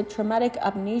happens with traumatic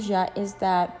amnesia is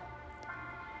that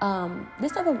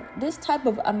this type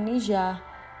of amnesia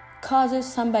causes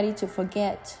somebody to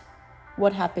forget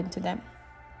what happened to them,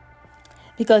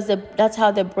 because that's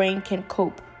how the brain can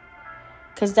cope,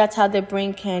 because that's how the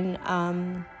brain can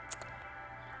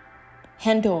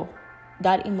handle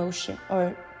that emotion,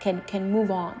 or can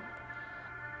move on.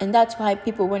 And that's why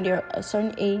people, when they're a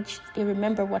certain age, they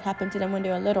remember what happened to them when they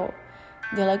were little.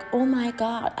 They're like, oh my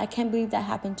God, I can't believe that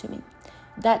happened to me.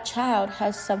 That child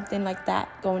has something like that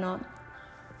going on.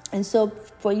 And so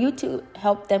for you to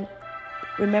help them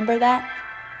remember that,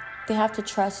 they have to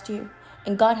trust you.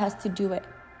 And God has to do it.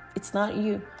 It's not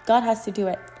you. God has to do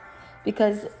it.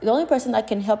 Because the only person that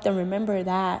can help them remember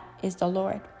that is the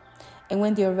Lord. And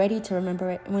when they're ready to remember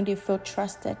it, and when they feel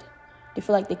trusted, they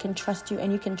feel like they can trust you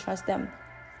and you can trust them.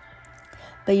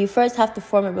 But you first have to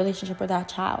form a relationship with that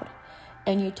child.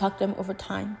 And you talk to them over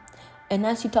time. And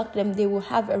as you talk to them, they will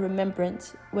have a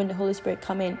remembrance. When the Holy Spirit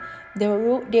come in, they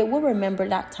will remember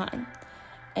that time.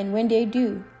 And when they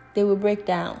do, they will break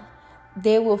down.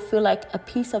 They will feel like a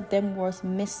piece of them was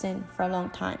missing for a long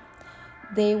time.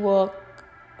 They will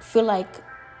feel like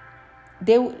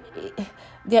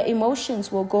their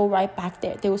emotions will go right back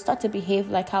there. They will start to behave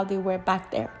like how they were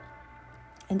back there.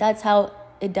 And that's how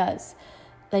it does.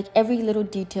 Like every little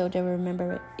detail, they will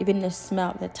remember it. Even the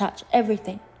smell, the touch,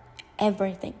 everything.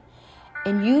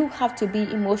 And you have to be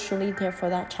emotionally there for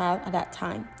that child at that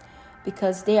time,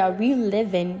 because they are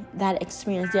reliving that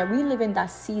experience. They are reliving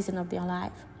that season of their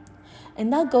life.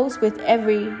 And that goes with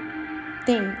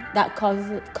everything that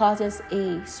causes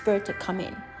a spirit to come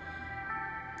in.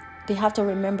 They have to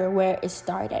remember where it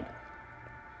started.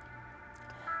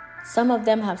 Some of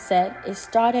them have said it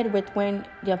started with when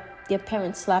their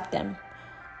parents slapped them,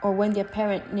 or when their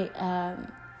parent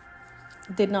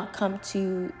did not come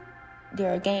to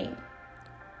their game.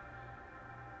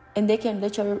 And they can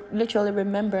literally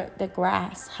remember the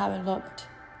grass, how it looked.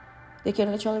 They can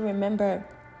literally remember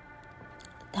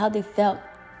how they felt.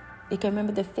 They can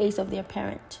remember the face of their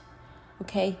parent.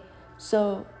 Okay?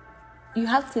 So you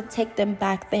have to take them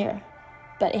back there.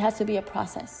 But it has to be a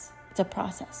process. It's a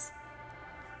process.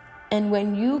 And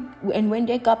when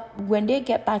they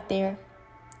get back there,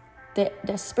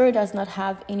 the spirit does not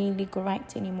have any legal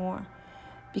rights anymore,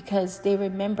 because they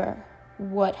remember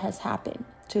what has happened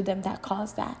to them that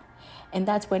caused that. And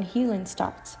that's when healing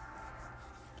starts,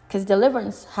 because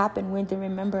deliverance happened when they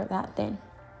remember that thing.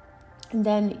 And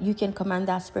then you can command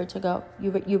that spirit to go.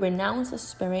 You renounce the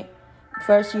spirit.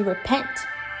 First you repent.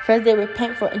 First they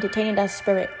repent for entertaining that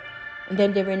spirit, and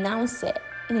then they renounce it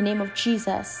in the name of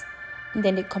Jesus, and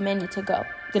then they command it to go.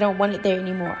 They don't want it there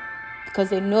anymore, because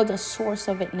they know the source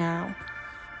of it now.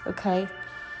 Okay?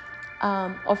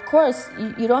 Of course,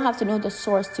 you don't have to know the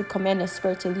source to command the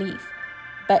spirit to leave.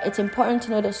 But it's important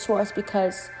to know the source,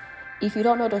 because if you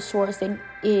don't know the source, then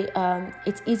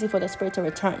it's easy for the spirit to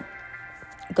return.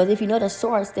 Because if you know the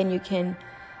source, then you can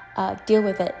deal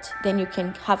with it. Then you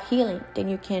can have healing. Then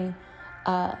you can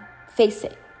face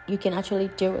it. You can actually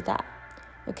deal with that.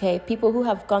 Okay? People who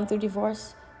have gone through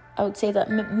divorce, I would say that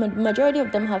majority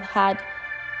of them have had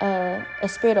a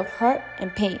spirit of hurt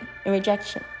and pain and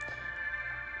rejection.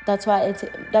 That's why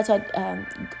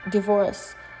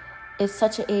divorce is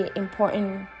such an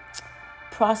important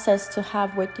process to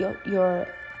have with your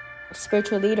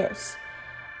spiritual leaders,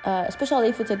 especially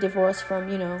if it's a divorce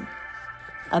from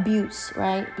abuse,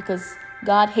 right? Because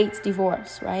God hates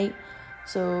divorce, right?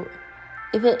 So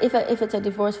if it's a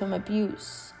divorce from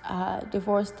abuse,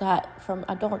 divorce from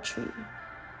adultery,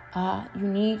 you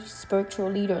need spiritual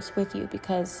leaders with you,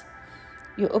 because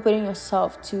you're opening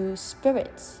yourself to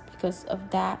spirits because of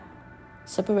that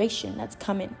separation that's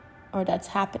coming or that's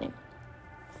happening.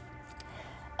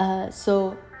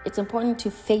 So it's important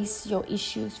to face your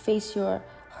issues, face your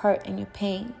hurt and your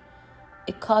pain.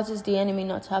 It causes the enemy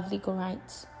not to have legal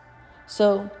rights.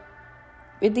 So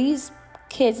with these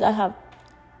kids that have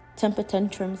temper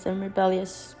tantrums and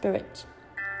rebellious spirit,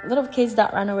 a lot of kids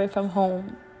that run away from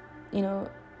home,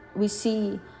 we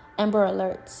see Amber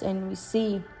Alerts, and we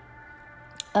see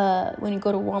when you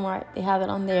go to Walmart, they have it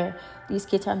on there, these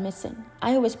kids are missing.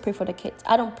 I always pray for the kids.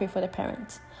 I don't pray for the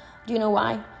parents. Do you know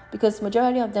why? Because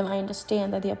majority of them, I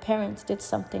understand that their parents did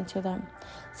something to them.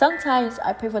 Sometimes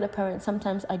I pray for the parents,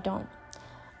 sometimes I don't.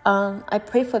 I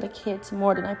pray for the kids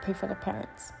more than I pray for the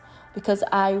parents, because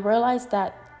I realize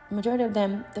that majority of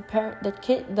them,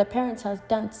 the parents has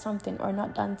done something or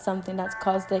not done something that's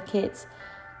caused the kids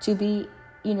to be,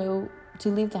 to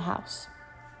leave the house.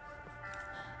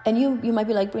 And you might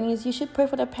be like, Bernice, you should pray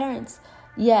for the parents.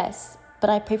 Yes, but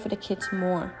I pray for the kids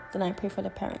more than I pray for the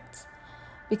parents,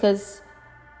 because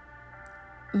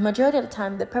majority of the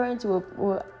time, the parents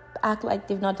will act like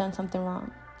they've not done something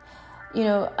wrong.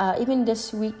 Even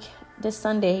this week, this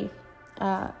Sunday,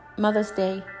 Mother's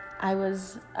Day, I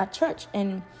was at church,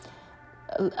 and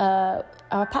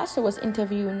our pastor was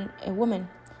interviewing a woman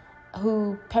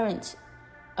whose parents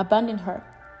abandoned her.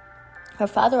 Her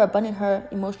father abandoned her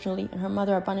emotionally, and her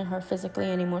mother abandoned her physically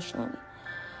and emotionally.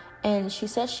 And she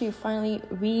said she finally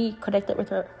reconnected with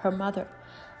her mother.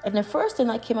 And the first thing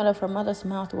that came out of her mother's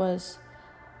mouth was,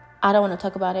 I don't want to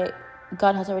talk about it.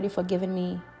 God has already forgiven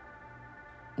me.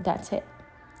 That's it.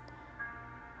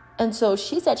 And so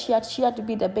she said she had to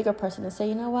be the bigger person and say,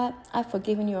 you know what? I've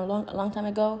forgiven you a long time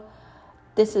ago.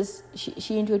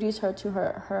 She introduced her to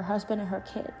her husband and her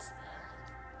kids.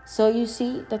 So you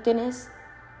see, the thing is,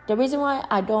 the reason why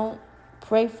I don't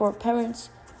pray for parents,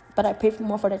 but I pray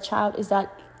more for the child, is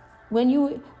that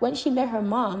when she met her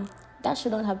mom, that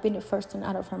shouldn't have been the first thing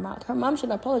out of her mouth. Her mom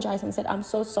should apologize and said, I'm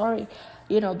so sorry,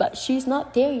 but she's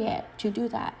not there yet to do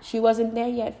that. She wasn't there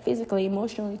yet physically,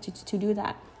 emotionally to do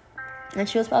that. And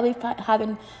she was probably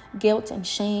having guilt and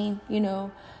shame,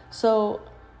 So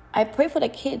I pray for the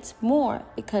kids more,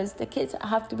 because the kids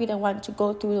have to be the one to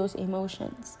go through those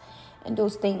emotions and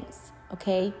those things,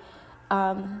 okay?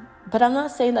 But I'm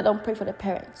not saying that I don't pray for the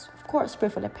parents. Of course, pray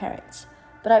for the parents.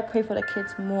 But I pray for the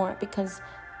kids more, because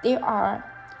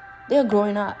they're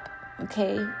growing up,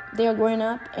 okay? They are growing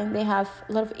up, and they have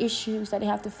a lot of issues that they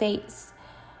have to face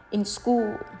in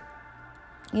school,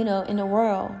 in the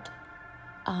world,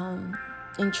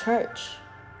 in church.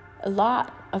 A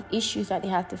lot of issues that they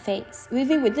have to face,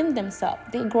 even within themselves.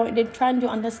 They're trying to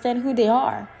understand who they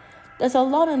are. There's a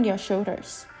lot on their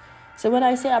shoulders. So when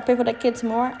I say I pray for the kids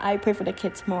more, I pray for the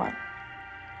kids more.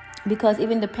 Because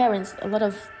even the parents, a lot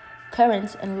of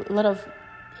parents and a lot of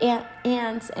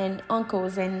aunts and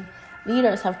uncles and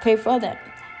leaders have prayed for them.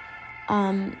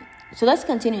 So let's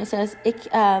continue. It says,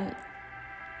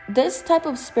 this type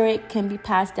of spirit can be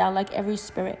passed down like every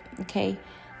spirit, okay?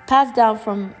 Passed down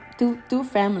through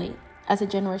family as a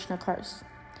generational curse,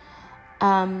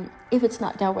 if it's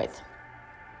not dealt with.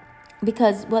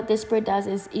 Because what this spirit does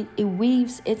is it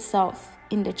weaves itself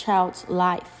in the child's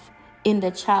life, in the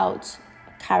child's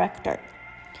character.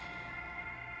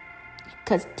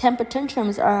 Because temper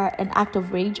tantrums are an act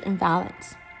of rage and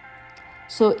violence.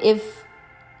 So if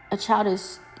a child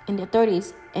is in their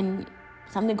 30s and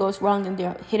something goes wrong and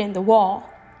they're hitting the wall,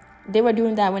 they were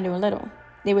doing that when they were little.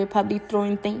 They were probably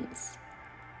throwing things,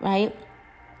 right?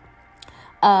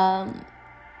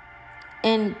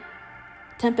 And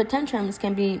temper tantrums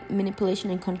can be manipulation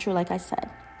and control, like I said.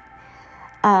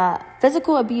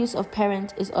 Physical abuse of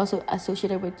parents is also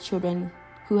associated with children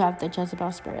who have the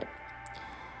Jezebel spirit.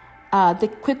 The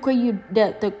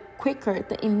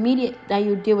immediate that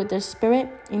you deal with the spirit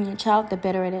in your child, the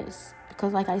better it is.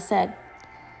 Because like I said,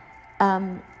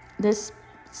 this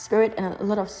spirit and a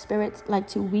lot of spirits like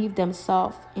to weave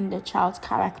themselves in the child's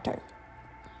character.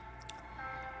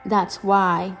 That's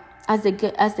why as they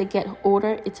get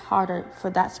older, it's harder for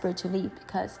that spirit to leave.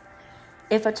 Because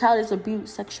if a child is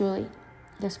abused sexually,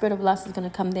 the spirit of lust is going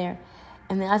to come there.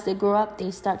 And then as they grow up,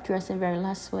 they start dressing very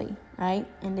lustfully, right?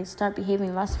 And they start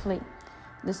behaving lustfully.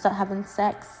 They start having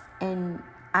sex and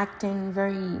acting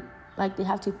very like they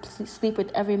have to sleep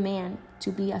with every man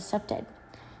to be accepted.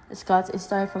 It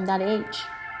started from that age,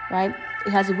 right?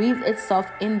 It has weaved itself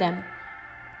in them.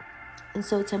 And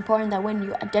so it's important that when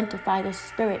you identify the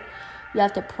spirit, you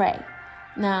have to pray.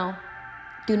 Now,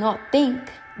 do not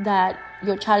think that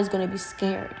your child is going to be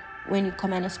scared when you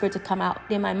command a spirit to come out.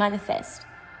 They might manifest.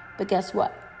 But guess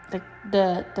what?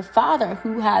 The father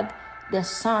who had the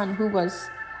son who was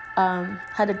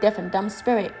had a deaf and dumb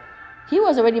spirit, he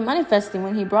was already manifesting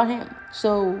when he brought him.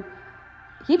 So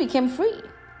he became free.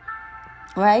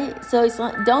 Right? So it's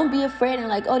not, don't be afraid and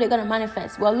like, oh, they're going to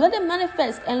manifest. Well, let them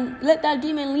manifest and let that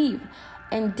demon leave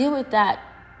and deal with that,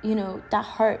 that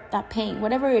hurt, that pain,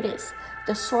 whatever it is,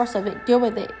 the source of it, deal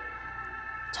with it.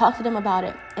 Talk to them about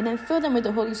it and then fill them with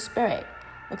the Holy Spirit.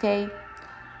 Okay?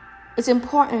 It's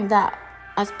important that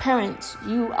as parents,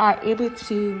 you are able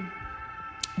to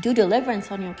do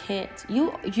deliverance on your kids.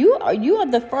 You are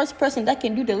the first person that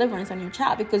can do deliverance on your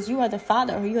child because you are the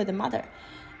father or you are the mother.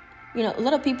 A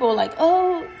lot of people are like,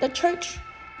 oh, the church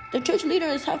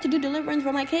leaders have to do deliverance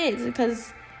for my kids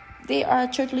because they are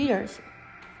church leaders.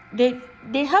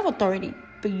 They have authority,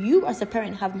 but you as a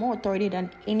parent have more authority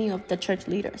than any of the church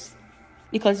leaders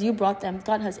because you brought them.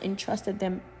 God has entrusted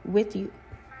them with you.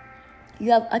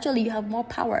 You have more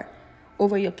power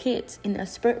over your kids in the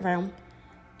spirit realm,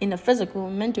 in the physical,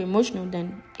 mental, emotional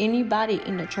than anybody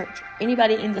in the church,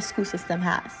 anybody in the school system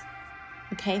has.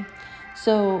 Okay,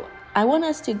 so I want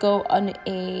us to go on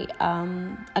a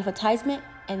advertisement,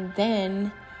 and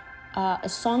then a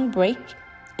song break.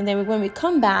 And then when we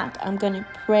come back, I'm going to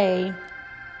pray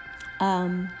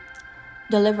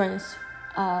deliverance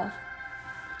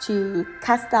to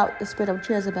cast out the spirit of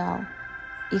Jezebel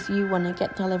if you want to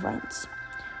get deliverance.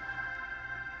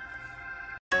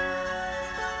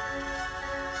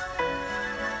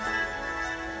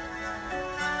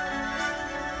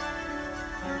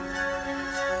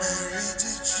 Mary,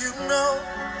 did you know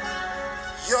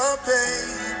your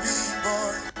baby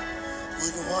boy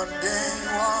would one day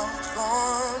walk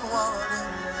on water?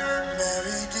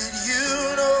 Mary, did you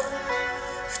know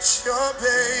that your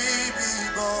baby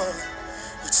boy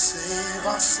would save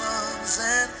our sons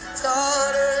and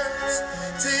daughters?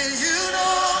 Did you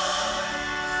know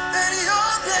that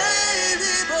your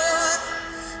baby boy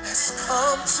has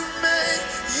come to make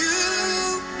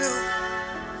you new?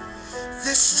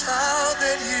 This child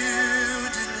that you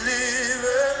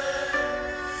deliver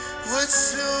would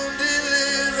soon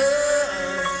deliver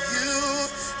you.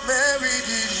 Mary,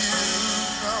 did you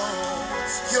know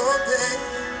your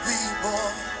baby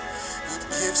boy would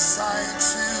give sight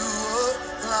to a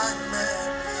blind man?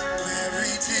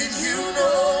 Mary, did you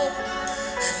know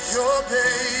that your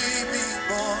baby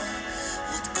boy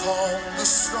would calm the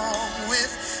storm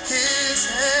with his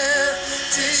hand?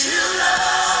 Did you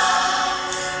know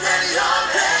that your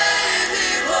baby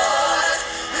boy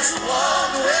is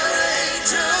one where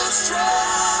angels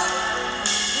trod?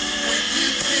 When you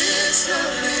kiss the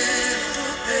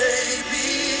little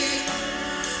baby,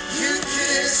 you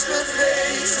kiss the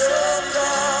face of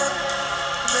God.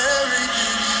 Mary,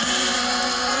 did you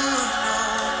know?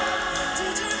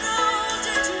 Did you know?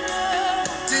 Did you know?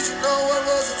 Did you know what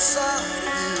was inside of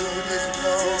you? Did you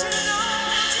know? Did you know?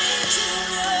 Did you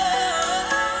know?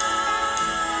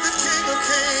 The King of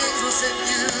Kings was in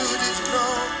you. Did you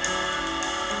know?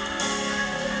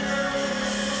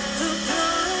 The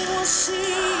blind will see,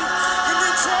 and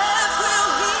the deaf will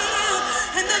hear,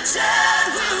 and the dead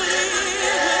will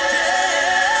live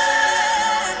again.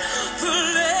 The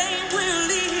lame will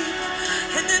leap,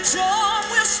 and the dumb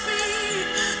will speak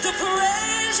the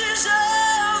praises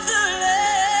of the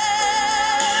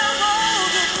Lamb. Oh,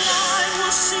 the blind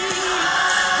will see,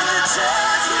 and the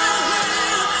deaf will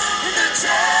hear, and the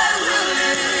dead will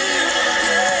live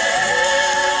again.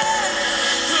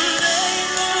 The lame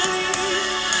will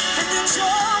leap, and the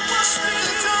dumb will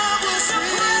speak the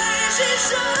praises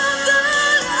of the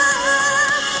Lamb.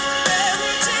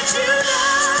 Mary, did you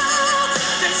know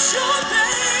that your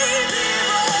baby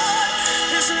boy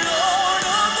is Lord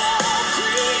of all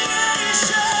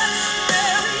creation?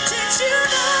 Mary, did you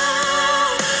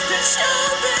know that your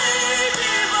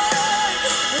baby boy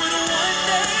would one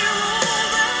day rule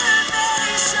the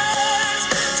nations?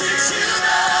 Did you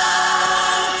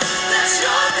know that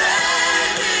your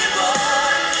baby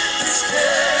boy is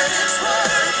heaven's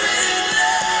perfect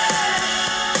Lamb?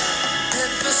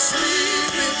 And the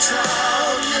sleeping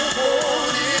child you're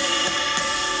holding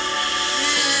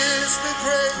is the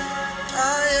great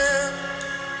I am.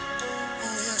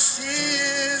 Oh yes, he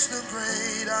is the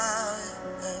great I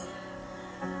am.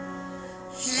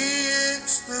 He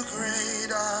is the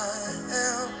great I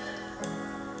am.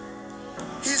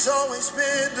 He's always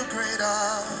been the great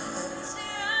I am.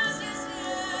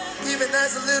 Even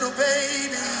as a little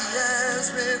baby, he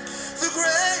has been the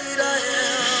great I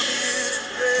am.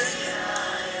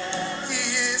 He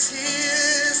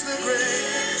is the great.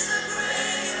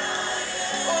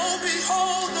 Oh,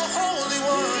 behold the Holy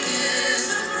One. He is.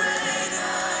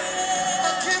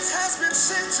 A gift has been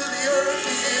sent to the earth.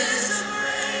 He is.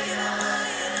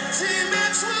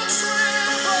 Demons will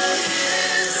tremble. He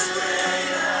is.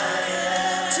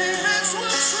 Demons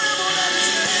will tremble at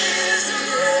his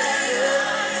name.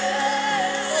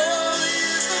 Oh, he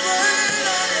is the great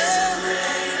I am.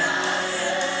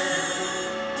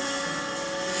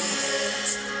 He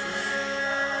is the great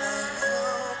I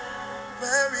am.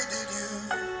 Mary, did you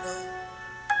know?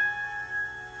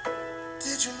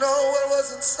 Did you know what was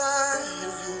inside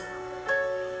of you?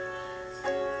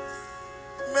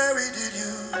 Mary, did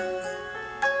you know?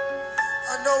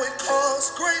 I know it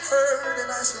caused great hurt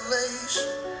and isolation,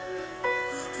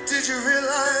 but did you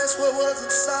realize what was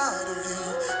inside of you?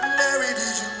 Mary,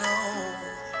 did you know?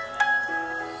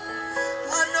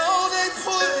 I know they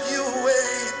put you away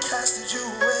and casted you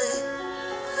away.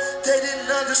 They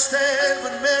didn't understand,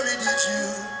 but Mary, did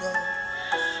you know?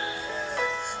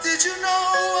 Did you know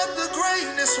what the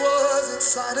greatness was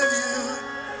inside of you?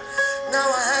 Now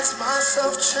I ask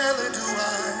myself, Chandler, do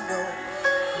I know?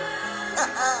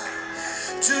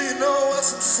 Do you know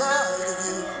what's inside of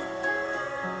you?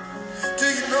 Do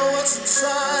you know what's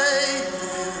inside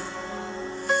of you?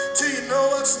 Do you know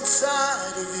what's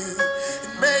inside of you?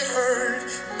 It may hurt,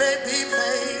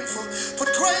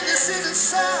 is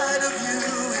inside of you.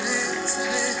 It is,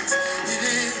 it is, it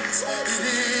is, it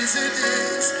is, it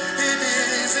is, it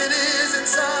is, it is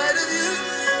inside of you.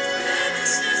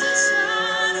 Greatness is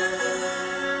inside of you.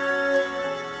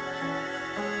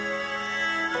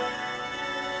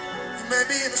 You may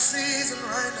be in a season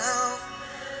right now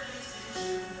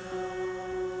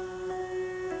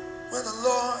where the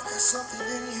Lord has something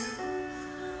in you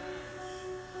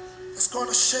that's going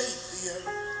to shake the earth.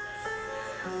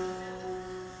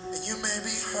 And you may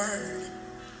be hurt,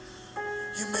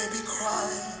 you may be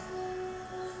crying,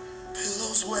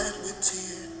 pillows wet with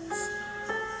tears.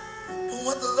 But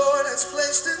what the Lord has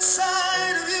placed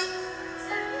inside of you,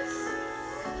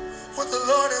 what the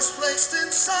Lord has placed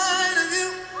inside of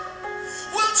you,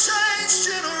 will change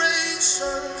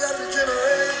generations after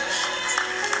generations,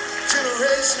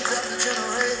 generations after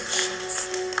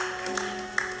generations.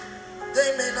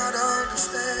 They may not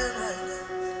understand right now.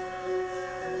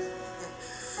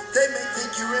 They may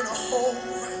think you're in a hole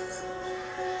right now.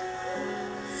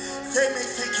 They may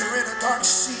think you're in a dark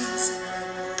season right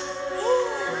now.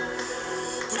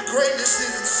 But greatness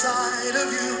is inside of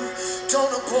you.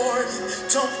 Don't abort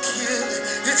it. Don't kill it.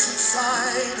 It's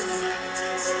inside of you.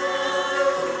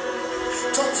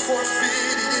 Don't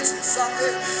forfeit it. It's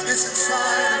inside. It's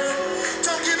inside of you.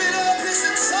 Don't give it up. It's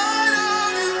inside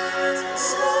of you.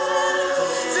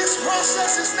 This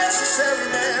process is necessary,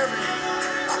 Mary.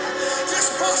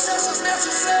 This process is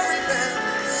necessary, man.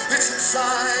 It's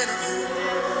inside of you.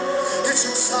 It's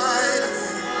inside of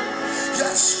you.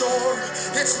 That story,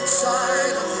 it's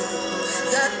inside of you.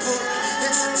 That book,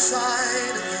 it's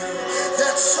inside of you.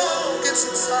 That song, it's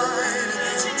inside of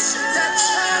you. That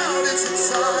child, it's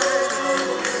inside of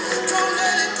you. Don't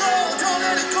let it go. Don't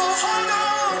let it go. Hold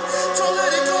on. Don't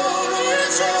let it go. Don't let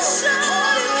it go. Hold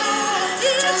on.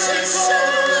 Don't let it go.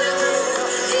 Don't let it go.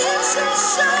 It's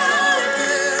inside of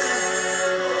you.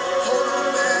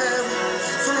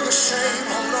 Through the shame,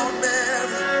 hold on,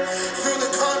 Mary. Through the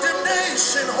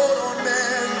condemnation, hold on,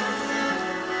 Mary.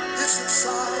 It's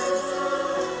inside of you.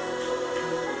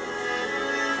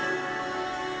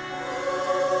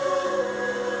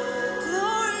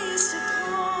 Glory is to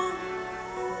come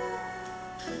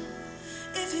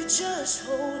if you just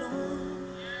hold on.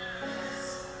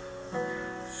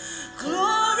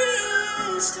 Glory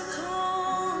is to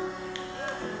come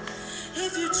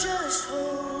if you just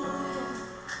hold on.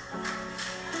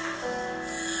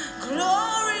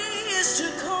 Glory is to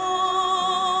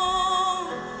come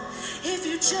if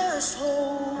you just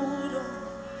hold on.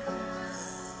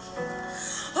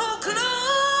 Oh,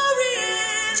 glory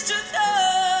is to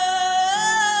come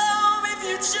if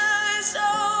you just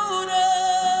hold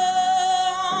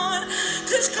on.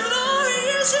 'Cause glory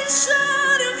is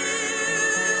inside of you.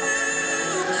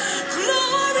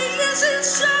 Glory is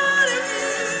inside of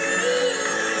you.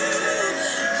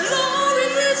 Glory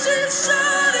is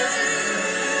inside of you.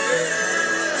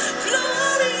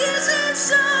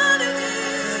 Inside of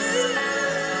you.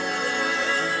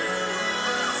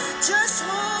 Just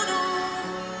hold on.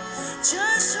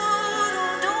 Just hold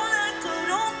on. Don't let go.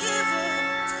 Don't give up.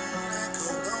 Don't let go.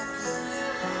 Don't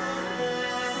give up.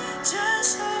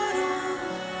 Just hold on.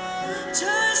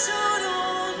 Just hold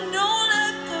on. Don't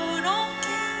let go. Don't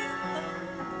give up.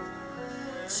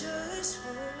 Just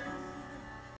hold on.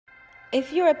 If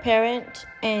you're a parent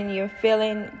and you're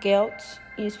feeling guilt,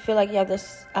 you feel like you have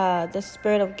this the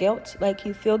spirit of guilt, like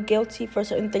you feel guilty for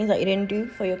certain things that you didn't do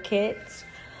for your kids,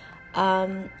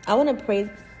 I want to pray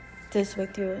this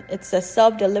with you. It's a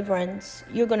self-deliverance.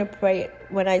 You're going to pray it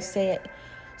when I say it.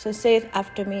 So say it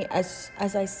after me as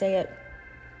I say it.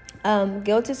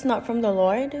 Guilt is not from the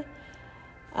Lord.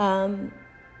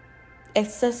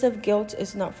 Excessive guilt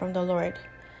is not from the Lord.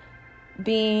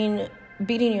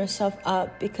 Beating yourself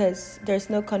up because there's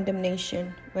no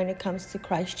condemnation when it comes to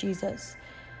Christ Jesus.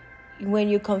 When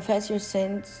you confess your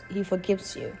sins, He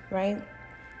forgives you, right?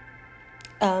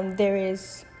 There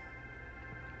is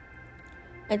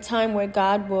a time where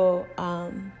God will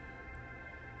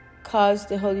cause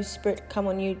the Holy Spirit come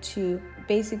on you to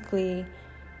basically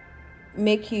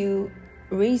make you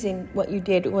reason what you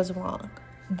did was wrong.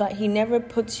 But He never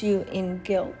puts you in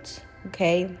guilt,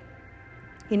 okay?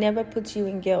 He never puts you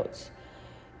in guilt.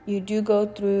 You do go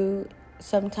through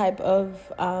some type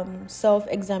of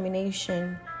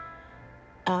self-examination,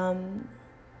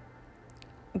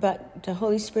 but the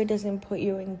Holy Spirit doesn't put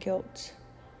you in guilt.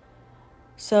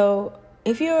 So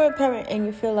if you're a parent and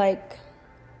you feel like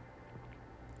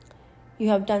you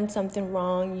have done something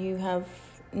wrong, you have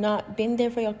not been there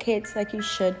for your kids like you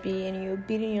should be, and you're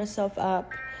beating yourself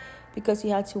up because you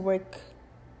had to work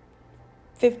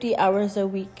 50 hours a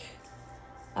week,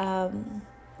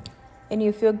 and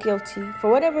you feel guilty,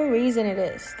 for whatever reason it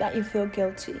is that you feel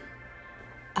guilty,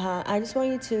 I just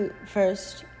want you to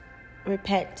first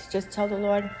repent. Just tell the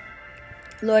Lord,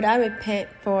 Lord, I repent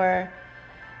for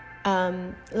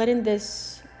letting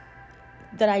this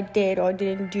that I did or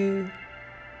didn't do,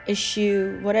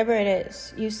 issue, whatever it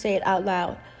is, you say it out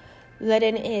loud,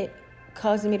 letting it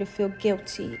cause me to feel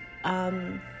guilty,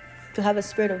 to have a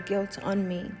spirit of guilt on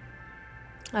me.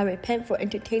 I repent for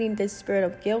entertaining this spirit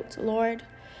of guilt, Lord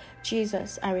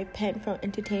Jesus. I repent for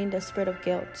entertaining the spirit of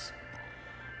guilt.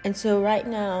 And so right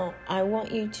now, I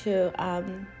want you to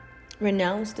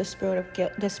renounce the spirit of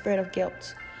guilt. The spirit of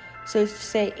guilt. So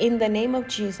say, in the name of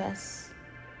Jesus,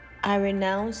 I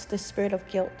renounce the spirit of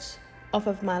guilt off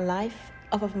of my life,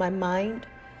 off of my mind,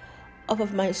 off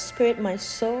of my spirit, my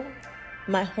soul,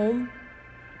 my home,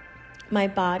 my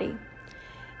body.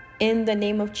 In the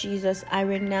name of Jesus, I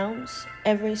renounce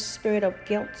every spirit of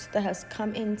guilt that has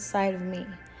come inside of me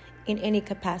in any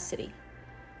capacity.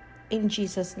 In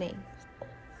Jesus' name.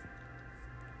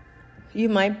 You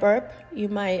might burp. You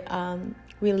might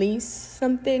release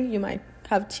something. You might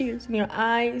have tears in your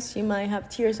eyes. You might have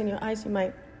tears in your eyes. You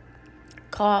might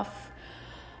cough.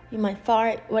 You might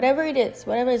fart. Whatever it is,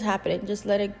 whatever is happening, just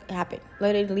let it happen.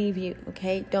 Let it leave you,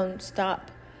 okay? Don't stop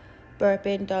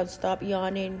burping. Don't stop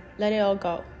yawning. Let it all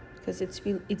go. Because it's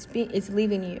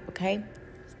leaving you, okay?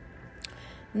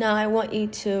 Now I want you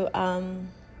to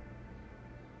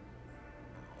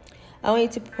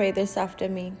pray this after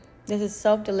me. This is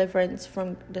self-deliverance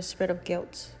from the spirit of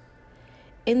guilt.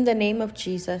 In the name of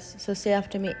Jesus, so say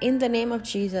after me, in the name of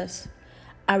Jesus,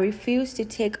 I refuse to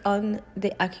take on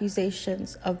the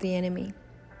accusations of the enemy.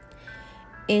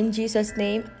 In Jesus'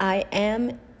 name, I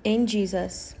am in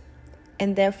Jesus,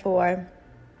 and therefore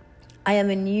I am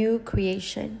a new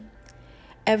creation.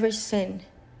 Every sin,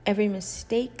 every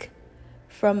mistake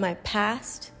from my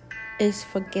past is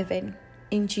forgiven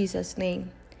in Jesus'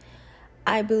 name.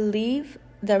 I believe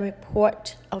the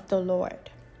report of the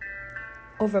Lord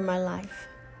over my life.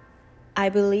 I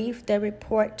believe the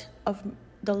report of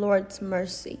the Lord's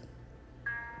mercy.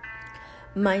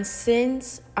 My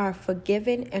sins are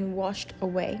forgiven and washed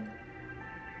away.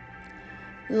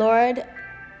 Lord,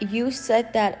 you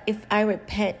said that if I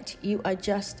repent, you are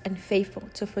just and faithful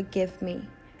to forgive me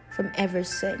from every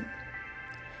sin.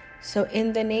 So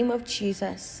in the name of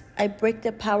Jesus, I break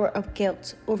the power of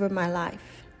guilt over my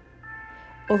life,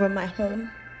 over my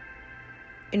home,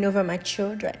 and over my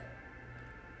children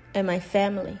and my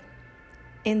family.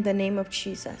 In the name of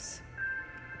Jesus,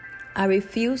 I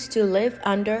refuse to live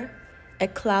under a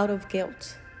cloud of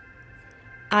guilt.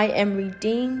 I am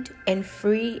redeemed and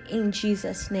free in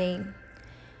Jesus' name.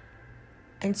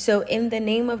 And so in the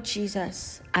name of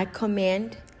Jesus, I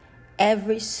command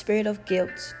every spirit of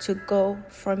guilt to go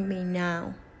from me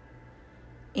now.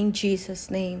 In Jesus'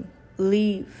 name,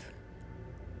 leave.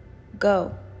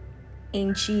 Go.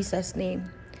 In Jesus'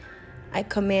 name, I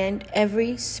command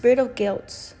every spirit of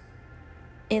guilt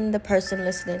in the person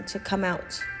listening to come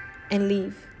out and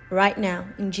leave right now.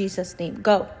 In Jesus' name,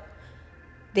 go.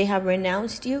 They have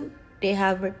renounced you. They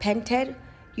have repented.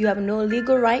 You have no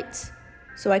legal rights.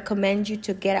 So I command you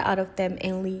to get out of them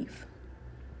and leave.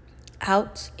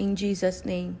 Out in Jesus'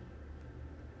 name.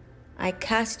 I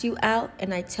cast you out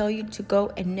and I tell you to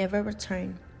go and never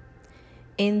return.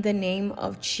 In the name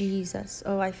of Jesus.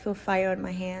 Oh, I feel fire on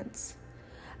my hands.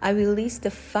 I release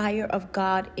the fire of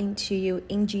God into you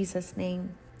in Jesus'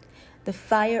 name. The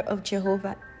fire of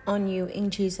Jehovah on you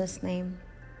in Jesus' name.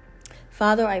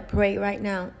 Father, I pray right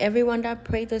now, everyone that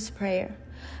prayed this prayer,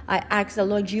 I ask the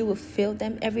Lord, you will fill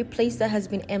them. Every place that has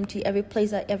been empty, every place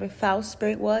that every foul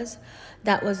spirit was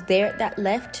there, that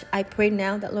left, I pray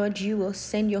now that, Lord, you will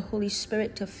send your Holy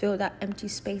Spirit to fill that empty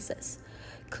spaces.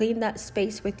 Clean that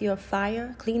space with your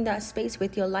fire. Clean that space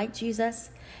with your light, Jesus,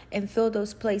 and fill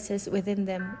those places within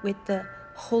them with the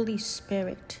Holy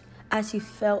Spirit as you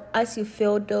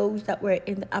filled those that were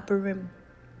in the upper room.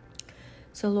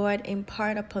 So, Lord,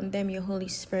 impart upon them your Holy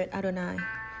Spirit, Adonai,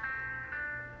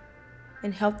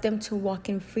 and help them to walk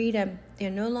in freedom. They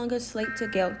are no longer slave to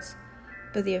guilt,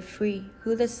 but they are free.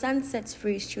 Who the Son sets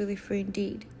free is truly free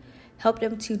indeed. Help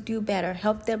them to do better.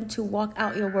 Help them to walk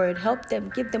out your word. Help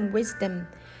them, give them wisdom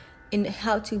in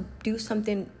how to do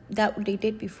something that they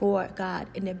did before, God,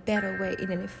 in a better way,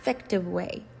 in an effective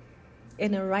way,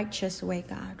 in a righteous way,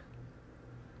 God.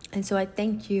 And so I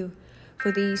thank you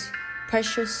for these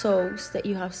precious souls that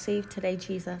you have saved today,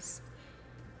 Jesus.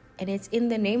 And it's in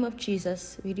the name of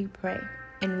Jesus we do pray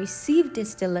and receive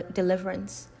this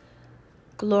deliverance.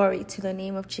 Glory to the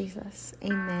name of Jesus.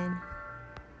 Amen.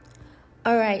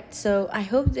 All right, so I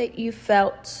hope that you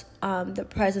felt the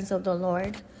presence of the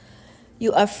Lord.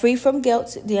 You are free from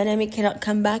guilt. The enemy cannot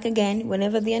come back again.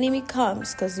 Whenever the enemy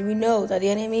comes, because we know that the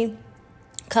enemy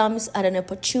comes at an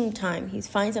opportune time. He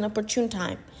finds an opportune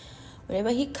time. Whenever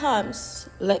he comes,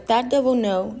 let that devil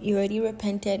know you already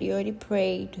repented, you already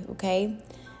prayed, okay?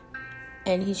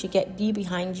 And he should get thee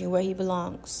behind you where he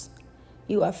belongs.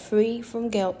 You are free from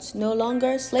guilt. No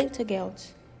longer a slave to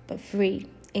guilt, but free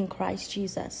in Christ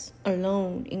Jesus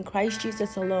alone. In Christ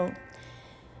Jesus alone.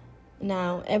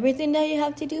 Now, everything that you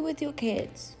have to do with your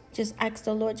kids, just ask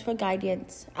the Lord for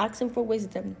guidance. Ask him for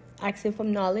wisdom. Ask him for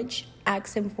knowledge.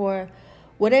 Ask him for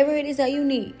whatever it is that you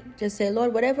need. Just say,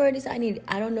 Lord, whatever it is I need.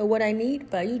 I don't know what I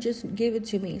need, but you just give it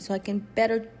to me so I can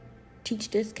better teach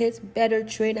these kids, better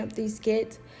train up these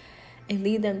kids, and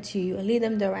lead them to you and lead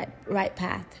them the right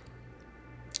path.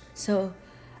 So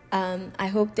I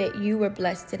hope that you were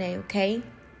blessed today, okay?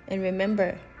 And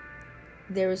remember,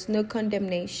 there is no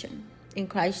condemnation in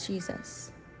Christ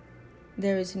Jesus.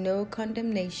 There is no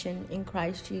condemnation in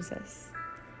Christ Jesus.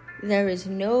 There is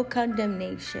no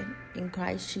condemnation in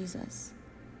Christ Jesus.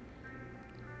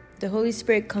 The Holy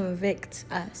Spirit convicts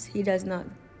us. He does not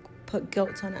put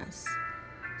guilt on us.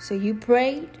 So you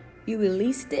prayed, you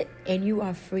released it, and you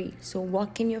are free. So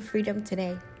walk in your freedom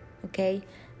today, okay?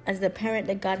 As the parent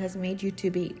that God has made you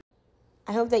to be.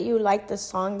 I hope that you liked the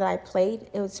song that I played.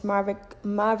 It was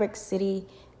Maverick City,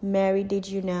 Mary, Did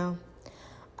You Know?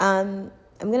 I'm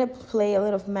going to play a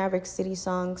little of Maverick City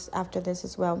songs after this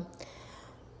as well.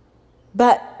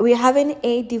 But we're having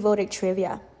a devoted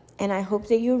trivia. And I hope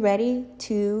that you're ready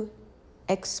to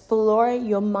explore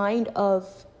your mind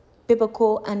of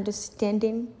biblical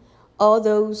understanding. All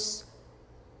those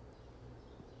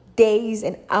days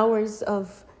and hours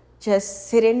of just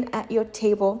sitting at your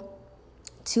table,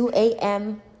 2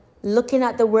 a.m., looking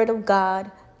at the Word of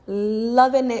God,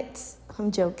 loving it. I'm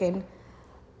joking.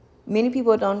 Many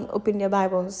people don't open their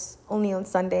Bibles only on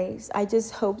Sundays. I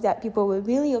just hope that people will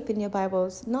really open their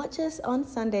Bibles, not just on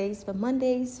Sundays, but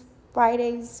Mondays,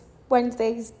 Fridays,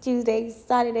 Wednesdays, Tuesdays,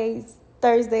 Saturdays,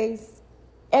 Thursdays,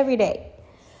 every day.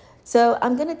 So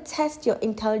I'm going to test your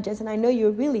intelligence, and I know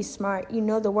you're really smart. You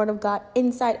know the Word of God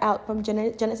inside out from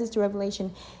Genesis to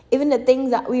Revelation. Even the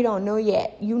things that we don't know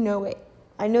yet, you know it.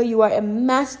 I know you are a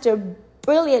master,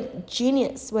 brilliant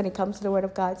genius when it comes to the Word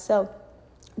of God. So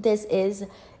this is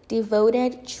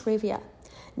devoted trivia.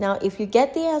 Now, if you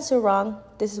get the answer wrong,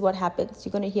 this is what happens.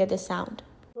 You're going to hear the sound.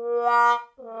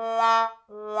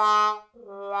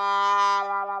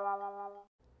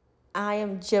 I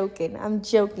am joking.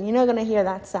 You're not going to hear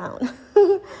that sound.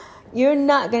 You're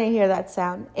not going to hear that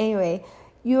sound. Anyway,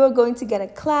 you are going to get a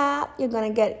clap. You're going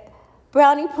to get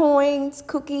brownie points,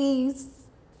 cookies.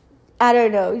 I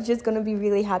don't know. You're just going to be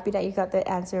really happy that you got the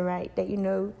answer right, that you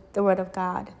know the Word of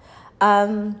God.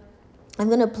 I'm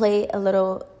going to play a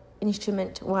little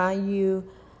instrument while you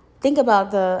think about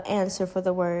the answer for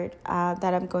the word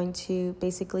that I'm going to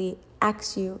basically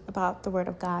ask you about the Word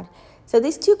of God. So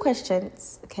these two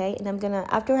questions, okay, and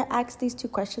after I ask these two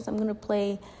questions, I'm going to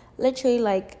play literally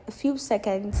like a few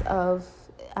seconds of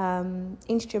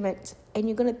instrument, and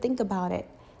you're going to think about it.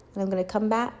 And I'm going to come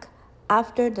back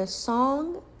after the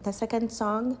song, the second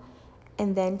song,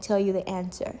 and then tell you the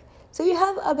answer. So you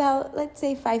have about, let's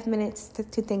say, 5 minutes to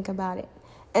think about it.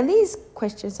 And these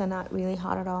questions are not really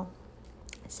hard at all.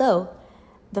 So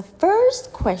the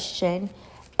first question,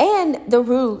 and the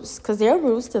rules, because there are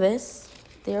rules to this.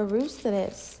 The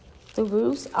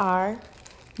rules are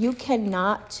you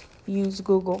cannot use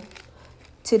Google.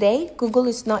 Today, Google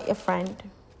is not your friend,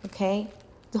 okay?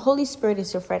 The Holy Spirit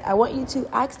is your friend. I want you to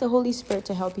ask the Holy Spirit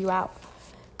to help you out.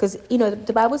 Because,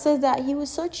 the Bible says that he will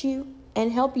search you and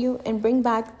help you and bring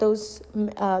back those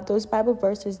Bible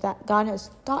verses that God has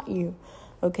taught you,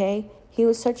 okay? He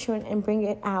will search you and bring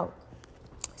it out.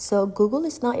 So Google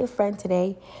is not your friend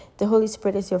today. The Holy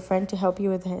Spirit is your friend to help you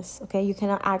with this, okay? You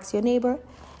cannot ask your neighbor.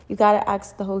 You got to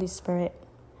ask the Holy Spirit.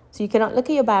 So you cannot look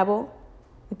at your Bible,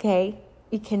 okay?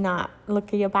 You cannot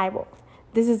look at your Bible.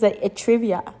 This is a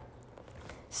trivia.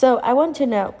 So I want to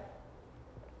know,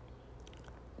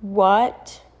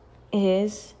 what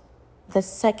is the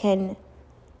second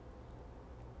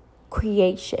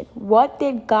creation? What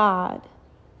did God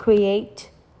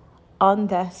create on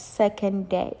the second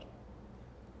day?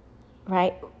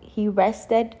 Right? He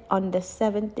rested on the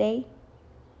seventh day.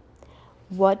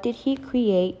 What did he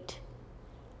create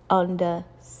on the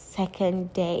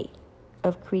second day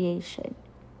of creation?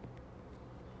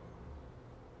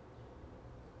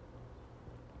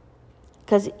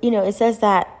 Because, it says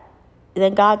that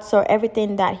then God saw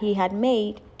everything that he had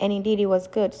made, and indeed it was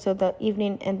good. So the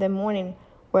evening and the morning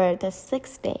were the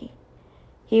sixth day.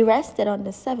 He rested on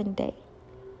the seventh day.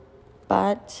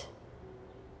 But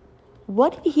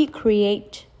what did he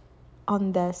create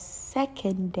on the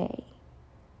second day?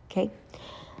 Okay.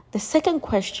 The second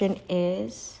question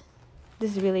is,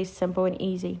 this is really simple and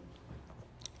easy.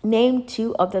 Name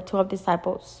 2 of the 12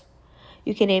 disciples.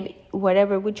 You can name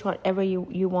whichever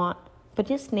you want, but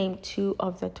just name 2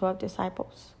 of the 12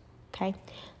 disciples. Okay.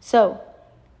 So,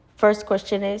 first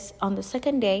question is, on the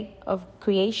second day of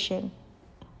creation,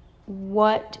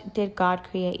 what did God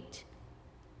create?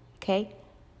 Okay.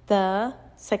 The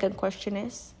second question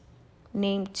is,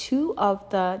 name 2 of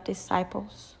the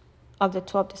disciples, of the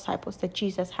 12 disciples that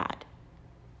Jesus had.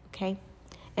 Okay.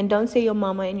 And don't say your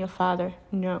mama and your father.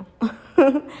 No.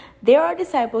 There are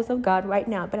disciples of God right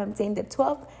now, but I'm saying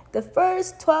the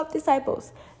first 12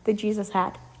 disciples that Jesus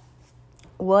had.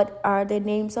 What are the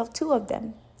names of 2 of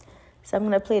them? So I'm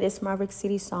going to play this Maverick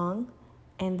City song,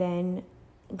 and then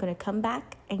I'm going to come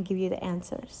back and give you the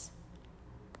answers.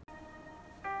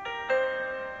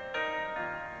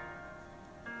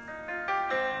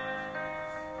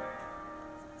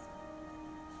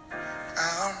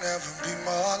 I'll never be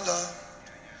more loved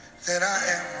than I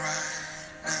am right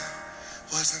now.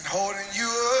 Wasn't holding you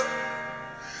up,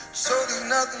 so there's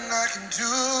nothing I can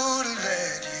do to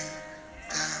let you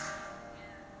down.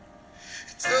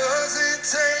 It doesn't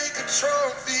take a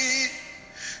trophy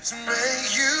to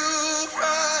make you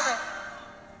proud.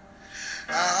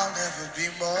 I'll never be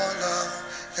more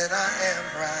loved than I am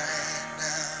right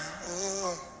now.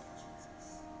 Ooh.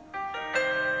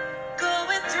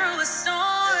 Going through a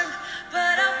storm,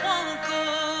 but I won't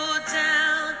go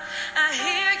down. I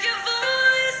hear your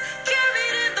voice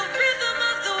carried in the rhythm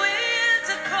of the wind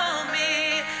to call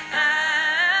me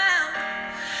out.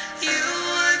 You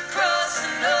would cross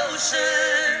an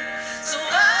ocean so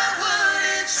I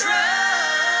wouldn't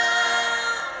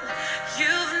drown.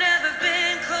 You've never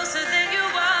been closer than you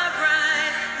are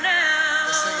right now.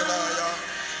 Let's sing it out, y'all.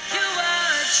 You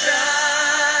are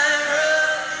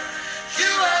Jireh.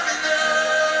 You are enough.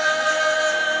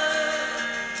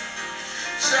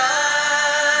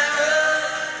 Jireh.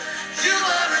 You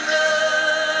are enough.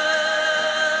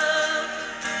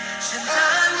 And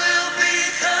I will be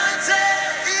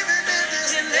content Even in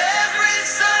this, in every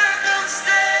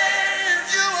circumstance.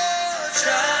 you are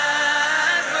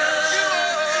Jireh. You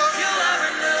You are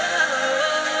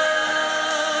enough.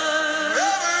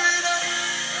 forever enough,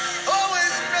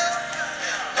 always enough,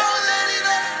 more than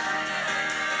enough.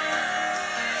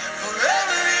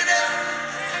 Forever enough,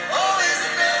 always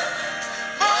enough,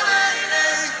 more than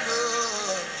enough.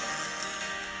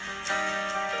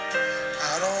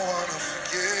 I don't wanna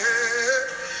forget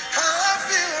how I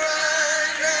feel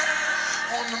right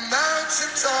now on the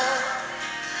mountain top.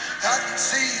 I can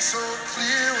see so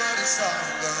clear what it's all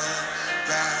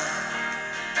about.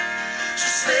 So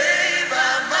stay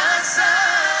by my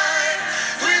side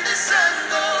when the sun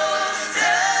goes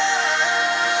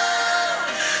down.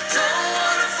 Don't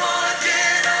wanna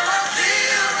forget how I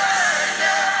feel right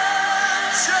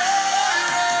now.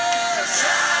 Jireh,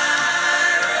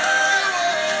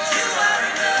 You are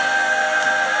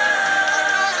enough. I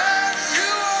know that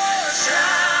you are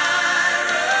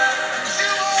Jireh.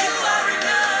 You You are. are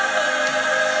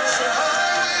enough. So I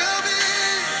will be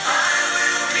I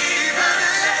will be even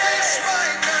in this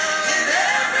right now. in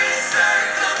every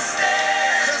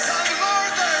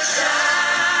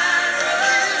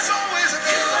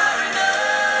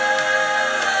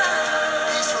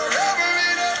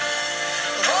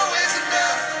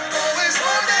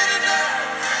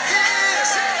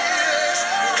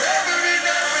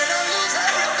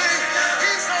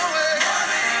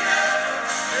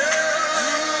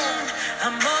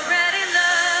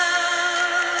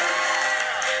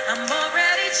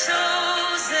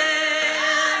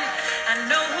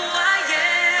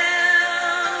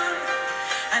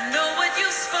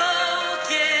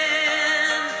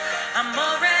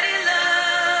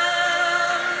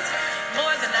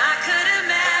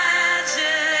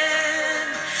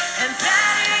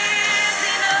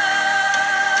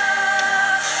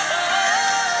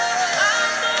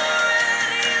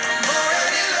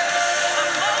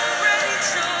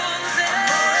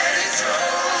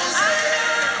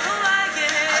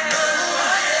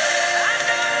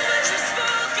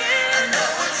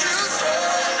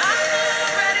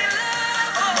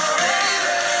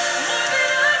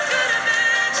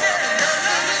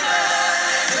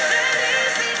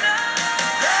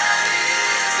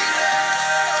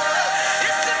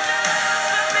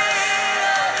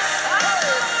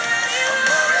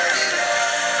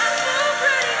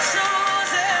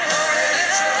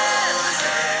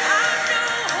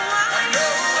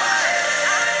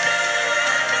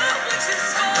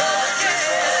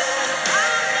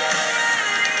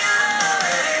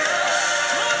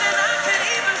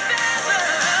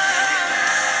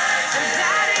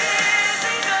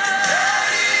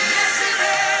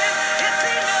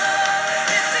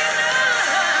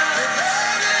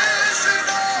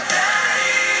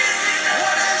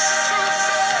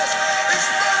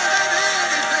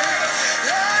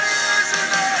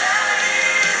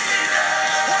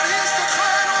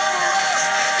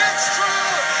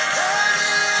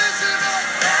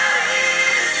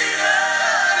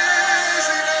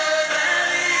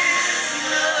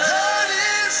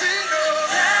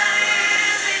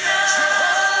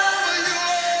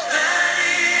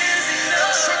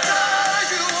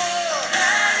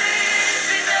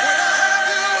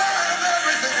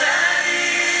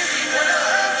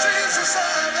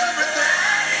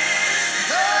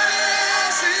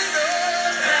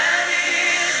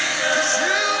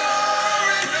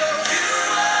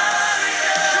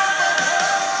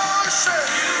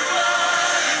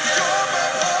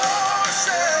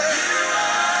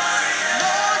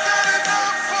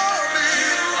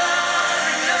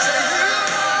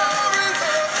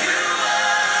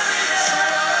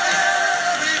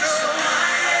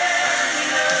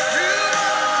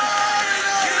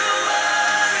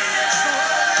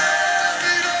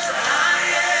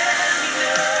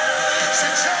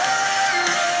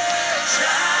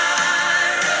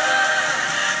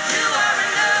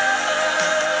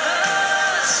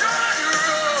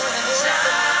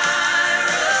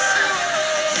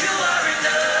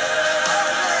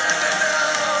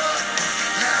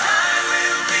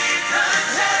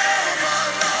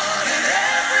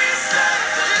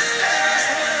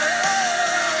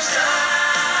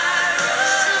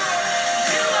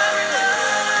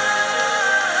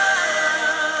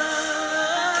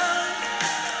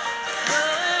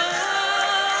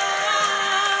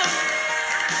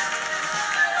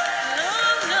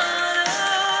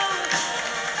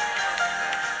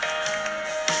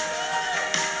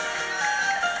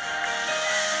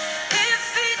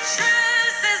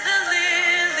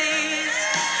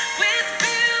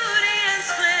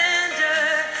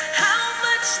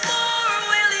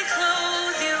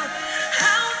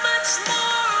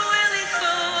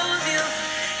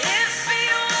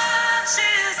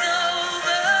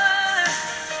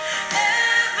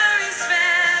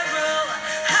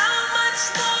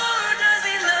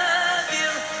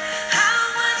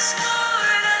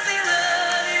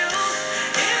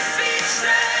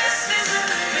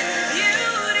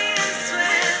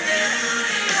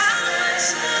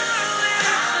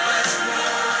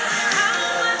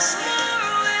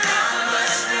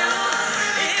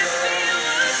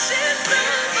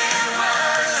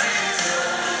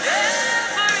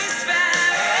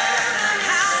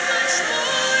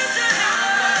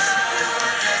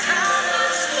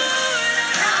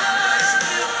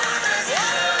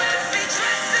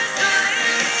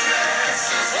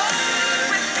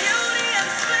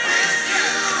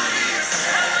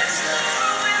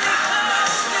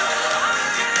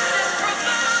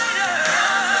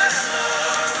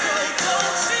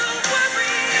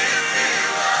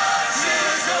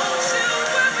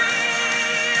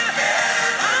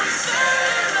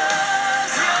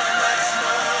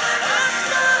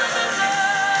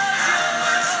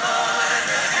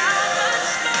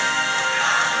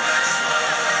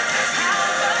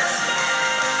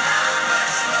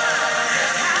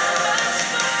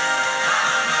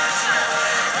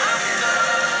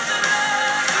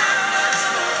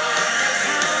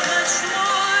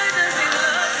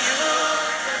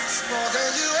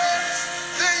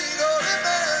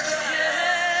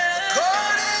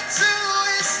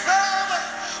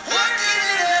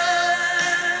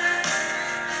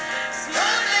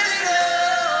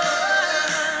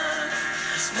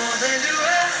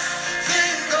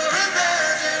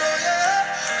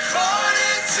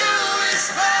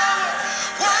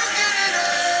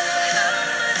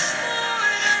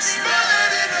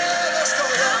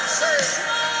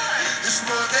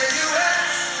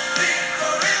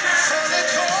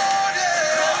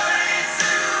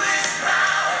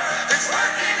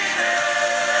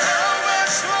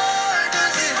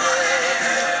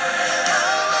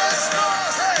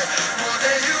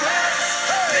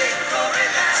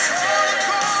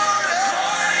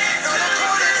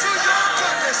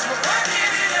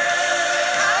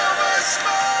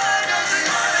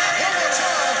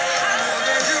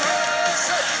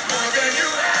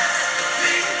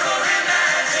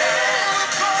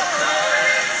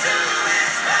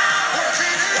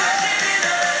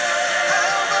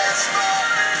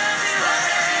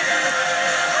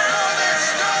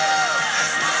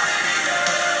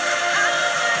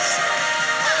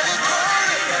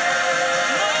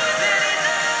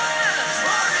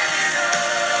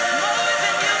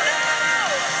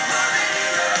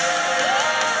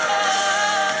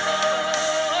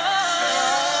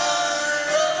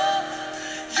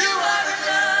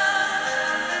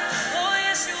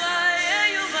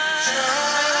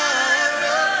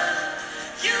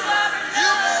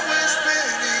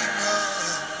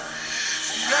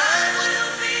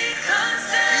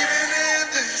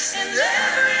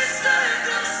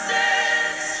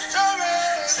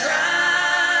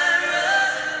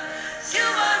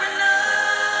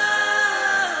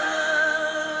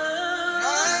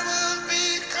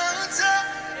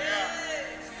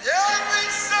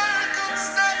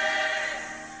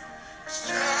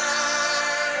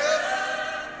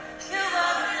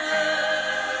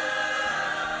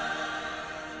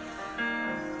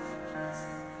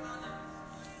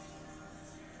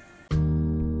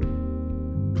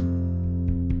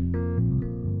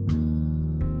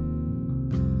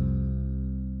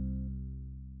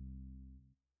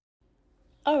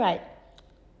All right.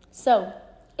 So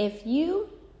if you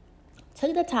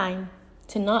took the time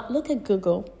to not look at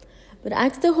Google, but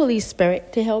ask the Holy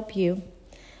Spirit to help you,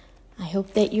 I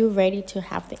hope that you're ready to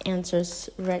have the answers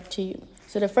read to you.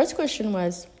 So the first question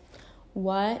was,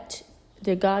 what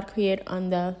did God create on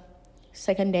the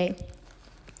second day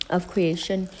of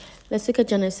creation. Let's look at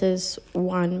Genesis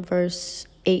 1 verse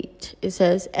 8. It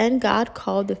says, "And God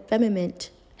called the firmament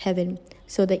heaven.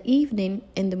 So the evening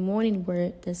and the morning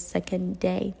were the second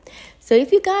day." So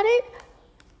if you got it,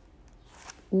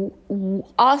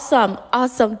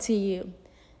 awesome to you.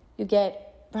 You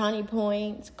get brownie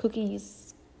points,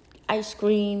 cookies, ice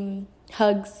cream,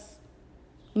 hugs,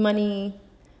 money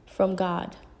from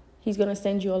God. He's going to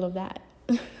send you all of that.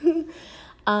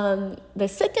 The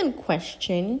second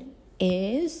question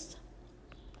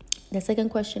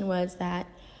was that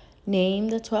name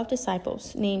the 12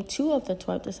 disciples. Name 2 of the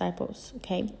 12 disciples,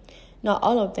 okay? Not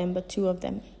all of them, but 2 of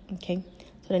them, okay?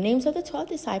 So the names of the 12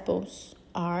 disciples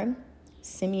are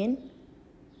Simeon,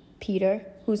 Peter,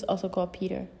 who's also called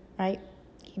Peter, right?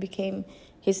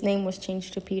 His name was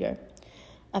changed to Peter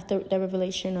after the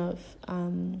revelation of,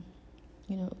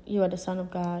 you are the Son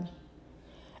of God.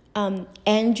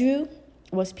 Andrew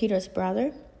was Peter's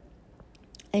brother,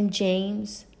 and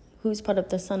James, who's part of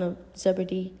the son of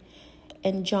Zebedee,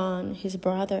 and John, his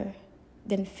brother,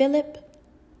 then Philip,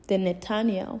 then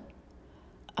Nathanael,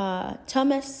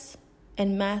 Thomas,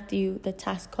 and Matthew, the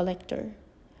tax collector,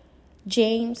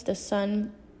 James, the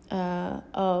son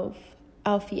of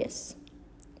Alphaeus,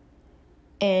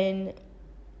 and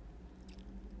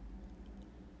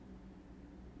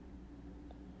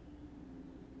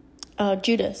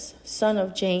Judas, son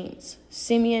of James,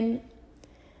 Simeon,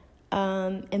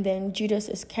 and then Judas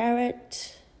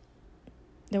Iscariot,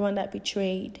 the one that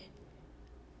betrayed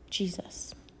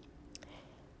Jesus.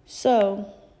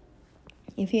 So,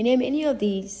 if you name any of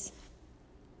these,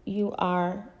 you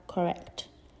are correct.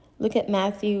 Look at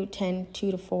Matthew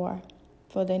 10:2-4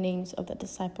 for the names of the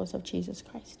disciples of Jesus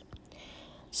Christ.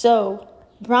 So,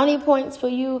 brownie points for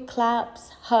you, claps,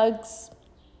 hugs.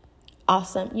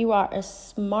 Awesome. You are a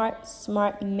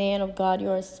smart man of God.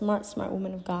 You're a smart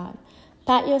woman of God.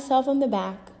 Pat yourself on the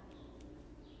back.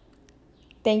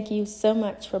 Thank you so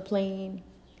much for playing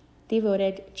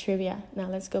Devoted Trivia. Now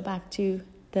let's go back to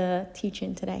the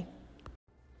teaching today.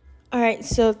 All right,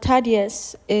 so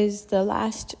Thaddeus is the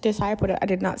last disciple that I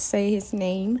did not say his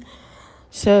name.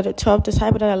 So the 12th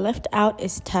disciple that I left out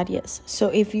is Thaddeus. So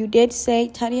if you did say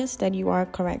Thaddeus, then you are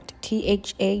correct.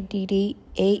 Thaddeus.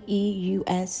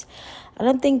 I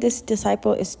don't think this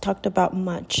disciple is talked about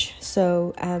much.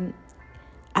 So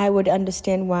I would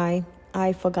understand why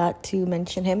I forgot to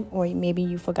mention him, or maybe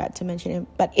you forgot to mention him.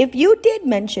 But if you did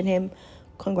mention him,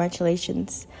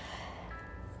 congratulations.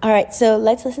 All right, so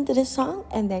let's listen to this song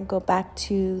and then go back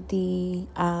to the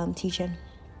teaching.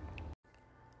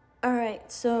 All right,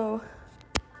 so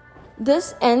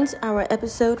this ends our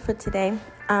episode for today.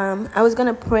 I was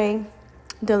going to pray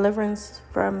deliverance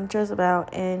from Jezebel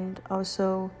and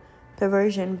also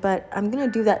perversion, but I'm going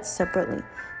to do that separately.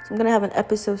 So I'm going to have an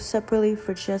episode separately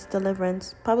for just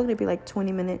deliverance. Probably going to be like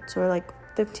 20 minutes or like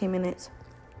 15 minutes.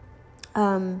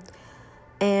 And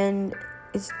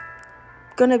it's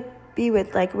going to be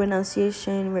with like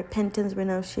renunciation, repentance,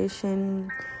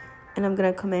 renunciation. And I'm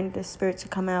going to command the spirit to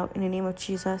come out in the name of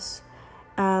Jesus.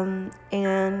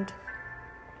 And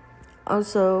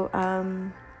also,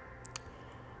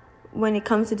 when it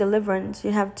comes to deliverance,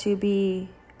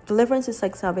 deliverance is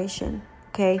like salvation,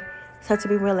 okay? You have to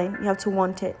be willing. You have to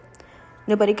want it.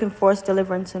 Nobody can force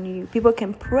deliverance on you. People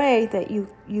can pray that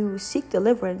you seek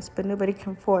deliverance, but nobody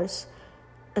can force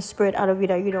a spirit out of you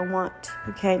that you don't want,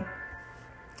 okay?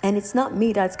 And it's not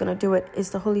me that's going to do it. It's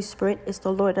the Holy Spirit. It's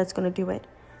the Lord that's going to do it,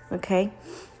 okay?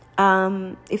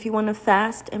 If you want to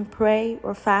fast and pray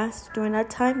or fast during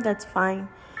that time, that's fine.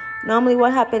 Normally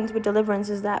what happens with deliverance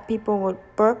is that people will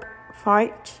burp,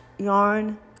 fart,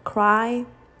 yawn, cry.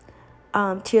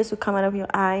 Tears will come out of your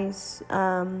eyes.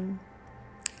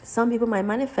 Some people might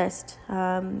manifest.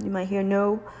 You might hear,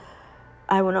 no,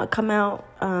 I will not come out.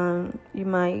 You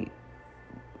might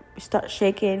start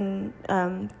shaking.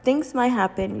 Things might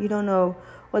happen. You don't know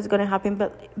what's going to happen.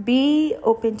 But be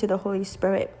open to the Holy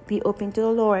Spirit. Be open to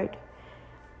the Lord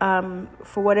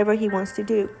for whatever He wants to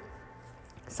do.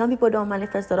 Some people don't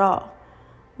manifest at all.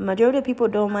 Majority of people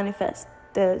don't manifest.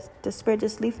 The Spirit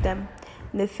just leaves them.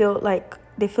 And they feel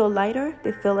lighter. They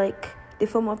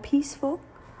feel more peaceful.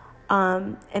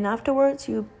 And afterwards,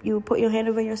 you put your hand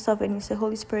over yourself and you say,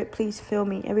 Holy Spirit, please fill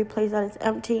me. Every place that is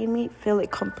empty in me, fill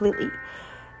it completely.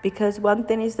 Because one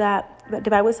thing is that the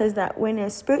Bible says that when a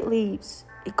spirit leaves,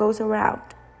 it goes around.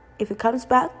 If it comes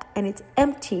back and it's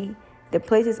empty, the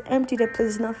place is empty, the place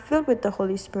is not filled with the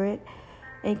Holy Spirit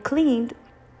and cleaned,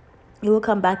 it will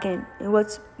come back in. And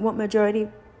what majority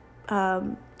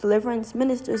deliverance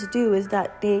ministers do is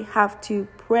that they have to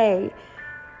pray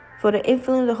for the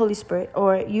infilling of the Holy Spirit,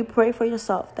 or you pray for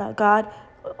yourself that God,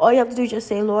 all you have to do is just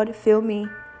say, Lord, fill me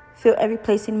Fill every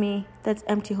place in me that's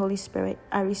empty, Holy Spirit.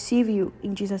 I receive you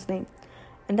in Jesus' name.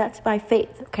 And that's by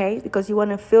faith, okay? Because you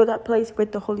want to fill that place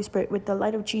with the Holy Spirit, with the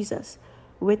light of Jesus,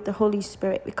 with the Holy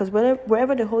Spirit. Because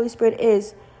wherever the Holy Spirit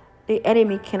is, the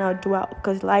enemy cannot dwell.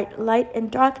 Because light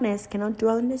and darkness cannot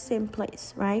dwell in the same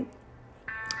place, right?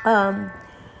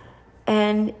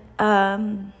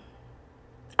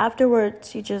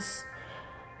 Afterwards, you just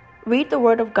read the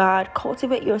Word of God.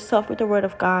 Cultivate yourself with the Word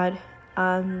of God.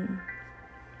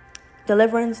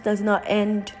 Deliverance does not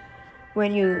end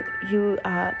when you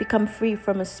become free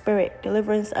from a spirit.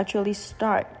 Deliverance actually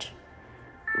starts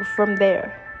from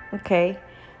there, okay?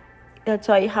 That's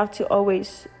why you have to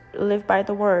always live by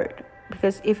the Word.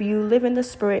 Because if you live in the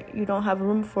Spirit, you don't have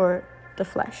room for the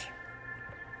flesh.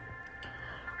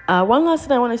 One last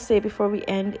thing I want to say before we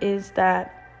end is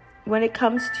that when it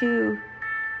comes to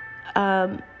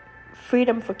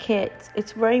freedom for kids,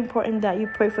 it's very important that you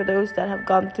pray for those that have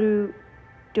gone through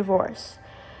divorce.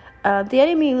 The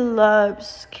enemy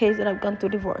loves kids that have gone through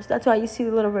divorce. That's why you see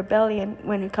a little rebellion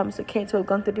when it comes to kids who have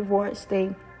gone through divorce.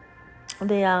 They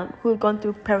who have gone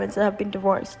through parents that have been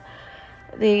divorced.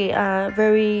 They are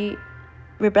very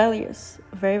rebellious,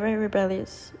 very, very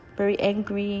rebellious, very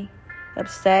angry,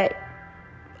 upset,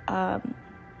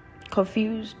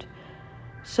 confused.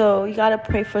 So you gotta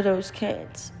pray for those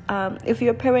kids. If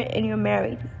you're a parent and you're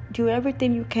married, do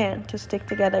everything you can to stick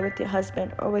together with your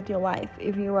husband or with your wife.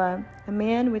 If you are a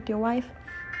man, with your wife.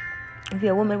 If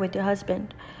you're a woman, with your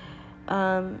husband.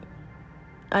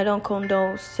 I don't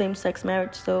condone same-sex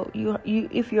marriage. So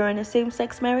if you're in a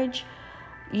same-sex marriage,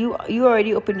 you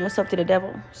already open yourself to the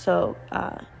devil. So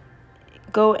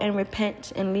go and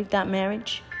repent and leave that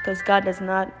marriage, because God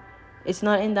it's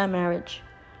not in that marriage.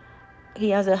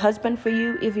 He has a husband for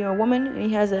you if you're a woman, and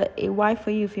he has a wife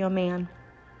for you if you're a man.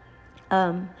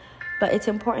 But it's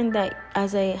important that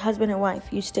as a husband and wife,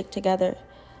 you stick together.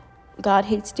 God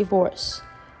hates divorce.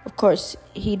 Of course,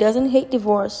 he doesn't hate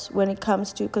divorce when it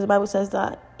comes to, because the Bible says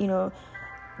that,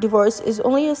 divorce is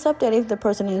only accepted if the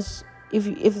person is, if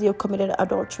you committed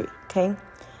adultery, okay?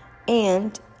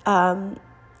 And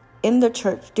in the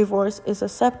church, divorce is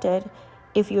accepted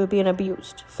if you're being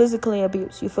abused, physically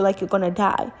abused. You feel like you're going to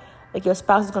die, like your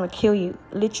spouse is going to kill you,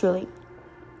 literally,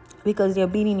 because they're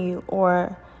beating you,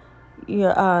 or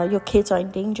your kids are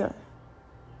in danger.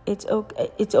 It's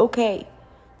okay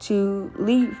to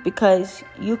leave, because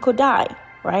you could die,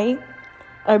 right?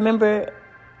 I remember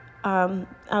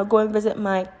I'll go and visit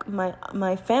my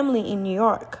family in New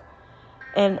York,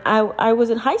 and I was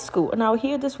in high school, and I would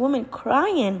hear this woman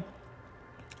crying,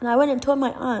 and I went and told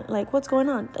my aunt, like, what's going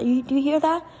on? Do you hear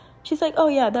that? She's like, oh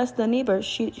yeah, that's the neighbor.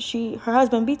 Her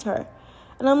husband beat her.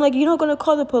 And I'm like, you're not gonna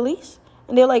call the police?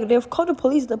 And they're like, they've called the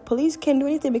police. The police can't do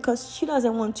anything because she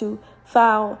doesn't want to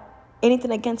file anything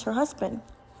against her husband.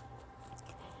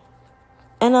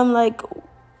 And I'm like,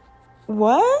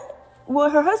 what? Well,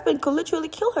 her husband could literally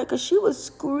kill her because she was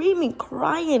screaming,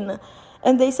 crying.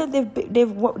 And they said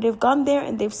they've gone there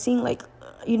and they've seen, like,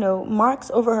 marks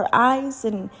over her eyes,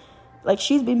 and like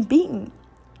she's been beaten.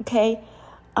 Okay.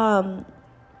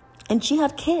 And she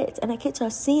had kids, and the kids are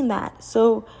seeing that.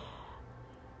 So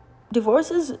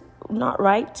divorce is not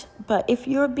right. But if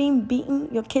you're being beaten,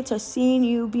 your kids are seeing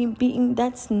you being beaten,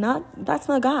 that's not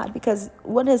God. Because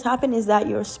what has happened is that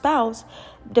your spouse,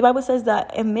 the Bible says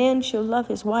that a man should love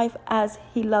his wife as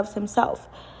he loves himself.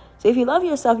 So if you love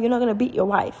yourself, you're not going to beat your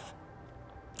wife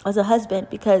as a husband,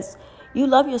 because you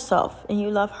love yourself and you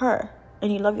love her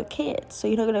and you love your kids. So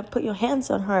you're not going to put your hands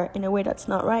on her in a way that's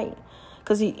not right.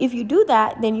 Because if you do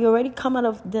that, then you already come out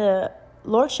of the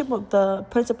lordship of the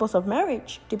principles of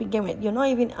marriage to begin with. You're not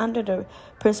even under the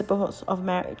principles of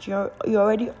marriage. You're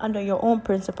already under your own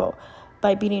principle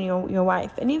by beating your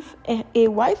wife. And if a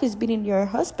wife is beating your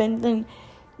husband, then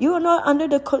you are not under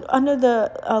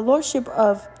the lordship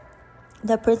of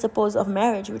the principles of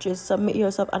marriage, which is submit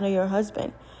yourself under your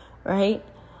husband, right?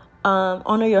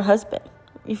 Honor your husband.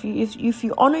 If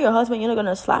you honor your husband, you're not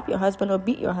gonna slap your husband or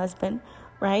beat your husband,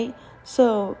 right?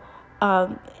 So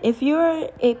if you're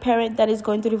a parent that is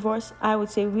going through divorce, I would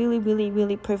say really, really,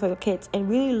 really pray for your kids and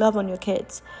really love on your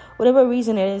kids, whatever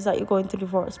reason it is that you're going through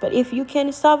divorce. But if you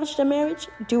can salvage the marriage,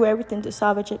 do everything to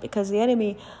salvage it, because the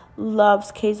enemy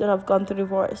loves kids that have gone through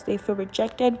divorce. They feel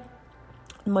rejected.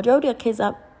 The majority of kids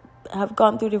that have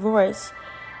gone through divorce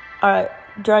are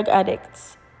drug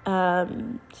addicts,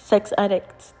 sex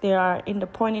addicts. They are in the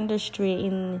porn industry,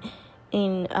 in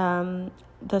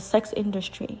the sex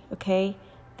industry, okay?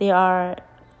 They are,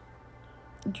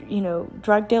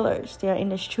 drug dealers. They are in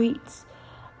the streets.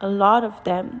 A lot of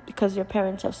them, because their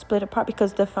parents have split apart,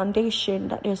 because the foundation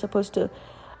that they're supposed to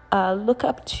look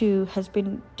up to has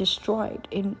been destroyed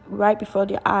right before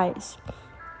their eyes.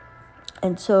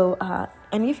 And so,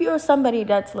 and if you're somebody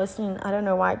that's listening, I don't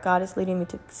know why God is leading me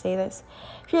to say this.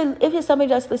 If you're somebody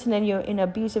that's listening and you're in an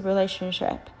abusive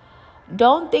relationship,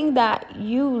 don't think that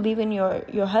you leaving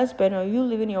your husband or you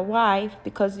leaving your wife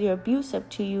because they're abusive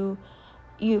to you,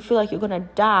 you feel like you're going to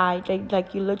die,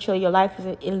 like you literally, your life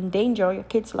is in danger, or your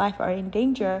kids' life are in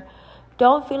danger.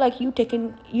 Don't feel like you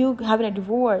having a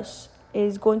divorce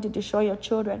is going to destroy your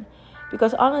children.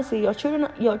 Because honestly, your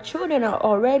children are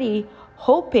already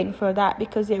hoping for that,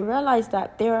 because they realize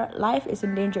that their life is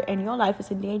in danger and your life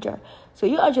is in danger. So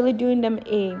you're actually doing them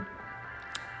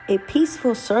a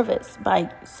peaceful service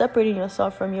by separating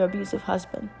yourself from your abusive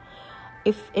husband,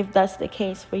 if that's the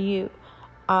case for you.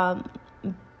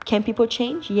 Can people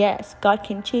change? Yes, God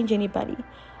can change anybody.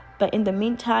 But in the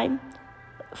meantime,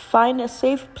 find a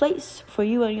safe place for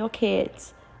you and your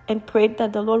kids, and pray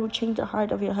that the Lord will change the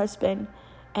heart of your husband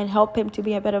and help him to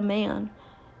be a better man.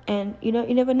 And you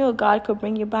never know, God could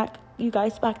bring you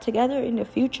guys back together in the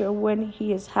future when he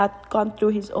has gone through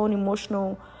his own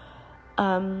emotional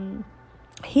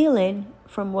healing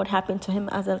from what happened to him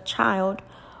as a child,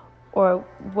 or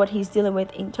what he's dealing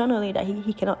with internally that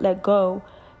he cannot let go.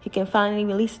 He can finally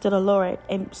release it to the Lord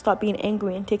and stop being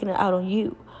angry and taking it out on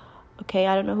you. Okay,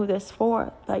 I don't know who this is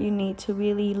for, but you need to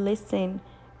really listen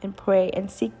and pray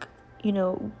and seek,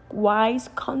 wise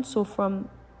counsel from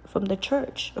the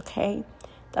church. Okay,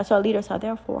 that's what leaders are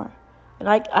there for. And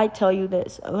I tell you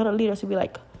this, a lot of leaders will be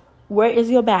like, "Where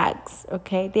is your bags?"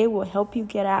 Okay, they will help you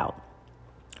get out,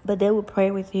 but they will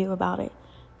pray with you about it,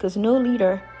 because no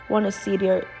leader want to see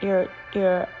their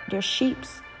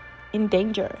sheeps in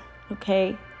danger.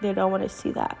 Okay, they don't want to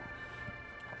see that.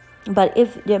 But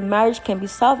if their marriage can be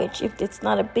salvaged, if it's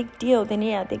not a big deal, then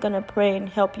yeah, they're gonna pray and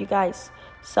help you guys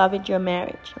salvage your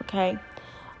marriage. Okay.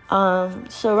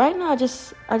 So right now, I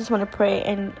just want to pray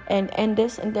and end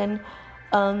this, and then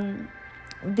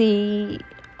the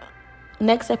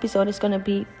next episode is gonna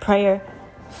be prayer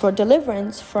for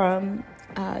deliverance from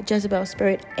Jezebel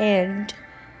spirit and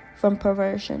from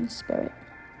perversion spirit.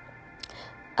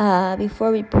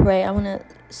 Before we pray, I want to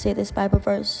say this Bible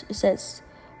verse. It says,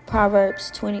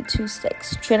 Proverbs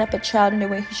 22:6, train up a child in the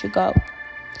way he should go.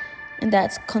 And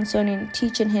that's concerning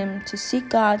teaching him to seek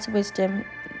God's wisdom,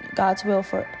 God's will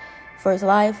for his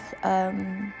life,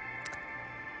 and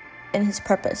his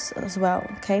purpose as well,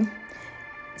 okay?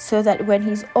 So that when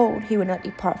he's old, he will not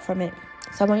depart from it.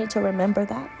 So I want you to remember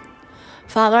that.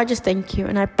 Father, I just thank you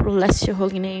and I bless your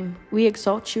holy name. We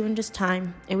exalt you in this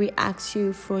time, and we ask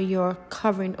you for your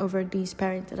covering over these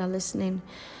parents that are listening.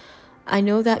 I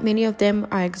know that many of them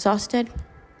are exhausted.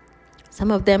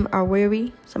 Some of them are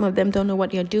weary. Some of them don't know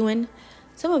what you're doing.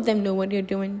 Some of them know what you're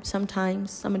doing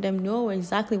sometimes. Some of them know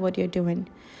exactly what you're doing.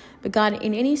 But God,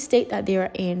 in any state that they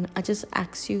are in, I just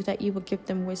ask you that you will give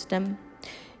them wisdom.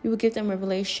 You will give them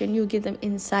revelation. You will give them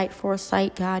insight,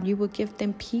 foresight, God. You will give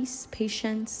them peace,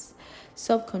 patience,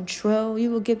 self-control.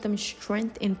 You will give them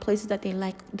strength in places that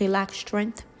they lack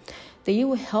strength. That you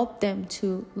will help them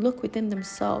to look within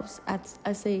themselves as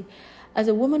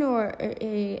a woman or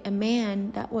a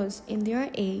man that was in their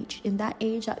age, in that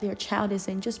age that their child is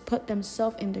in. Just put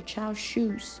themselves in their child's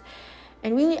shoes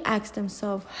and really ask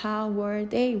themselves, how were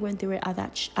they when they were at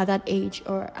that age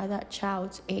or at that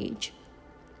child's age?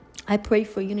 I pray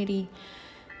for unity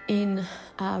in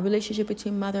relationship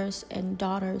between mothers and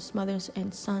daughters, mothers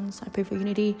and sons. I pray for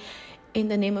unity in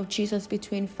the name of Jesus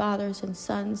between fathers and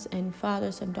sons and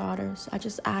fathers and daughters. I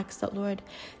just ask that, Lord,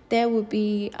 there will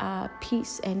be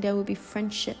peace and there will be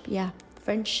friendship.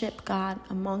 Friendship, God,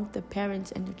 among the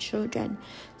parents and the children.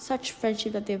 Such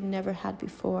friendship that they've never had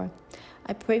before.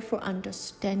 I pray for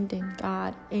understanding,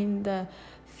 God, in the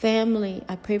family.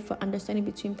 I pray for understanding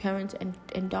between parents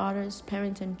and daughters,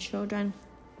 parents and children,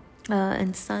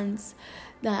 and sons,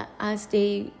 that as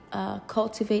they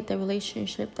cultivate the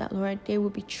relationship, that, Lord, there will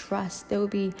be trust. There will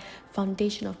be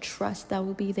foundation of trust that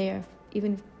will be there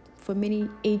even for many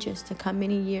ages to come,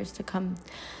 many years to come.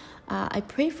 I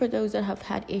pray for those that have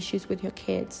had issues with your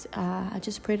kids. I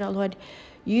just pray that, Lord,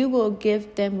 you will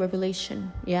give them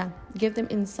revelation. Give them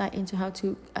insight into how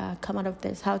to come out of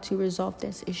this, how to resolve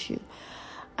this issue.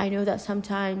 I know that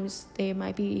sometimes they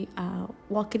might be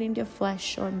walking in their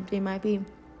flesh, or they might be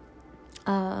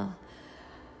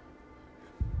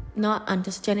not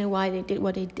understanding why they did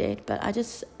what they did. But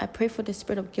I pray for the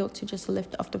spirit of guilt to just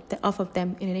lift off of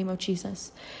them in the name of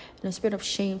Jesus, and the spirit of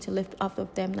shame to lift off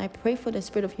of them. And I pray for the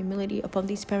spirit of humility upon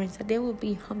these parents, that they will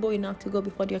be humble enough to go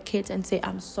before their kids and say,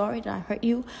 I'm sorry that I hurt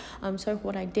you. I'm sorry for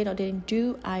what I did or didn't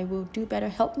do. I will do better.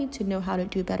 Help me to know how to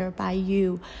do better by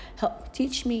you.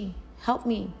 Help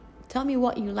me Tell me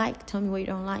what you like. Tell me what you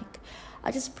don't like.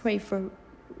 I just pray for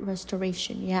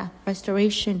restoration. Yeah,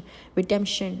 restoration,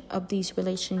 redemption of these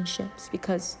relationships,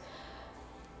 because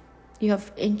you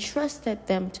have entrusted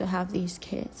them to have these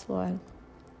kids, Lord.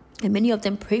 And many of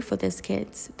them pray for these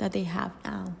kids that they have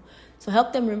now. So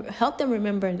help them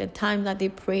remember the time that they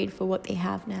prayed for what they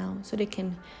have now, so they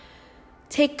can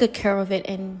take good care of it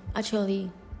and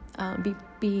actually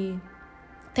be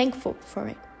thankful for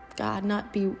it, God.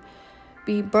 Not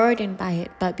be burdened by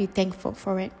it, but be thankful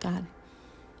for it, God.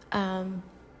 And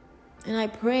I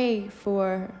pray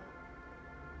for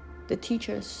the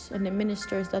teachers and the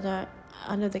ministers that are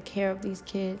under the care of these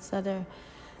kids, that are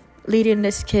leading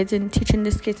these kids and teaching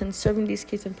these kids and serving these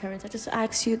kids and parents. I just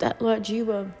ask you that, Lord, you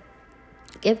will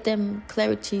give them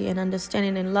clarity and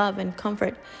understanding and love and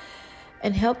comfort,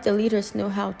 and help the leaders know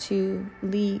how to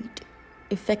lead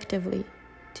effectively,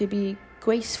 to be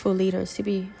graceful leaders, to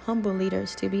be humble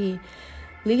leaders, to be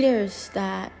leaders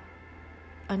that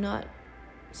are not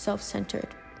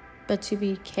self-centered, but to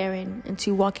be caring and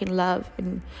to walk in love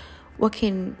and walk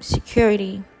in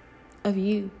security of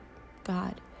you,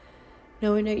 God,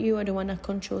 knowing that you are the one that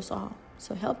controls all.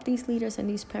 So help these leaders and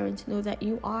these parents know that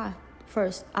you are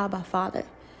first Abba, Father,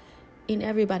 in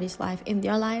everybody's life, in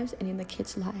their lives and in the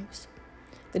kids' lives.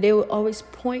 That they will always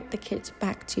point the kids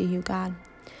back to you, God.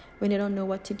 When they don't know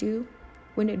what to do,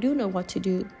 when they do know what to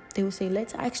do, they will say,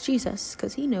 let's ask Jesus,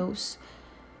 because he knows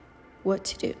what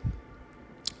to do.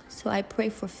 So I pray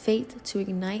for faith to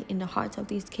ignite in the hearts of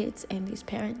these kids and these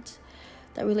parents.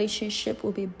 That relationship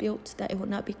will be built, that it will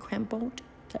not be crumbled,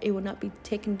 that it will not be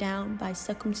taken down by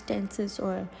circumstances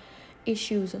or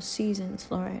issues or seasons,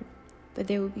 Lord. But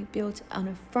they will be built on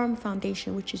a firm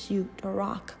foundation, which is you, the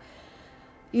rock.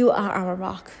 You are our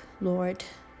rock, Lord,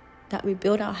 that we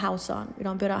build our house on. We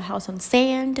don't build our house on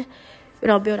sand. We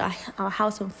don't build our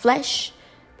house on flesh.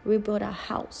 But we build our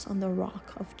house on the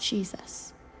rock of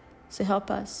Jesus. So help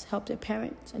us, help the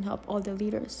parents, and help all the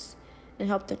leaders, and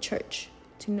help the church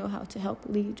to know how to help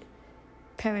lead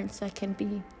parents that can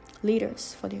be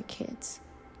leaders for their kids,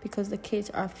 because the kids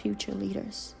are future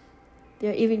leaders.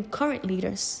 They're even current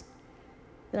leaders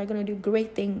that are going to do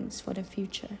great things for the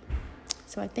future.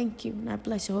 So I thank you, and I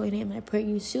bless your holy name. I pray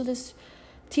you seal this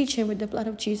teaching with the blood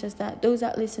of Jesus, that those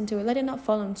that listen to it, let it not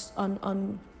fall on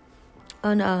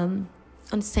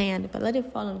sand, but let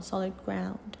it fall on solid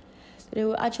ground. That it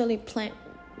will actually plant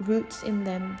roots in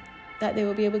them, that they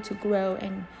will be able to grow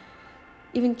and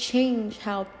even change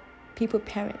how people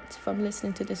parent from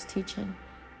listening to this teaching,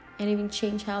 and even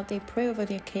change how they pray over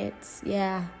their kids.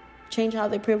 Yeah, change how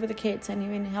they pray over the kids, and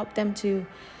even help them to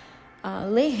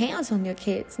lay hands on their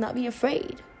kids, not be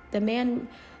afraid. The man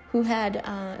who had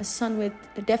a son with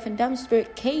the deaf and dumb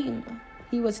spirit came.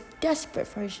 He was desperate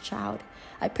for his child.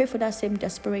 I pray for that same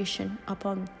desperation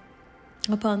upon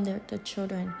the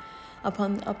children,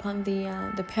 upon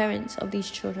the parents of these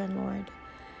children, Lord.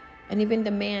 And even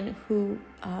the man who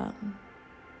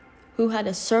had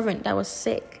a servant that was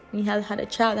sick. He had a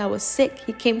child that was sick.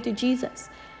 He came to Jesus,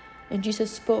 and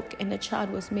Jesus spoke, and the child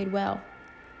was made well.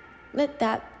 Let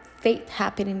that faith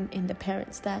happen in the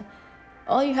parents, that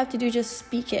all you have to do is just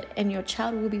speak it, and your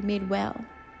child will be made well.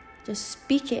 Just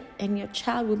speak it, and your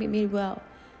child will be made well.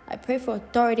 I pray for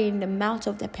authority in the mouth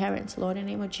of the parents, Lord, in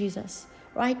the name of Jesus.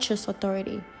 Righteous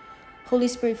authority. Holy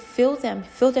Spirit, fill them,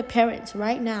 fill the parents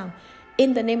right now.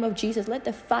 In the name of Jesus, let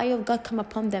the fire of God come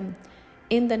upon them.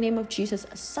 In the name of Jesus,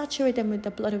 saturate them with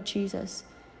the blood of Jesus.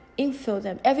 Infill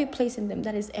them, every place in them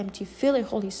that is empty. Fill it,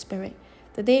 Holy Spirit,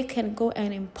 that they can go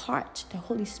and impart the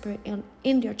Holy Spirit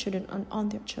in their children and on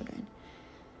their children.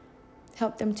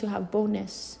 Help them to have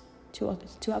boldness, to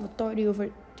have authority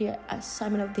over the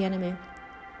assignment of the enemy.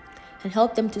 And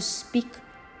help them to speak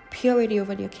purity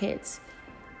over their kids.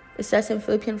 It says in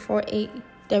Philippians 4:8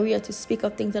 that we are to speak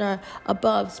of things that are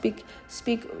above, speak,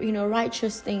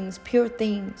 righteous things, pure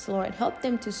things, Lord. Help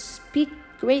them to speak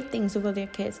great things over their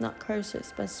kids, not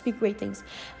curses, but speak great things.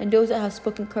 And those that have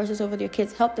spoken curses over their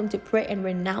kids, help them to pray and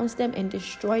renounce them and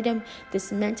destroy them,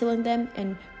 dismantling them,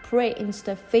 and pray in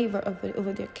the favor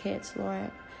over their kids,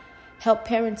 Lord. Help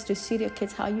parents to see their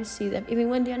kids how you see them, even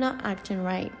when they're not acting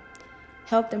right.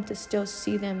 Help them to still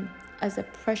see them as the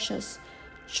precious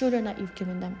children that you've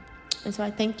given them. And so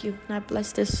I thank you, and I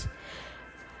bless this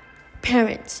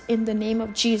parents. In the name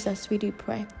of Jesus, we do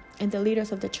pray. And the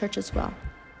leaders of the church as well.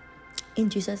 In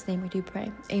Jesus' name we do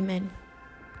pray. Amen.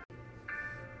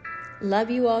 Love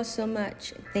you all so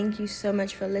much. Thank you so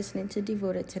much for listening to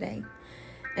Devoted today.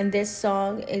 And this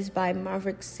song is by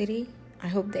Maverick City. I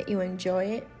hope that you enjoy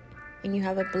it and you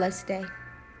have a blessed day.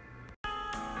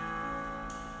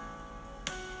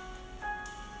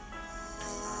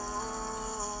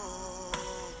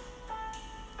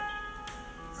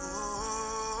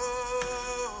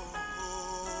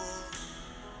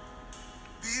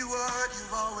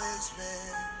 you've always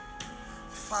been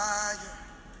the fire,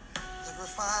 the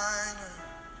refiner.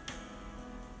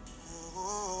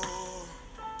 Oh,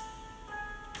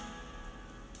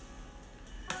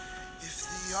 if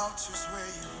the altar's where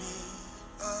you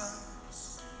meet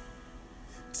us,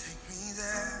 take me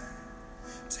there,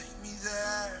 take me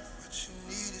there. What you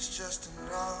need is just an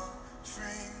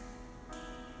offering.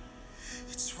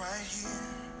 It's right here,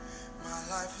 my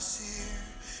life is here,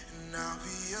 and I'll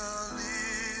be a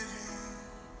living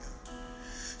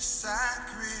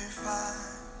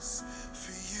sacrifice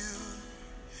for you.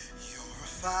 You're a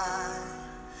fire,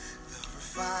 the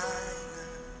refiner.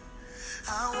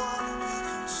 I wanna be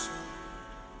consumed,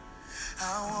 I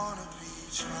wanna be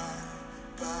tried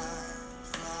by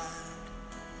fire,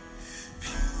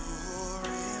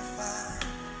 purified.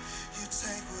 You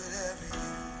take whatever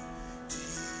you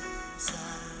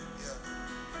desire. Yeah.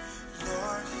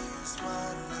 Lord, here's my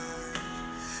life.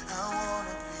 I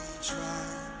wanna be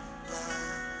tried by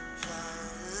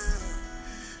fire,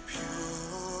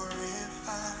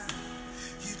 purified.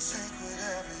 You take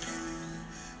whatever you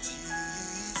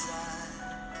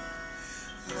desire.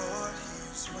 Lord,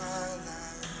 here's my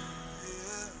life.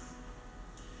 Yeah.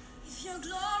 If your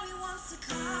glory wants to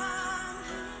come,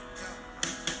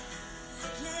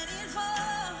 let it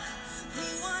fall. We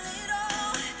want it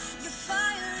all. Your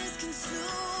fire is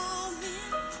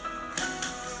consuming.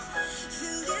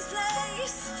 Fill this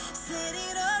place, set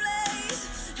it ablaze,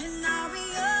 and I'll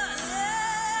be a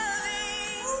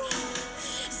living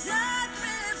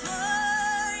sacrifice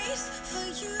for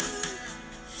you.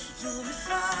 You're a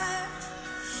fire,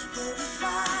 the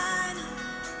refiner.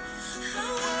 I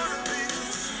wanna be,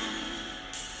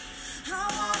 I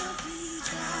wanna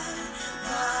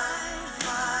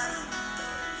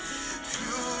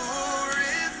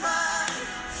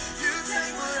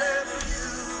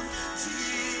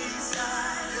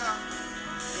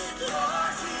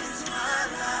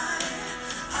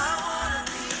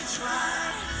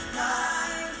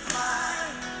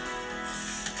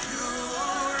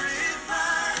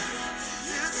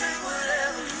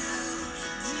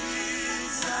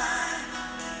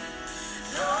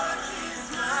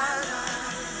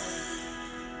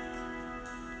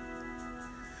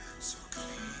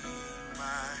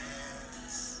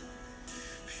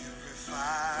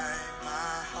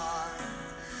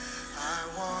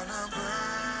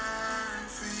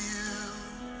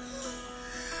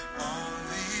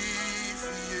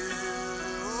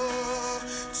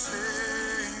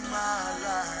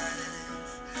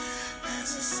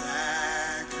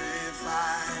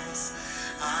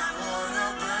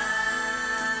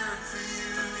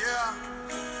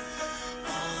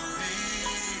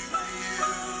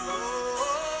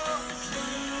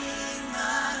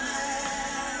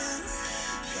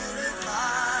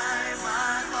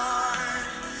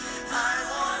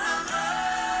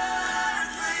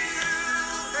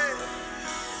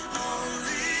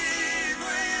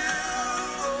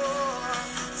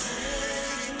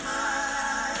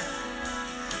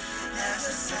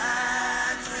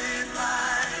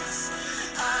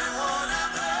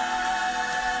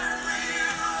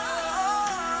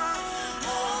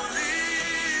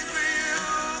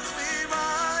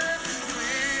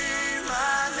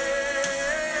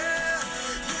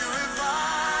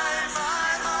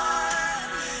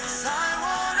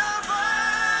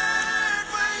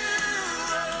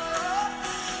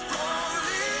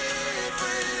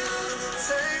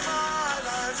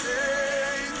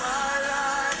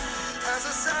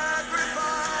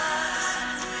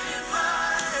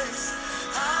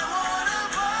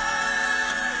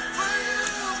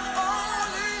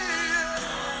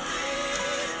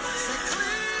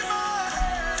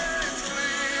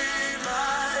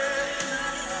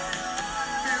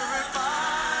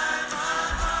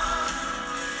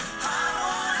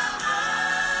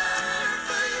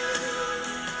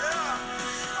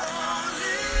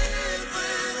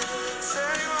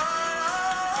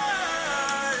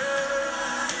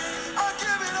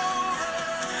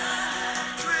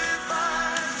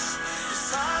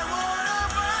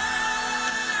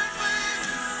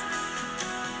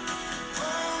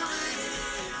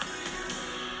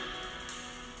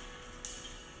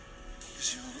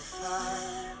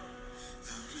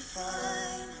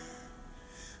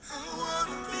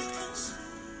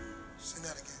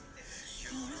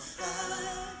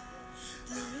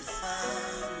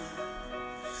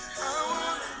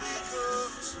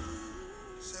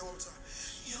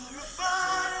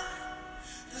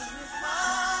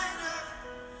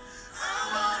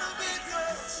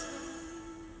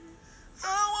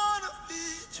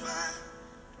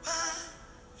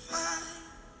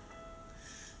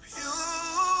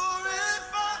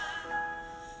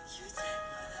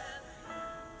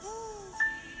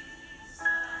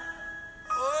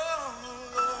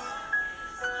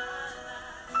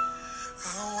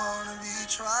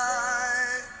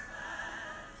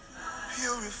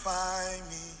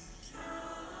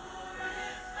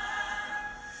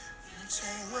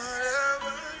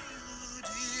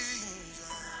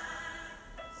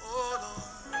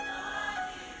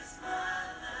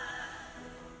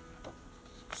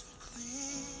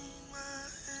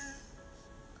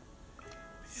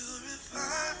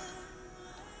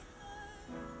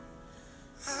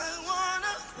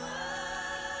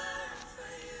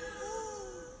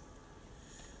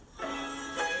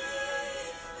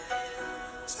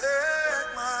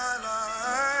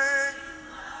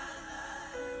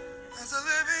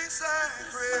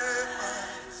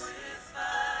sacrifice.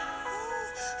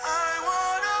 I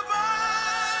wanna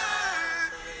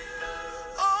burn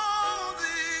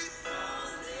only.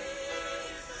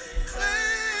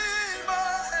 Clean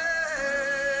my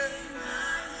head.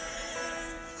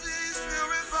 Please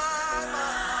purify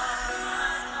my heart.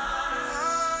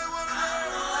 I wanna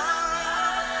burn.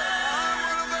 I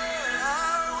wanna burn. I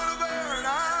wanna burn.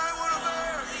 I wanna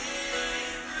burn.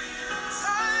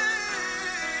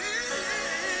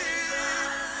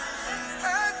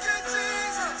 Thank you,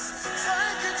 Jesus.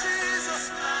 Thank you,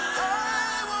 Jesus.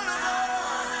 I wanna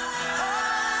burn. I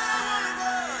wanna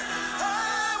burn. I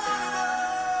wanna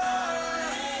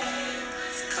burn.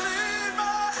 Clean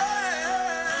my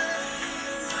head.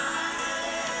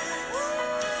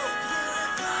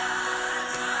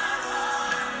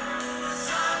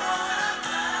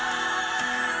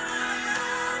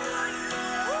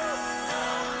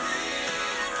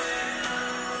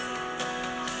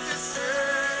 You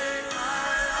save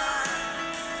my life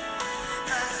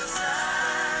as a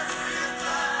sacrifice.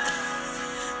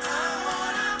 I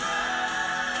wanna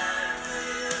burn for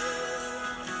you,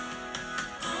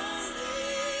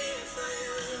 only for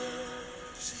you.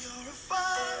 So you're a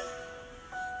fire,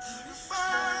 the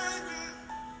refiner.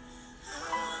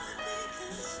 I wanna be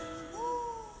consumed.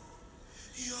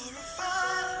 You're a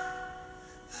fire,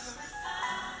 the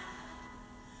refiner.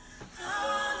 I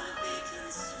wanna be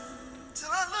consumed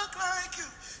till I look like you.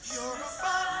 You're a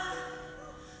fire,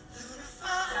 the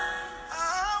refiner. I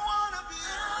wanna be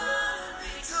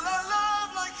till I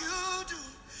love like you do.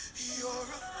 You're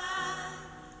a fire,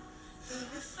 the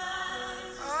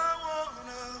refiner. I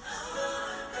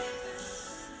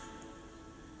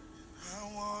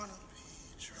wanna be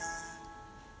tried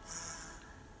by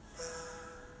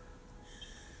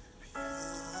fire,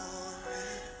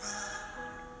 purified.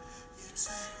 You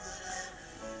take whatever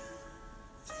you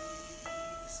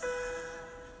desire.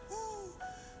 Woo.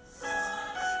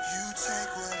 You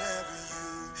take whatever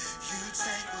you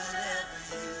take whatever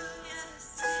you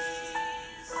desire.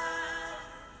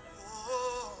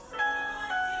 Oh.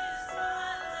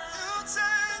 You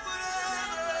take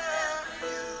whatever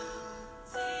you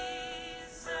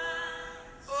desire.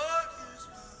 Lord, use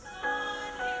my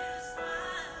life.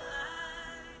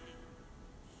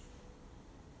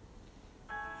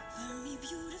 Burn me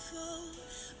beautiful,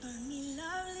 burn me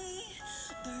lovely,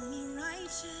 burn me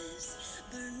righteous,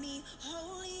 burn me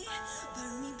holy,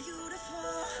 burn me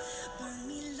beautiful, burn me